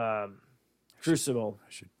Crucible. I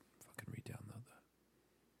should fucking re-download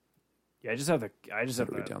that. Yeah, I just have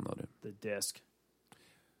Re-download it. the disc.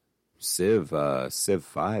 Civ 5, Civ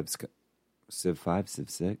 5, Civ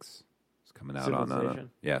 6 is coming out on Civilization.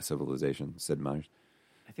 Civilization. Sid Meier's.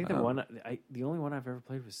 I think the only one I've ever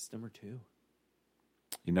played was number 2.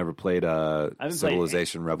 You never played haven't played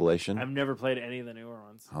Civilization Revelation? I've never played any of the newer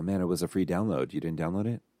ones. Oh man, it was a free download. You didn't download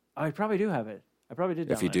it? I probably do have it. I probably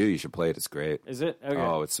did. If you download do, it. you should play it. It's great. Is it? Okay.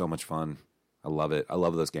 Oh, it's so much fun. I love it. I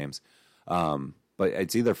love those games. But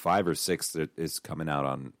it's either 5 or 6 that is coming out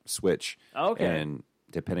on Switch. Oh, okay. And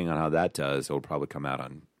depending on how that does, it'll probably come out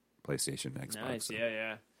on PlayStation, Xbox. Nice,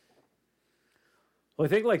 yeah. Well, I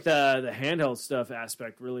think like the handheld stuff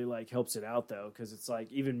aspect really like helps it out though, because it's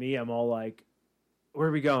like even me, I'm all like, "Where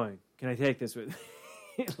are we going? Can I take this with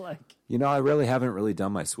me?" Like, I really haven't really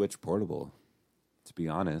done my Switch portable, to be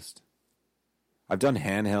honest. I've done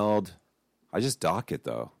handheld. I just dock it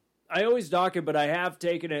though. I always dock it, but I have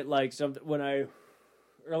taken it like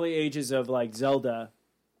early ages of like Zelda,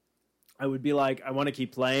 I would be like, I want to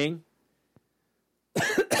keep playing,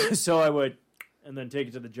 so I would, and then take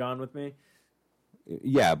it to the John with me.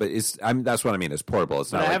 Yeah, but that's what I mean. It's portable.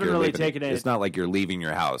 It's But not I like haven't you're really leaving, taken it. It's not like you're leaving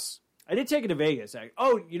your house. I did take it to Vegas.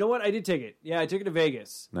 Oh, you know what? I did take it. Yeah, I took it to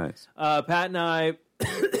Vegas. Nice. Pat and I,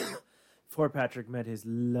 before Patrick met his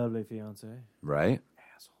lovely fiance. Right?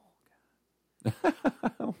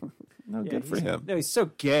 Asshole. No, good for him. No, he's so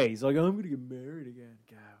gay. He's like, I'm going to get married again.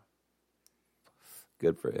 God.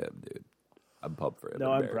 Good for him, dude. I'm pumped for him.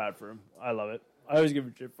 No, I'm proud for him. I love it. I always give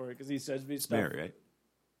him shit for it because he sends me stuff. Mary, right?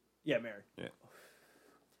 Yeah, Mary. Yeah.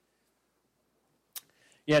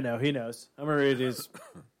 Yeah, no, he knows. I'm already is.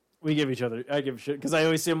 We give each other. I give shit because I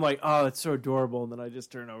always see him like, oh, it's so adorable, and then I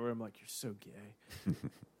just turn over. I'm like, you're so gay.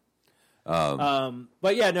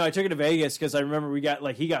 But yeah, no, I took it to Vegas because I remember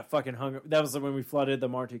he got fucking hung. That was when we flooded the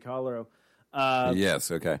Monte Carlo.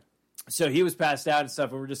 Yes. Okay. So he was passed out and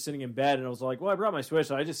stuff, and we're just sitting in bed, and I was like, well, I brought my Switch,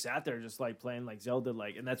 so I just sat there just like playing like Zelda,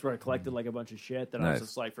 like, and that's where I collected like a bunch of shit that I was Nice.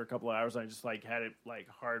 just like for a couple of hours, and I just like had it like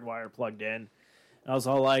hardwire plugged in. And I was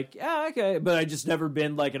all like, yeah, okay, but I just never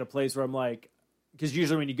been like in a place where I'm like, because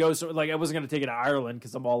usually when you go, so like I wasn't gonna take it to Ireland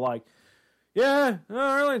because I'm all like, yeah,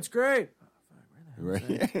 Ireland's great. Right.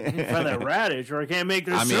 I can't find that radish, or I can't make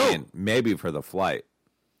this I soup. mean, maybe for the flight.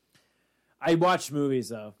 I watched movies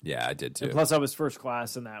though. Yeah, I did too. And plus, I was first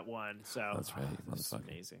class in that one, so That's right, That's motherfucker.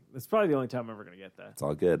 amazing. That's probably the only time I'm ever gonna get that. It's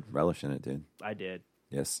all good. Relish in it, dude. I did.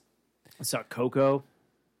 Yes. I saw Coco.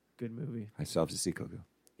 Good movie. I still have to see Coco.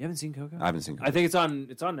 You haven't seen Coco? I haven't seen Coco. I think it's on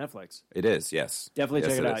Netflix. It is, yes. Definitely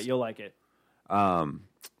Yes, check it out. is. You'll like it.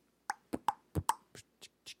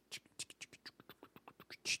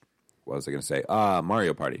 What was I going to say?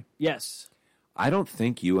 Mario Party. Yes. I don't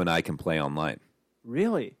think you and I can play online.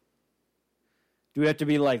 Really? Do we have to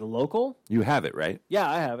be like local? You have it, right? Yeah,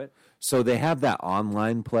 I have it. So they have that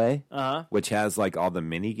online play, Uh-huh. which has like all the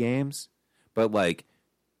mini games. But like,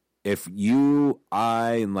 if you,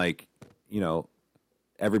 I, and like,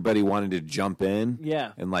 everybody wanted to jump in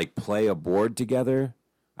Yeah. and like play a board together,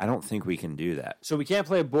 I don't think we can do that. So we can't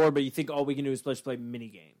play a board, but you think all we can do is just play mini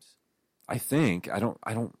games? I think I don't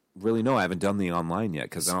really know. I haven't done the online yet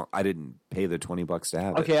because I didn't pay the $20 to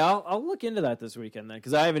have Okay, it. I'll look into that this weekend then,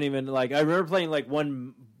 because I haven't even like I remember playing like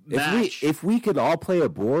one match. If we could all play a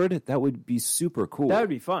board, that would be super cool. That would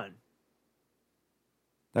be fun.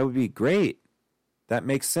 That would be great. That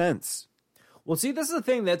makes sense. Well, see, this is the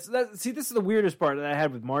thing. This is the weirdest part that I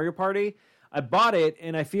had with Mario Party. I bought it,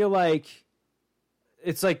 and I feel like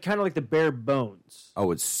it's like kind of like the bare bones.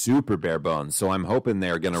 Oh, it's super bare bones. So I'm hoping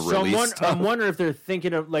they're going to release stuff. I'm wondering if they're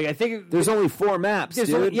thinking of like I think There's only 4 maps, There's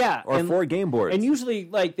dude. only- yeah, or and- 4 game boards. and usually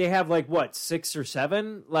like they have like what 6 or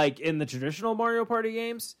 7 like in the traditional Mario Party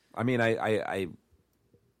games. I mean, I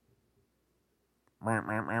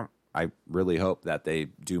really hope that they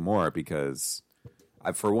do more because,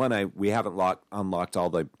 for one, we haven't unlocked all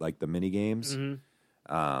the the mini games,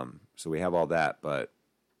 so we have all that. But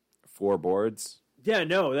 4 boards, Yeah,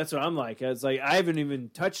 no, that's what I'm like. It's like I haven't even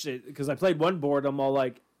touched it because I played one board. I'm all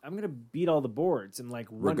like, I'm gonna beat all the boards in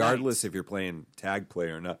like one regardless night. if you're playing tag play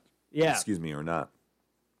or not. Yeah. Excuse me, or not.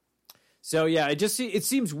 So yeah, it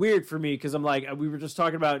seems weird for me because I'm like we were just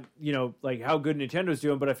talking about like how good Nintendo's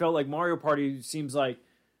doing, but I felt like Mario Party seems like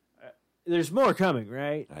there's more coming,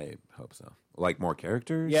 right? I hope so. Like more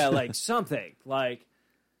characters. Yeah, like something like.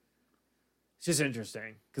 It's just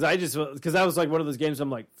interesting because that was like one of those games.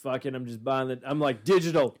 I'm like, fucking, I'm just buying it. I'm like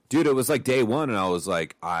digital. Dude, it was like day one, and I was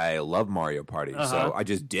like, I love Mario Party, Uh-huh. so I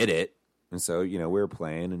just did it. And so, we were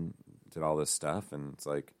playing and did all this stuff, and it's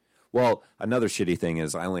like, well, another shitty thing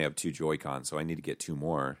is I only have 2 Joy-Cons, so I need to get 2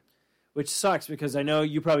 more. Which sucks because I know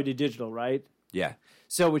you probably did digital, right? Yeah,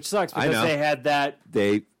 So which sucks I because know. they had that.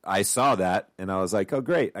 I saw that, and I was like, oh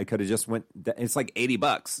great, I could have just went. It's like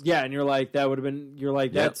 $80. Yeah, and you're like that would have been. You're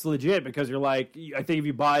like Yep. that's legit because you're like I think if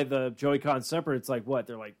you buy the Joy-Con separate, it's like what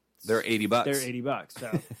they're like. They're $80. They're $80.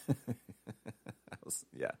 So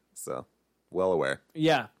Yeah, so well aware.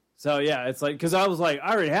 yeah, it's like because I was like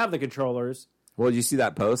I already have the controllers. Well, did you see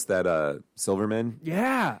that post that Silverman?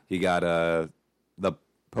 Yeah, He got the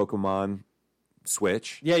Pokemon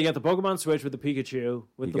Switch. yeah. You got the Pokemon Switch with the Pikachu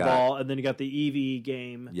with You the got- ball, and then you got the Eevee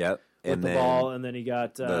game. Yep. with And the then ball, and then he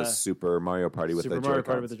got the Super Mario Party with Super the Mario Party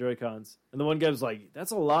Joy-Cons. with the Joy-Cons. And the one guy was like,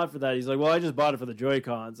 "That's a lot for that." He's like, "Well, I just bought it for the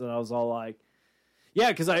Joy-Cons," and I was all like, "Yeah,"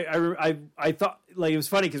 because I thought like it was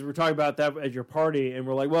funny because we were talking about that at your party, and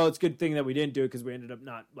we're like, "Well, it's a good thing that we didn't do it because we ended up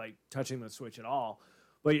not like touching the Switch at all."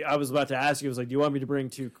 But I was about to ask you, I was like, "Do you want me to bring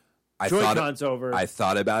two Joy-Cons over?" I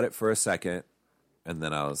thought about it for a second, and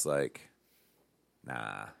then I was like,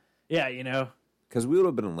 nah. Yeah, you know. Because we would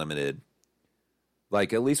have been limited.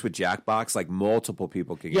 Like, at least with Jackbox, like, multiple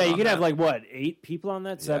people could get Yeah, you on could that. have like what 8 people on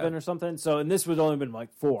that, 7 Yeah. or something. So, and this would only been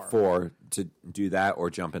like 4. 4 to do that or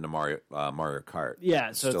jump into Mario Kart.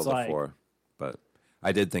 Yeah, so Still it's the like 4. But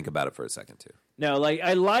I did think about it for a second, too. no, like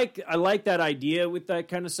I like that idea with that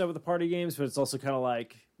kind of stuff with the party games, but it's also kind of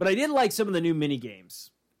like. But I did like some of the new mini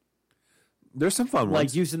games, There's some fun like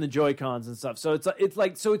ones. using the Joy-Cons and stuff. So it's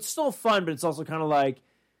like so it's still fun, but it's also kind of like.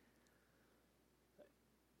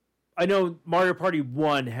 I know Mario Party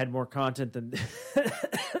 1 had more content than this,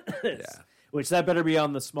 Yeah. which that better be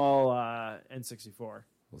on the small N64.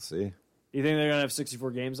 We'll see. Do you think they're gonna have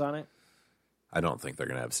 64 games on it? I don't think they're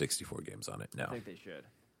going to have 64 games on it, no. I think they should.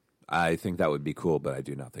 I think that would be cool, but I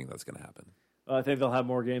do not think that's going to happen. Well, I think they'll have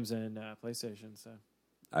more games in PlayStation. So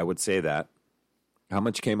I would say that. How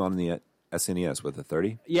much came on the SNES with a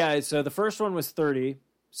 30? yeah, so the first one was 30,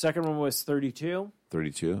 second one was 32.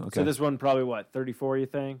 32? Okay. So this one probably what 34? You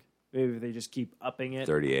think? Maybe they just keep upping it.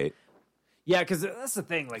 38, Yeah, because that's the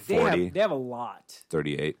thing. Like 40. they have a lot.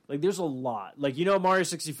 38. Like there's a lot. Like Mario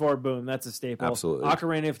 64, boom, that's a staple. Absolutely.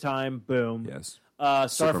 Ocarina of Time, boom. Yes. Star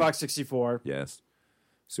Super- Fox 64, Yes.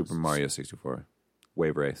 Super Mario 64.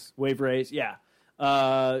 Wave Race. Wave Race, yeah.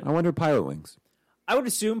 I wonder Pilot Wings. I would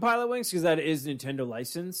assume Pilot Wings because that is Nintendo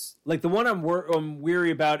license. Like the one I'm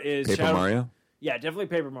weary about is Paper Mario? Yeah, definitely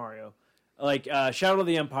Paper Mario. Like Shadow of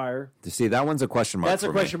the Empire. See, that one's a question mark That's for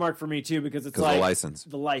a question me. mark for me too because it's 'Cause like the license.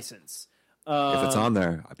 The license. If it's on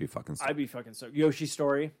there, I'd be fucking stoked. I'd be fucking stoked. Yoshi's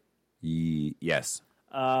Story. Yes.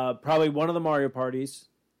 Probably one of the Mario parties.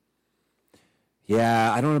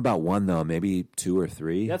 Yeah, I don't know about 1, though. Maybe 2 or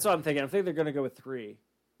 3. That's what I'm thinking. I think they're going to go with 3,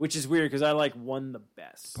 which is weird because I like 1 the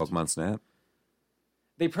best. Pokemon Snap?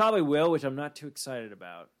 They probably will, which I'm not too excited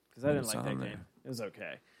about because I didn't It's like that on game. there. It was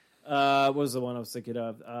okay. What was the one I was thinking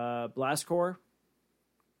of? Blast Corps.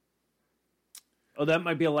 Oh, that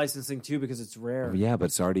might be a licensing too because it's rare. Yeah, but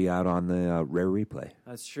it's already out on the Rare Replay.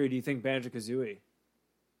 That's true. Do you think Banjo-Kazooie?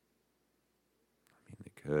 I mean,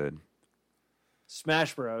 they could.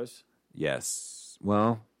 Smash Bros. Yes.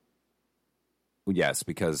 Well, yes,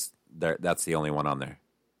 because that's the only one on there.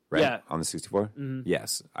 Right? Yeah. On the 64? Mm-hmm.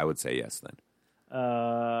 Yes. I would say yes then.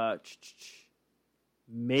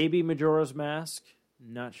 Maybe Majora's Mask.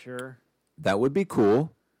 Not sure. That would be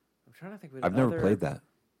cool. I'm trying to think. I've never played that.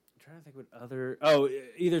 I'm trying to think what other. Oh,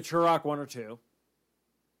 either Turok 1 or 2.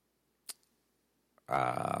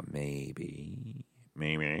 Maybe.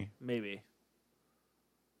 Maybe.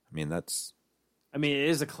 I mean, that's I mean, it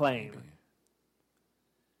is a claim.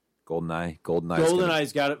 GoldenEye.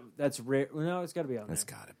 GoldenEye's got it. That's rare. No, it's got to be on there. It's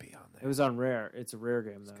got to be on It there. was on Rare. It's a Rare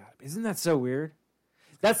game, though. Isn't that so weird?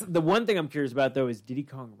 That's the one thing I'm curious about, though, is Diddy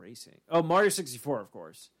Kong Racing. Oh, Mario 64, of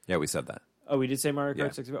course. Yeah, we said that. Oh, we did say Mario Kart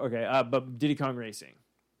Yeah. 64? Okay, but Diddy Kong Racing.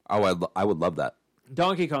 Oh, I would love that.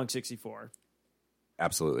 Donkey Kong 64.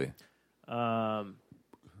 Absolutely.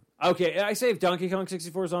 Okay, I say if Donkey Kong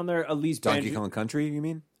 64 is on there, at least Donkey Kong Country, you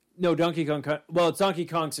mean? No, Donkey Kong. Well, it's Donkey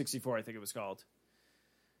Kong 64, I think it was called.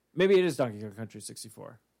 Maybe it is Donkey Kong Country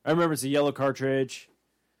 64. I remember it's a yellow cartridge.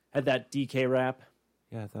 Had that DK wrap.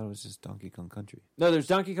 Yeah, I thought it was just Donkey Kong Country. No, there's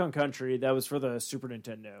Donkey Kong Country. That was for the Super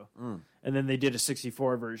Nintendo. And then they did a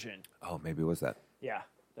 64 version. Oh, maybe it was that. Yeah.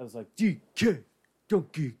 That was like DK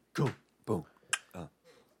Donkey Kong. Boom.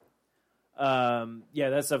 Yeah,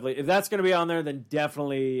 that's definitely. If that's going to be on there, then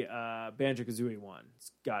definitely Banjo-Kazooie 1.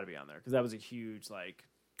 It's got to be on there because that was a huge, like,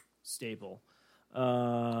 staple.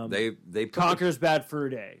 They put Conker's Bad Fur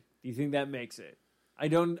Day. Do you think that makes it? I'm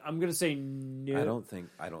going to say no. I don't think.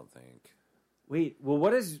 Wait, well,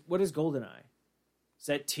 what is GoldenEye? Is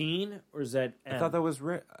that teen or is that M? I thought that was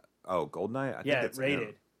GoldenEye. I yeah, think it's rated.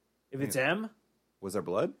 M. If it's M, Was there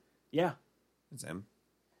blood? yeah. It's M.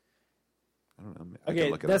 I don't know. I can Okay,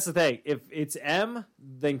 look it that's up. the thing. If it's M,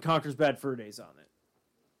 then Conker's Bad Fur Day's on it.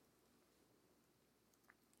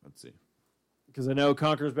 Let's see. Because I know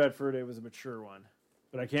Conker's Bad Fur Day was a mature one.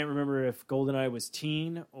 But I can't remember if GoldenEye was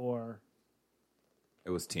teen or... It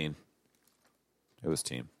was teen.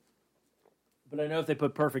 But I know if they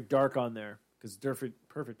put Perfect Dark on there, because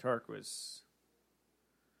Perfect Dark was...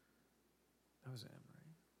 That was M,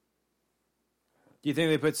 right? Do you think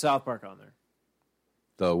they put South Park on there?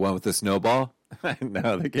 The one with the snowball? I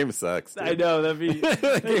know that game sucks. Dude. I know that'd be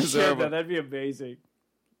That game's horrible. that'd be amazing.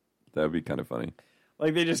 That would be kind of funny.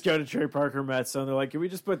 Like they just go to Trey Parker Mets, and they're like, "Can we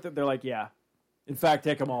just put?" They're like, "Yeah." In fact,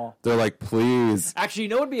 take them all. They're like, please. Actually, you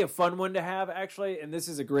know what would be a fun one to have? Actually, and this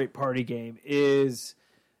is a great party game. Is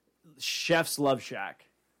Chef's Love Shack.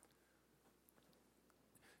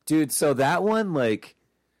 Dude, so that one, like,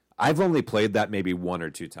 I've only played that maybe 1 or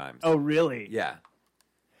 2 times. Oh, really? Yeah.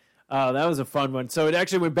 Oh, that was a fun one. So it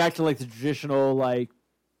actually went back to like the traditional like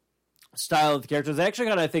style of the characters. They actually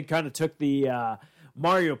kind of took the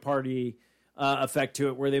Mario Party effect to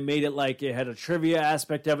it, where they made it like it had a trivia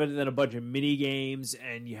aspect of it, and then a bunch of mini games,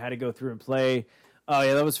 and you had to go through and play. Oh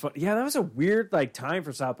yeah, that was fun. Yeah, that was a weird like time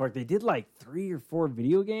for South Park. They did like 3 or 4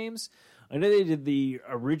 video games. I know they did the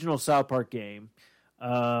original South Park game.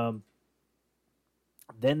 Then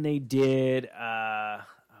they did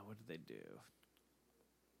what did they do?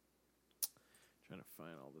 Trying to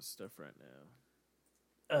find all this stuff right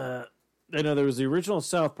now. I know there was the original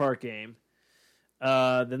South Park game.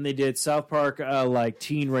 Then they did South Park like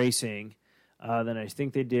Teen Racing. Then I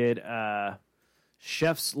think they did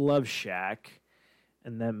Chef's Love Shack.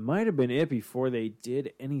 And that might have been it before they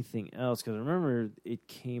did anything else. Because I remember it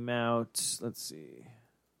came out, let's see.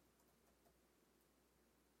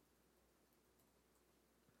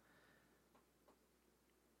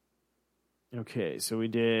 Okay, so we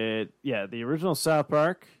did, the original South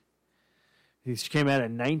Park. These came out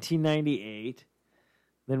in 1998.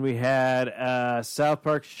 Then we had South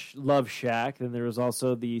Park Love Shack. Then there was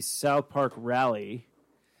also the South Park Rally.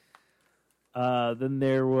 Then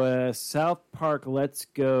there was South Park Let's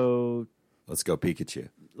Go Pikachu.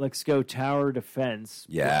 Let's Go Tower Defense.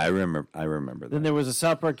 Yeah, I remember that. Then there was a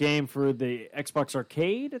South Park game for the Xbox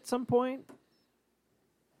Arcade at some point.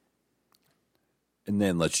 And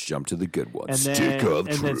then let's jump to the good one. And then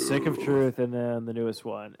Stick of Truth, and then the newest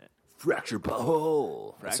one. Fracture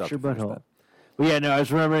Butthole. Fracture Butthole. Well, yeah, no, I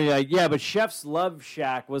was remembering, but Chef's Love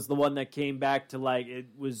Shack was the one that came back to,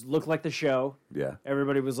 looked like the show. Yeah.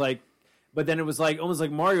 Everybody was like, but then it was like almost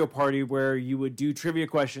like Mario Party, where you would do trivia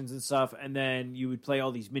questions and stuff, and then you would play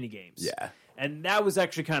all these mini games. Yeah. And that was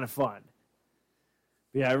actually kind of fun.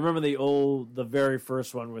 But yeah, I remember the very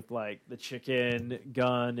first one with, like, the chicken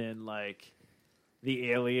gun and, like,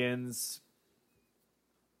 the aliens.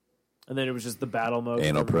 And then it was just the battle mode.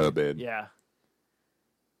 Anal probe. Yeah.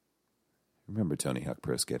 Remember Tony Hawk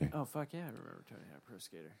Pro Skater? Oh, fuck yeah, I remember Tony Hawk Pro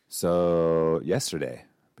Skater. So, yesterday,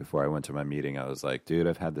 before I went to my meeting, I was like, dude,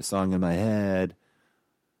 I've had the song in my head.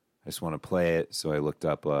 I just want to play it. So I looked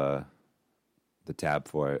up the tab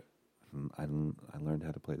for it. I learned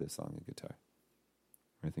how to play this song on guitar.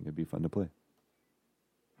 I think it'd be fun to play.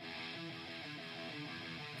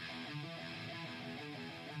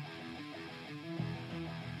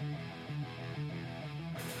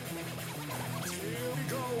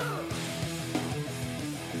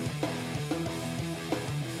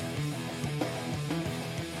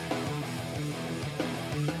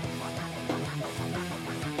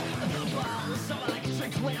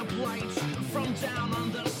 Lamplight from down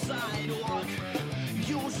on the sidewalk.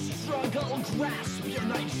 You struggle, grasp your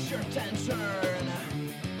nightshirt and turn.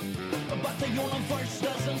 But the universe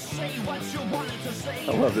doesn't say what you wanted to say.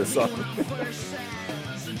 I love this song. The universe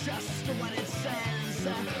says just what it says.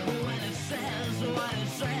 When it says what it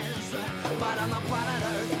says. But on the planet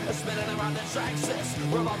Earth, spinning around the axis,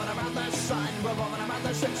 revolving around the sun, revolving around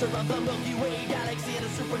the center of the Milky Way galaxy, and a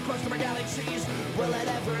super close to our galaxies. Will it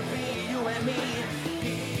ever be you and me?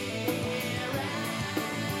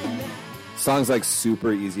 Song's like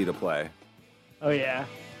super easy to play, Oh, yeah.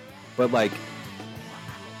 but like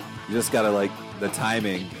you just gotta like the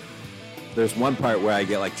timing. There's one part where I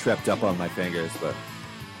get like tripped up on my fingers, but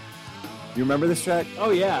you remember this track?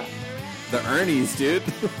 Oh, yeah. The Ernies, dude.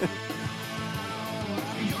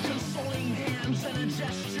 Your consoling hands and a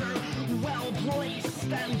gesture, well placed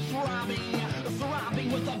and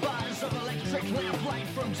throbbing with the buzz of electric lamplight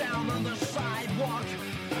from down on the sidewalk.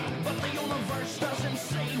 But the universe doesn't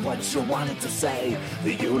say what you wanted to say.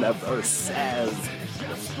 The universe says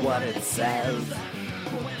Just what it says.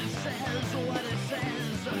 when it says what it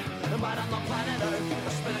says. But on the planet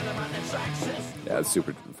Earth, spinning around its axis. Yeah, it's a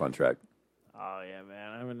super fun track. Oh, yeah,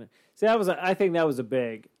 man. I think that was a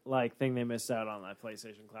big, like, thing they missed out on that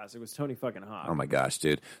PlayStation Classic was Tony fucking Hawk. Oh my gosh,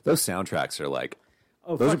 dude. Those soundtracks are like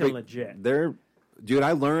Oh, those fucking are big, legit. Dude,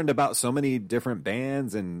 I learned about so many different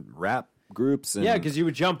bands and rap groups and Yeah, because you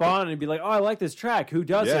would jump on and be like, oh, I like this track. Who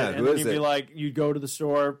does Yeah, it? who And then is you'd be it? like, you'd go to the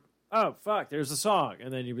store. Oh, fuck, there's a song.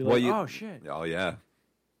 And then you'd be like, oh, shit. Oh yeah.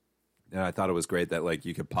 And I thought it was great that like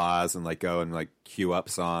you could pause and like go and like queue up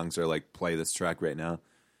songs or like play this track right now.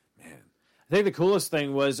 Man. I think the coolest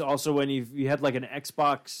thing was also when you had like an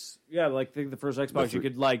Xbox. Yeah, like I think the first Xbox, you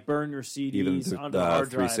could like burn your CDs Even onto the hard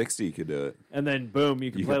drive, 360 you could do it. and then boom,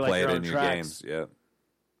 you could You play could like play your it own in your tracks. games. Yeah.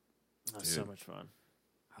 That was so much fun.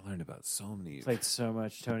 I learned about so many. Played so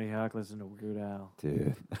much Tony Hawk, listened to Weird Al.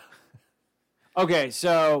 Dude. Okay,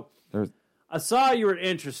 so There's, I saw you were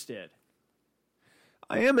interested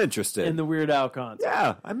I am interested. in the Weird Al concert.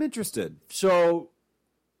 yeah, I'm interested. So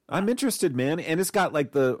I'm interested, man. And it's got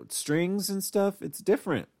like the strings and stuff. It's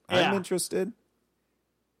different. Yeah. I'm interested.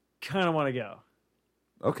 kind of want to go.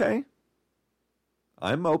 Okay.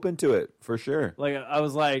 I'm open to it for sure. Like I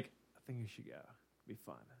was like, I think you should go. It'd be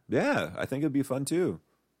fun. Yeah, I think it'd be fun too.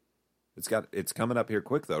 It's coming up here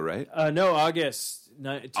quick though, right? No, August.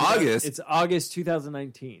 August? It's August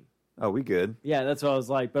 2019. Oh, we good. Yeah, that's what I was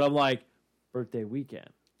like. But I'm like, birthday weekend.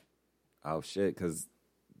 Oh shit, cuz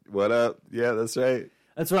what up? Yeah, that's right.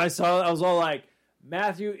 That's what I saw. I was all like,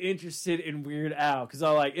 Matthew interested in Weird Al. Because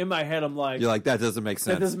I like in my head, I'm like, You're like that doesn't make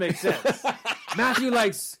sense. that doesn't make sense. Matthew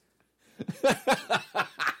likes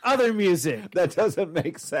other music. That doesn't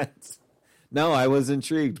make sense. No, I was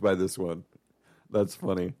intrigued by this one. That's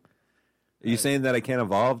funny. Are you saying that I can't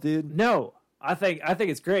evolve, dude? No, I think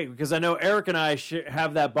it's great because I know Eric and I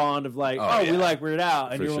have that bond of like, Oh, we yeah. like Weird Al,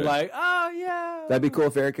 and For you were sure. like, oh yeah, That'd be cool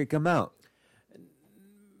if Eric could come out.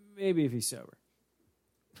 maybe if he's sober.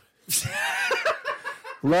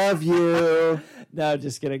 Love you. No,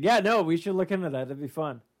 just kidding. Yeah, no, we should look into that. That'd be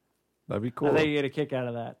fun. That'd be I cool. think you get a kick out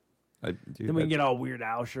of that. Dude, Then we can get all Weird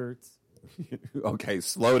Al shirts. okay,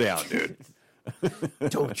 slow down, dude.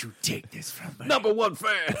 Don't you take this from me. Number one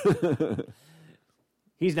fan.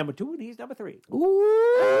 He's number 2 and he's number 3.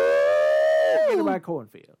 Ooh. Get him by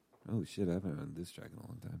cornfield. Oh shit, I haven't heard this track in a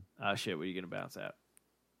long time. Oh shit, what are you gonna bounce out?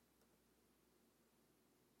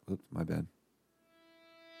 Oops, my bad.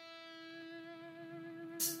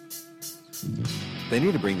 They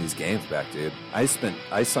need to bring these games back, dude. I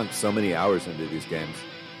sunk so many hours into these games.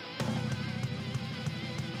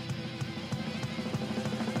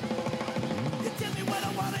 You tell me what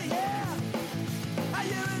I wanna hear. I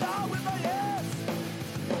hear it all with my ears,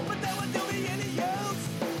 but that won't do me any use.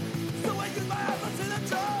 So I use my eyes to the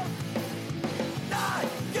truth. Nine,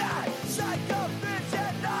 God, psycho bitch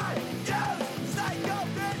and I use psycho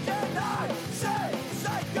bitch and I say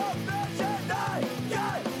psycho bitch and I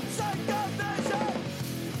God, psycho bitch.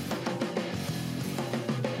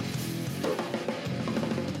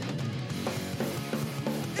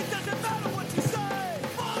 It doesn't matter what you say.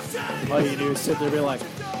 Bullshit. All you do is sit there and be like,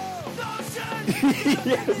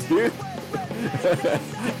 Yeah, dude.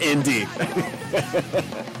 Indie.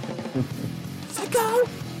 Psycho!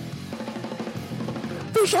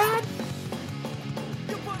 Vision!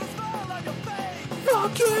 You put a smile on your face!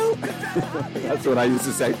 Fuck you! That's what I used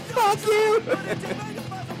to say. Fuck you.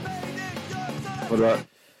 What about?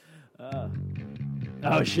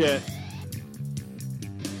 oh shit.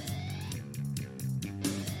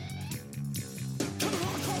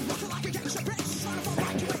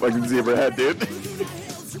 Fucking zebra head, dude.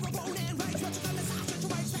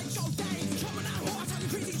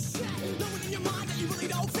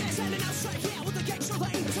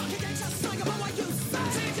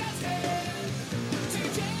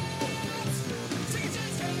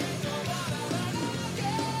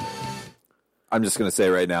 I'm just gonna say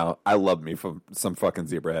right now, I love me from some fucking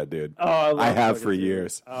zebra head, dude. Oh, I love I have fucking for Zebra.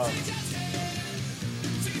 years. Oh,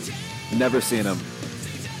 Never seen him.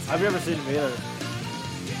 I've never seen him either.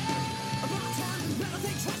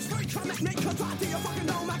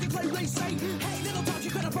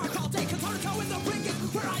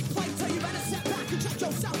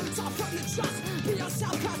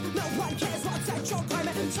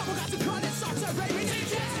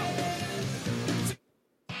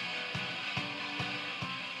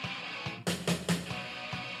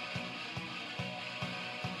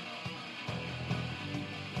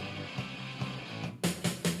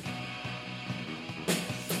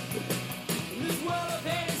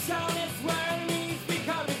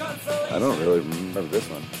 I don't really remember this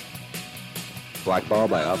one. Black Ball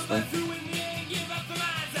by Offspring.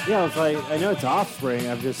 Yeah, it's like I know it's Offspring.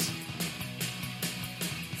 I'm just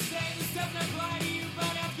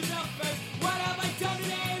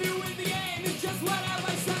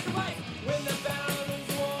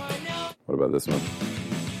What about this one?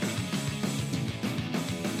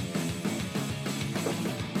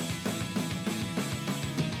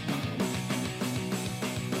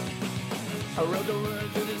 I wrote the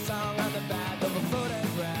words to this song on the back of a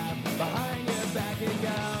photograph. Behind your back it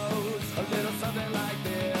goes a little something like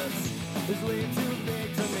this. It's way too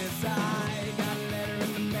big to miss. I got a letter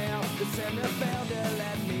in the mail. The sender failed to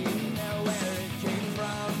let me know where it came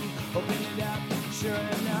from. Open it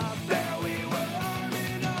There we were, arm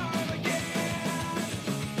in arm again.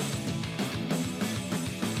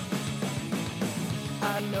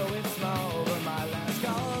 I know it's small, but my last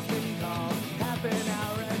call's been called half an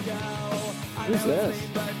hour ago. I Who's know it's this?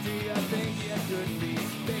 late, but do you think you could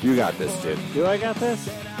be? You got this, dude. Do I got this?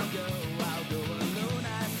 I'll go alone,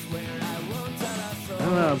 I swear I won't tell a soul. I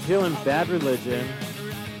don't know. I'm feeling Bad Religion.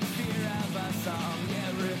 Fear of a song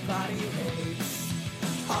everybody hates.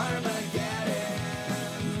 Armageddon,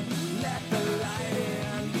 let the light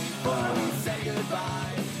in before we say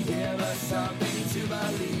goodbye. Give us something to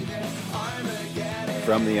believe in. Armageddon,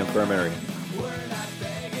 From the Infirmary. we're not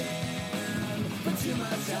begging for too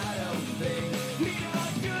much. I don't think we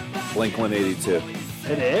are goodbye. Blink 182.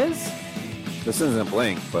 It is? This isn't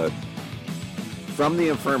Blink, but From the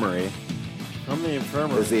Infirmary From the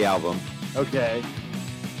Infirmary. is the album. Okay.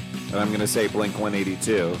 And I'm going to say Blink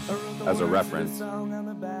 182 as a reference. Song on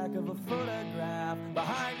the back of a photograph.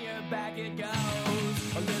 Behind your back it goes.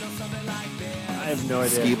 A little something like this. I have no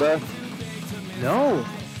idea. Skiba? No.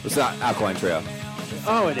 It's not Alkaline Trio.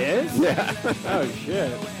 Oh, it is? Yeah. Oh,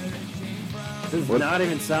 shit. Does What- not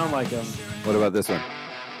even sound like him. What about this one?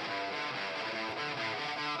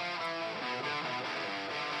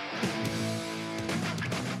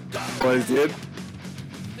 Boys, dude.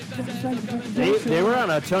 They were on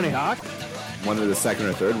a Tony Hawk? One of the second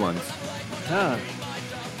or third ones. Huh.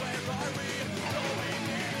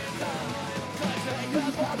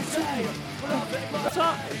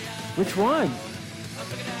 Which one?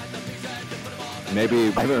 Maybe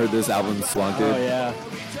I haven't heard this album Slunk, dude. Oh, yeah.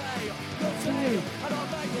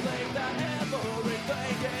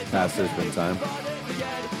 Past There's Been Time.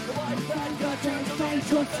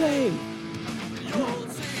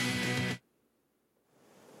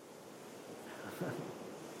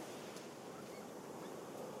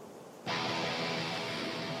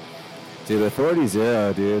 Dude, Authorities,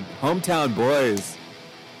 yeah, dude. Hometown Boys.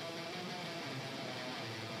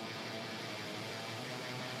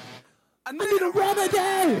 I need a remedy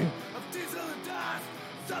of diesel and dust.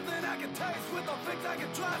 Something I can taste with the things I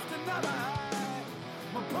can trust. Another high.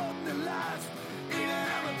 My potent lust. Eating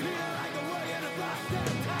and repeating like a work in a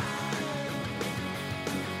blasted time.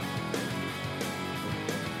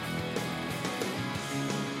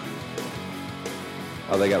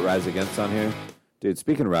 Oh, they got Rise Against on here? Dude,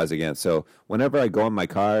 speaking of Rise Against, so whenever I go in my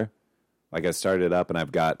car, like I start it up and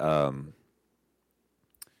I've got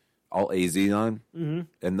all AZ on,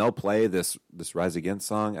 and they'll play this Rise Against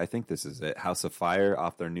song. I think this is it, House of Fire,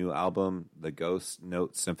 off their new album, The Ghost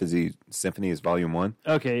Note Symphonies Volume 1.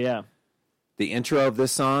 Okay, yeah. The intro of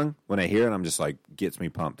this song, when I hear it, I'm just like, gets me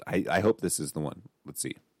pumped. I hope this is the one. Let's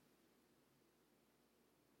see.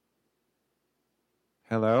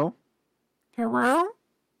 Hello? Hello?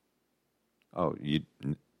 Oh, you...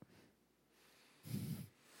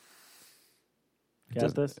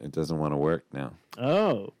 Got this? It doesn't want to work now.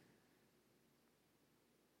 Oh. Do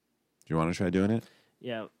you want to try doing it?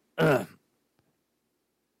 Yeah.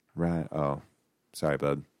 Right. Oh, sorry,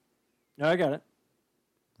 bud. No, I got it.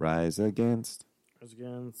 Rise Against. As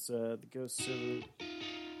against the Ghosts of...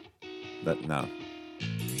 That no,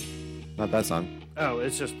 not that song. Oh,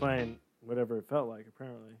 it's just playing whatever it felt like,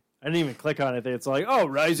 apparently. I didn't even click on it. It's like, oh,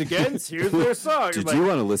 Rise Against? Here's their song. Did I'm you like,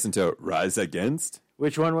 want to listen to Rise Against?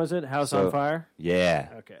 which one was it? House So- on Fire? Yeah.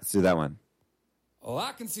 Okay. Let's do that one. Oh,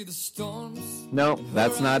 I can see the storms. No,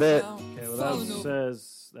 that's not it. Okay, well, that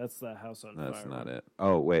says that's the House on Fire. That's not it.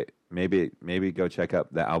 Oh, wait. Maybe go check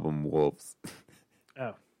out the album Wolves.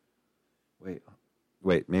 Oh. Wait.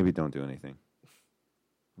 Maybe don't do anything.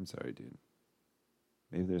 I'm sorry, dude.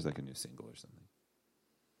 Maybe there's like a new single or something.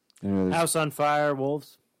 There's- House on Fire,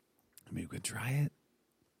 Wolves. Maybe we could try it.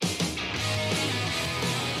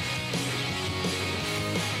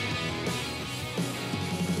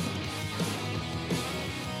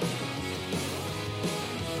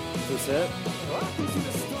 Is this it? Oh, I can see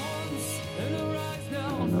the storms in her eyes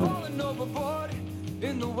now. Falling overboard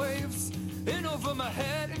in the waves. In over my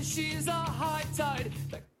head, and she's a high tide.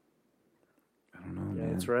 I don't know, Yeah,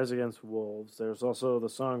 man. it's Rise Against Wolves. There's also the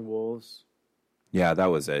song Wolves. Yeah, that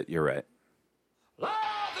was it. You're right.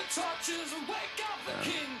 Ah, the torches wake up the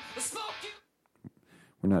king. The smoke you.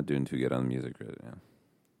 We're not doing too good on the music right now.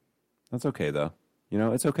 That's okay though. You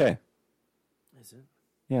know, it's okay. Is it?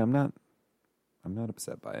 Yeah, I'm not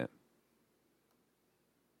upset by it.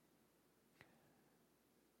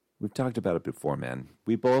 We've talked about it before, man.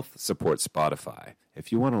 We both support Spotify.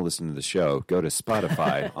 If you want to listen to the show, go to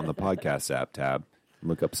Spotify on the podcast app tab and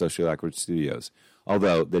look up Social Awkward Studios.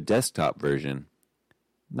 Although the desktop version,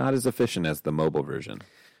 not as efficient as the mobile version.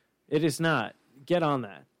 It is not. Get on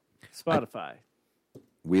that. Spotify.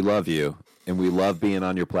 we love you, and we love being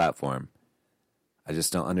on your platform. I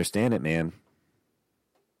just don't understand it, man.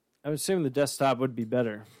 I would assume the desktop would be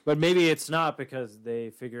better, but maybe it's not because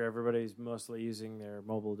they figure everybody's mostly using their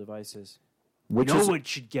mobile devices. Which you know is what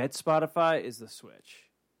should get Spotify is the Switch.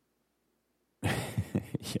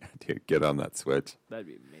 yeah, dude, get on that Switch. That'd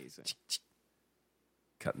be amazing.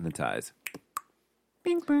 Cutting the ties.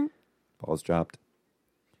 Bing, bing. Balls dropped.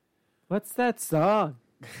 What's that song?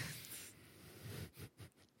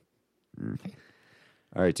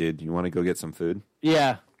 All right, dude. You want to go get some food?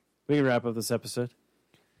 Yeah, we can wrap up this episode.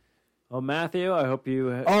 Oh, Matthew, I hope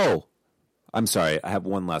you... Oh, I'm sorry. I have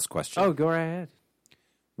one last question. Oh, go right ahead.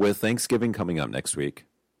 With Thanksgiving coming up next week,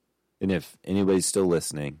 and if anybody's still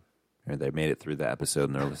listening, or they made it through the episode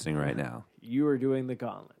and they're listening right now, You are doing the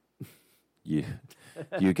gauntlet. you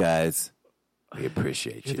guys, we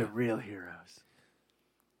appreciate You're you. the real heroes.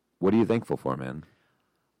 What are you thankful for, man?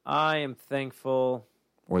 I am thankful...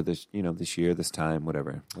 Or this year, this time,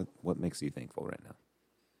 whatever. What makes you thankful right now?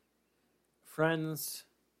 Friends,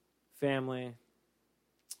 family,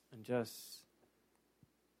 and just...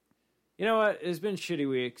 You know what? It's been shitty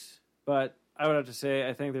weeks, but I would have to say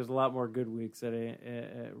I think there's a lot more good weeks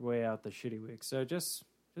that weigh out the shitty weeks. So just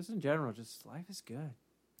in general, just life is good.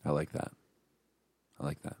 I like that.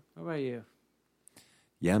 What about you?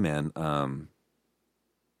 Yeah, man.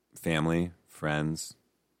 Family, friends,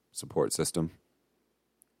 support system.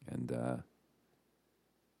 And,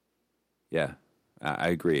 yeah, I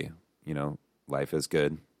agree. You know, life is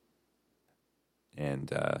good.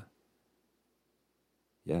 And,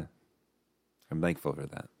 yeah, I'm thankful for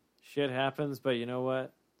that. Shit happens, but you know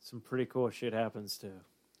what? Some pretty cool shit happens too.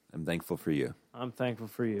 I'm thankful for you. I'm thankful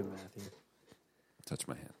for you, Matthew. Touch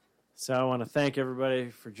my hand. So I want to thank everybody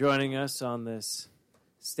for joining us on this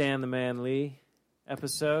Stan the Man Lee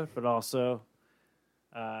episode, but also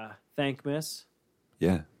thank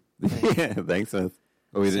Yeah. Yeah, thanks, Smith.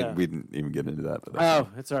 Oh, we So- didn't even get into that. But Oh,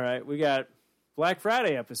 it's all right. We got Black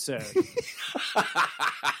Friday episode.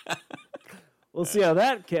 We'll see how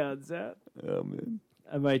that counts out. Oh, man.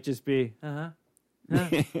 I might just be,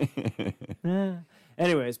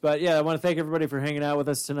 Anyways, but yeah, I want to thank everybody for hanging out with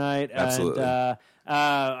us tonight. Absolutely. And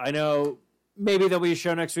I know maybe there'll be a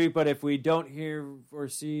show next week, but if we don't hear or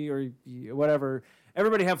see or whatever,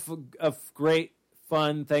 everybody have a great,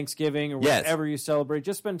 fun Thanksgiving or Yes. whatever you celebrate.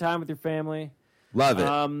 Just spend time with your family. Love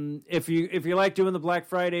it. If you like doing the Black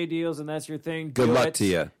Friday deals and that's your thing, Good do luck it. to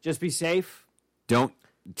you. Just be safe. Don't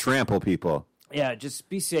trample people. Yeah, just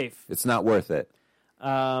be safe. It's not worth it.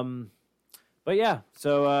 But yeah,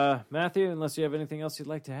 so Matthew, unless you have anything else you'd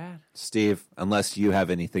like to add, Steve, unless you have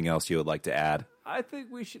anything else you would like to add. I think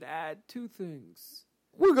we should add two things.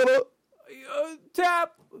 We're gonna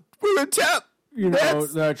Tap. tap.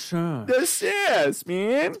 That song. That's yes,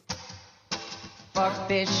 man. Fuck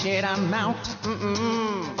this shit, I'm out.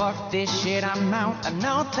 Fuck this shit, I'm out.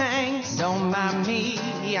 No thanks, don't mind me.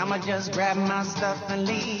 I'ma just grab my stuff and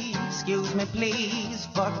leave. Excuse me, please.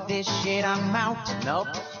 Fuck this shit, I'm out. Nope.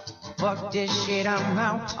 Fuck this shit, I'm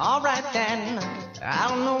out. Alright then. I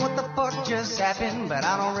don't know what the fuck just happened, but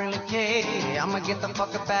I don't really care. I'ma get the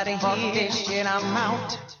fuck up out of here. Fuck this shit, I'm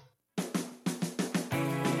out.